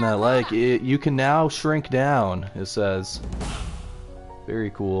smacking that like. You can now shrink down, it says.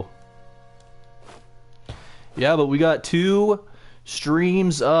 Very cool. Yeah, but we got 2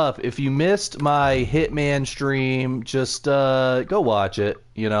 streams up. If you missed my Hitman stream, just go watch it,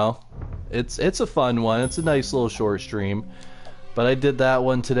 you know. It's a fun one. It's a nice little short stream. But I did that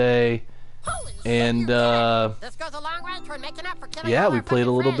one today. And yeah, we played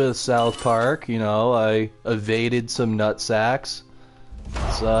a little bit of South Park, you know. I evaded some nutsacks.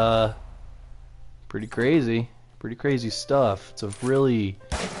 It's pretty crazy. Pretty crazy stuff. It's a really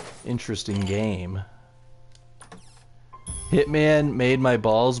interesting game. Hitman made my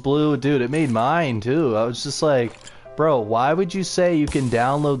balls blue. Dude, it made mine too. I was just like, bro, why would you say you can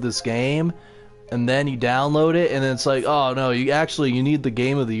download this game and then you download it and then it's like, oh no, you need the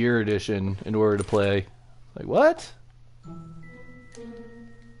Game of the Year edition in order to play. Like, what?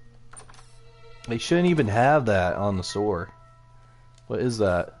 They shouldn't even have that on the store. What is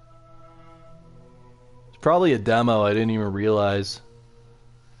that? It's probably a demo, I didn't even realize.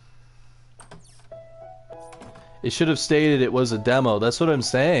 It should have stated it was a demo. That's what I'm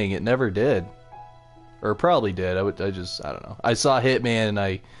saying. It never did. Or probably did. I don't know. I saw Hitman and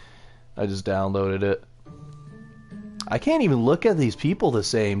I just downloaded it. I can't even look at these people the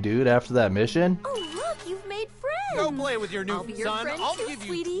same, dude, after that mission. Oh, look, you've made friends. Go play with your new I'll be your son. friend I'll too, give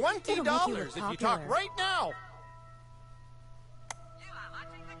sweetie. you $20 It'll make you if you talk popular. right now.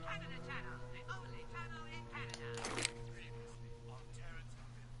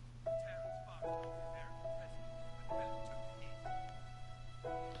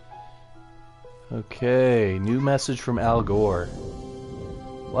 Okay, new message from Al Gore.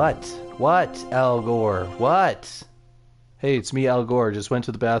 What? What, Al Gore? What? Hey, it's me, Al Gore. Just went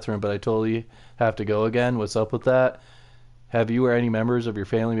to the bathroom, but I totally have to go again. What's up with that? Have you or any members of your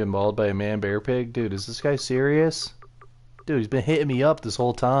family been mauled by a man bear pig? Dude, is this guy serious? Dude, he's been hitting me up this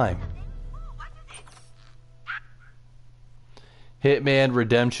whole time. Hitman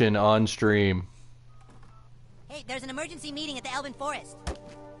Redemption on stream. Hey, there's an emergency meeting at the Elven Forest.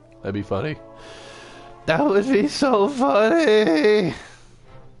 That'd be funny. That would be so funny.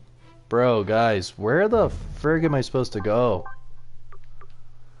 Bro, guys, where the frig am I supposed to go?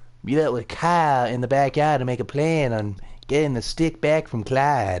 Meet up with Kyle in the backyard to make a plan on getting the stick back from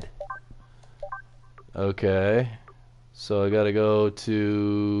Clyde. Okay. So I gotta go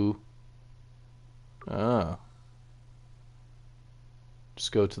to... Oh.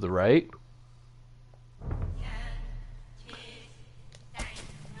 Just go to the right.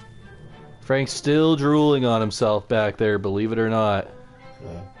 Frank's still drooling on himself back there, believe it or not.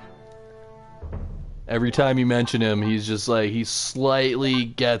 Yeah. Every time you mention him, he's just like, he slightly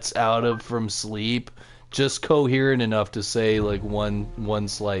gets out of from sleep, just coherent enough to say like one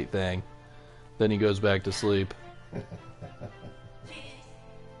slight thing. Then he goes back to sleep.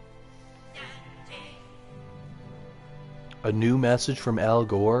 A new message from Al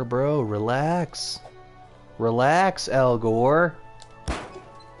Gore, bro. Relax. Relax, Al Gore.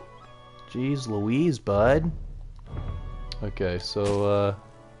 Jeez Louise, bud. Okay, so,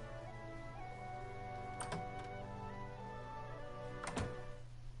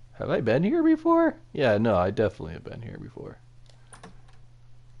 have I been here before? Yeah, no, I definitely have been here before.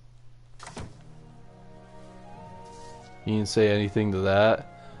 You didn't say anything to that?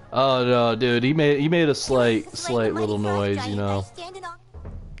 Oh no, dude, he made a slight little noise, you know.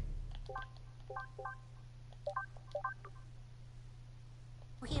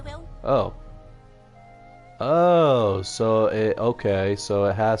 Oh. Oh, so it, okay, so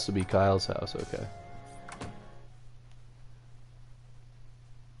it has to be Kyle's house, okay.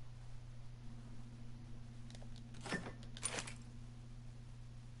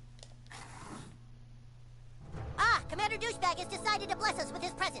 Commander Douchebag has decided to bless us with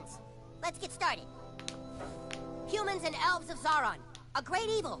his presence. Let's get started. Humans and elves of Zaron, a great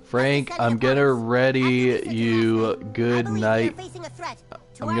evil. Frank, I'm gonna ready you good night.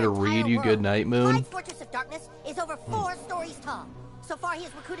 I'm gonna read you good night, Moon. Clyde's Fortress of Darkness is over 4 stories tall. So far, he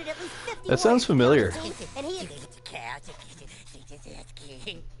has recruited at least 50 That sounds familiar. And he is...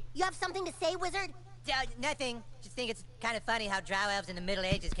 You have something to say, wizard? Nothing. Just think it's kind of funny how drow elves in the Middle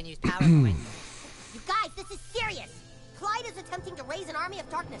Ages can use PowerPoint. You guys, this is serious. Clyde is attempting to raise an army of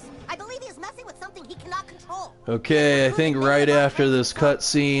darkness. I believe he is messing with something he cannot control. Okay, I think right after this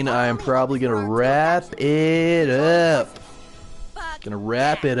cutscene, I am probably gonna wrap it up. Gonna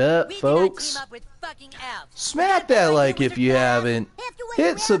wrap it up, folks. Smack that like if you haven't.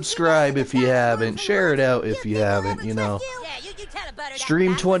 Hit subscribe if you haven't. Share it out if you haven't, you know.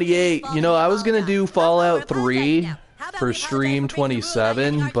 Stream 28. You know, I was gonna do Fallout 3 for stream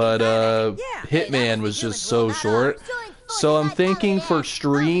 27, but Hitman was just so short. So I'm thinking for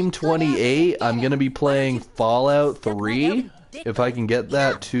stream 28, I'm gonna be playing Fallout 3. If I can get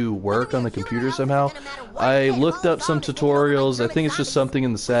that to work on the computer somehow. I looked up some tutorials. I think it's just something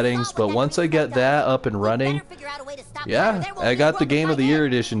in the settings, but once I get that up and running, yeah, I got the Game of the Year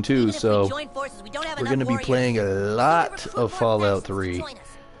edition too, so we're gonna be playing a lot of Fallout 3.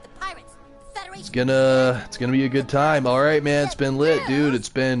 It's gonna be a good time. All right, man, it's been lit, dude. It's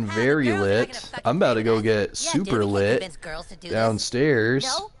been very lit. I'm about to go get super lit downstairs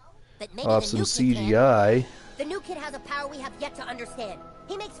off some CGI. The new kid has a power we have yet to understand.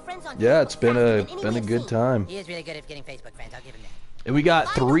 He makes friends on Yeah, it's been a good time. He is really good at getting Facebook friends, I'll give him that. And we got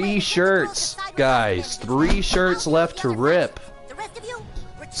 3 shirts, guys. 3 shirts left to rip.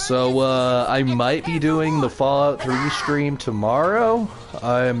 So I might be doing the Fallout 3 stream tomorrow.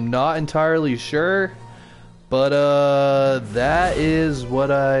 I'm not entirely sure, but that's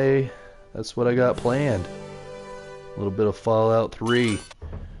what I got planned. A little bit of Fallout 3.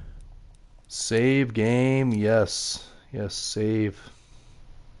 Save game, yes. Yes, save.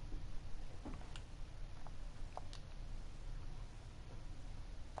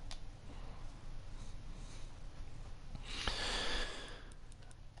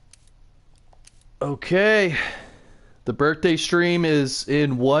 Okay. The birthday stream is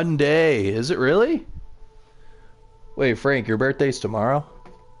in 1 day. Is it really? Wait, Frank, your birthday's tomorrow?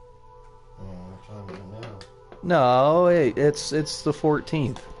 What time is it now? No, wait, it's the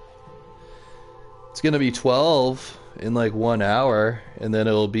 14th. It's gonna be 12 in like 1 hour, and then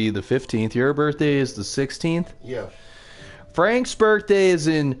it'll be the 15th. Your birthday is the 16th? Yeah. Frank's birthday is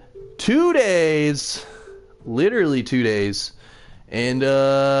in 2 days. Literally 2 days. And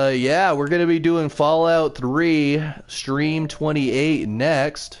yeah, we're gonna be doing Fallout 3 Stream 28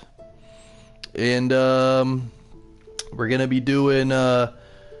 next. And we're gonna be doing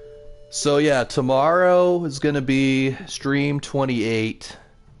so yeah, tomorrow is gonna be Stream 28,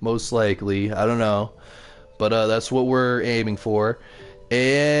 most likely. I don't know, but that's what we're aiming for.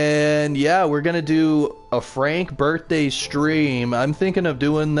 And yeah, we're gonna do a Frank birthday stream. I'm thinking of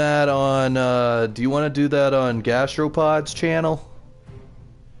doing that on do you want to do that on Gastropod's channel?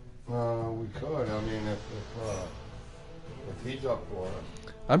 We could. I mean, if he's up for it.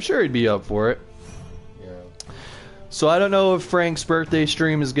 I'm sure he'd be up for it. Yeah. So I don't know if Frank's birthday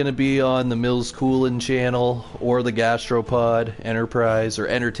stream is going to be on the millscoolin channel or the Gastropod Enterprise or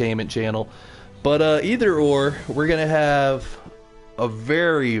Entertainment channel. But either or, we're going to have a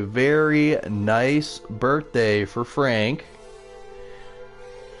very, very nice birthday for Frank.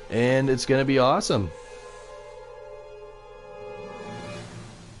 And it's going to be awesome.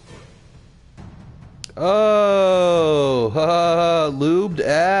 Oh, haha, lubed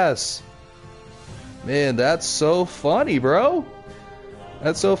ass. Man, that's so funny, bro.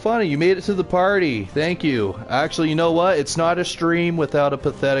 That's so funny. You made it to the party. Thank you. Actually, you know what? It's not a stream without a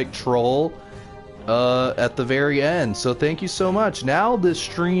pathetic troll at the very end. So thank you so much. Now this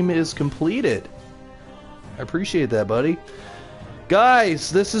stream is completed. I appreciate that, buddy.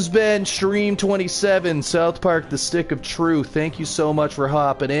 Guys, this has been Stream 27, South Park, The Stick of Truth. Thank you so much for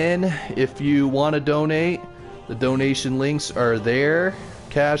hopping in. If you want to donate, the donation links are there.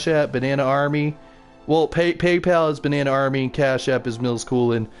 Cash App, Banana Army. Well, PayPal is Banana Army, Cash App is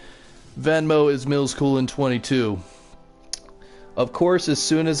millscoolin. Venmo is millscoolin22. Of course, as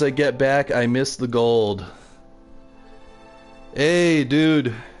soon as I get back, I miss the gold. Hey,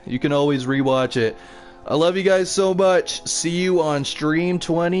 dude, you can always rewatch it. I love you guys so much. See you on Stream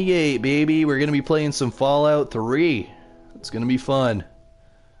 28, baby. We're going to be playing some Fallout 3. It's going to be fun.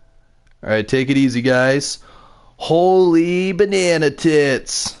 Alright, take it easy, guys. Holy banana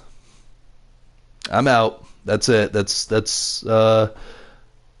tits. I'm out. That's it. That's all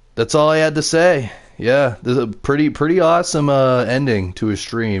I had to say. Yeah, this is a pretty awesome ending to a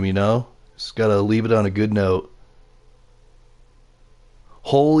stream, you know? Just got to leave it on a good note.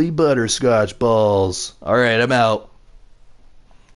 Holy butterscotch balls. Alright, I'm out.